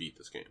me if you beat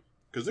this game.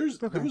 Because there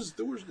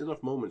was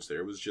enough moments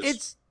there. It was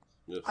just...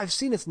 I've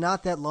seen it's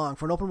not that long.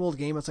 For an open world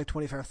game, it's like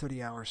 25,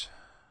 30 hours.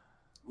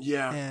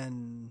 Yeah.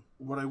 And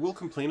what I will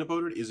complain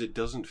about it is it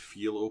doesn't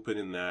feel open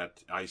in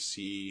that I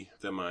see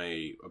that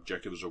my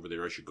objective is over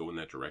there. I should go in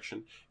that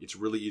direction. It's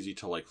really easy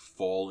to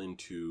fall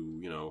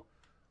into,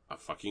 a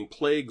fucking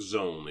plague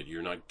zone that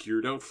you're not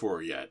geared out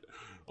for yet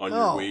on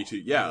your way to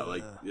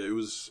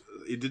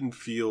it didn't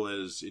feel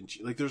as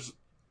like there's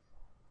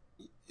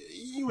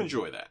you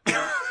enjoy that.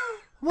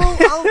 Well,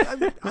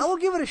 I will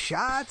give it a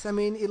shot. I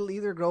mean, it'll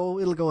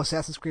go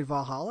Assassin's Creed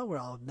Valhalla, where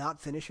I'll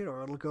not finish it,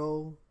 or it'll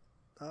go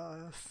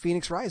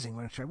Phoenix Rising,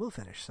 which I will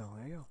finish. So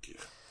there you go. Yeah,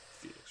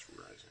 Phoenix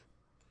Rising.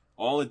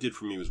 All it did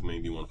for me was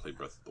make me want to play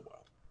Breath of the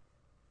Wild.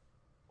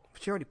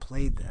 But you already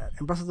played that,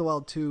 and Breath of the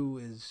Wild 2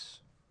 is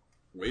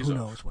who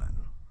knows when,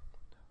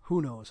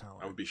 who knows how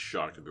long. I would be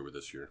shocked if it were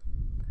this year.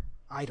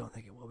 I don't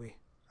think it will be.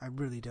 I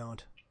really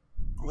don't.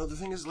 Well, the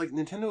thing is, like,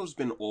 Nintendo's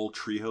been all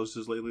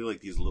treehouses lately,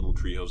 like these little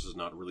treehouses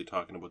not really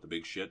talking about the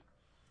big shit.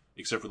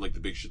 Except for, like, the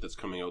big shit that's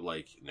coming out,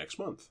 like, next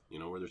month,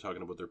 where they're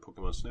talking about their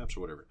Pokemon Snaps or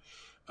whatever.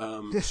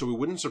 So it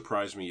wouldn't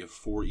surprise me if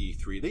for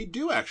E3 they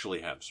do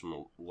actually have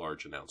some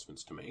large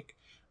announcements to make.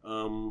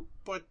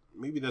 But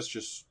maybe that's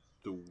just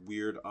the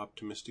weird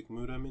optimistic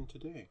mood I'm in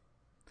today.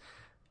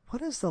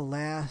 What is the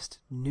last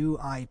new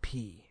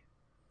IP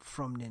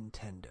from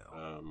Nintendo?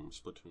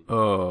 Splatoon.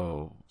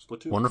 Oh.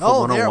 Splatoon. Wonderful Oh,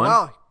 101. there,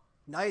 wow.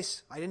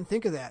 Nice. I didn't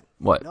think of that.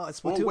 What? No,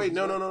 it's Splatoon. Oh, wait,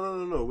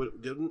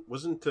 no.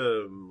 Wasn't,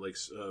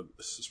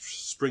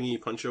 Springy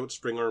Punch-Out,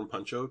 Spring Arm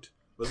Punch-Out?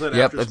 Wasn't that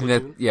Yep, after I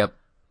think Splatoon?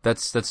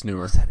 That's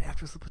newer. Was that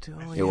after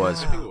Splatoon? Oh, It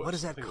was. I think it was. What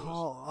is that I think it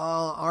called?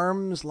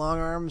 Arms, long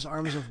arms,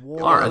 arms of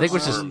war. I think it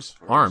was just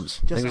arms.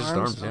 I think it was just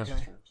arms, yeah.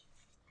 Okay.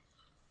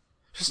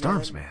 Just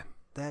arms, man.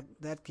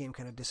 That game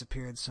kind of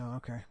disappeared, so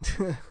okay.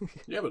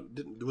 Yeah, but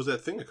there was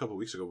that thing a couple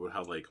weeks ago about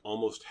how, like,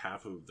 almost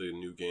half of the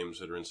new games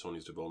that are in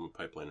Sony's development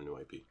pipeline are new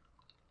IP.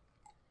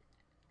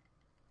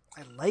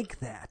 I like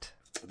that.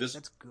 That's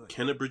good.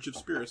 Kenna Bridge of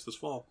Spirits this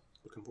fall.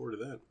 Looking forward to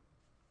that.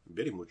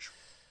 Very much.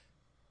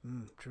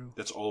 True.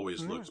 That's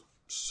always looked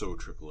so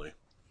AAA.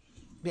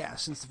 Yeah,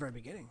 since the very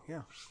beginning.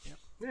 Yeah.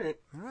 All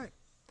Right.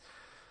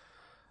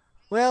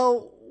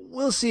 Well,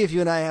 we'll see if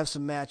you and I have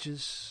some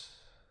matches.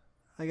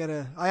 I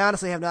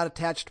honestly have not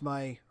attached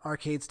my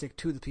arcade stick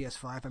to the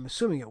PS5. I'm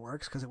assuming it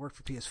works because it worked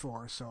for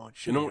PS4, so it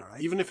should be all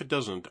right. Even if it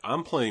doesn't,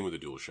 I'm playing with a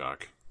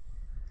DualShock.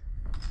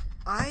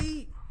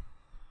 I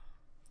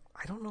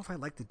don't know if I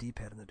like the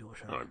D-pad in the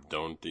DualShock. I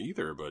don't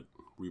either, but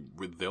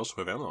they also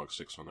have analog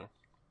sticks on there.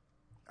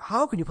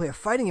 How can you play a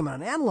fighting game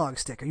on an analog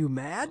stick? Are you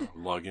mad?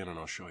 Log in and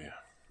I'll show you.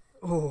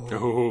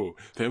 Oh,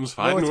 them's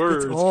fighting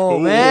words.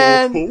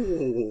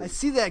 Man. I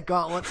see that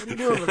gauntlet. What are you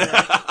doing with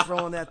that?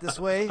 Throwing that this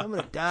way? I'm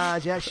going to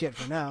dodge that shit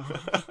for now.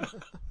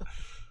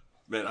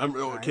 Man, I'm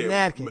okay. In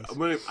that case.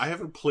 I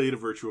haven't played a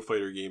Virtua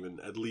Fighter game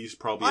in at least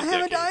probably a decade. I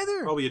haven't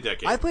either. Probably a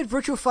decade. I played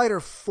Virtua Fighter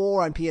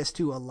 4 on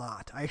PS2 a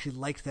lot. I actually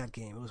liked that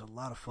game. It was a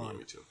lot of fun. Yeah,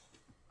 me too.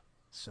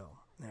 So,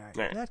 all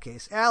right. In that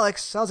case,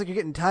 Alex, sounds like you're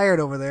getting tired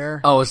over there.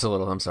 Oh, it's a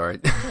little. I'm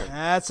sorry.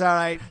 That's all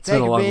right.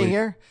 Thank you for being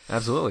here.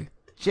 Absolutely.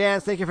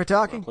 Chance, thank you for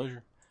talking. My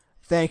pleasure.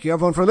 Thank you,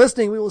 everyone, for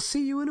listening. We will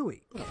see you in a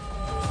week.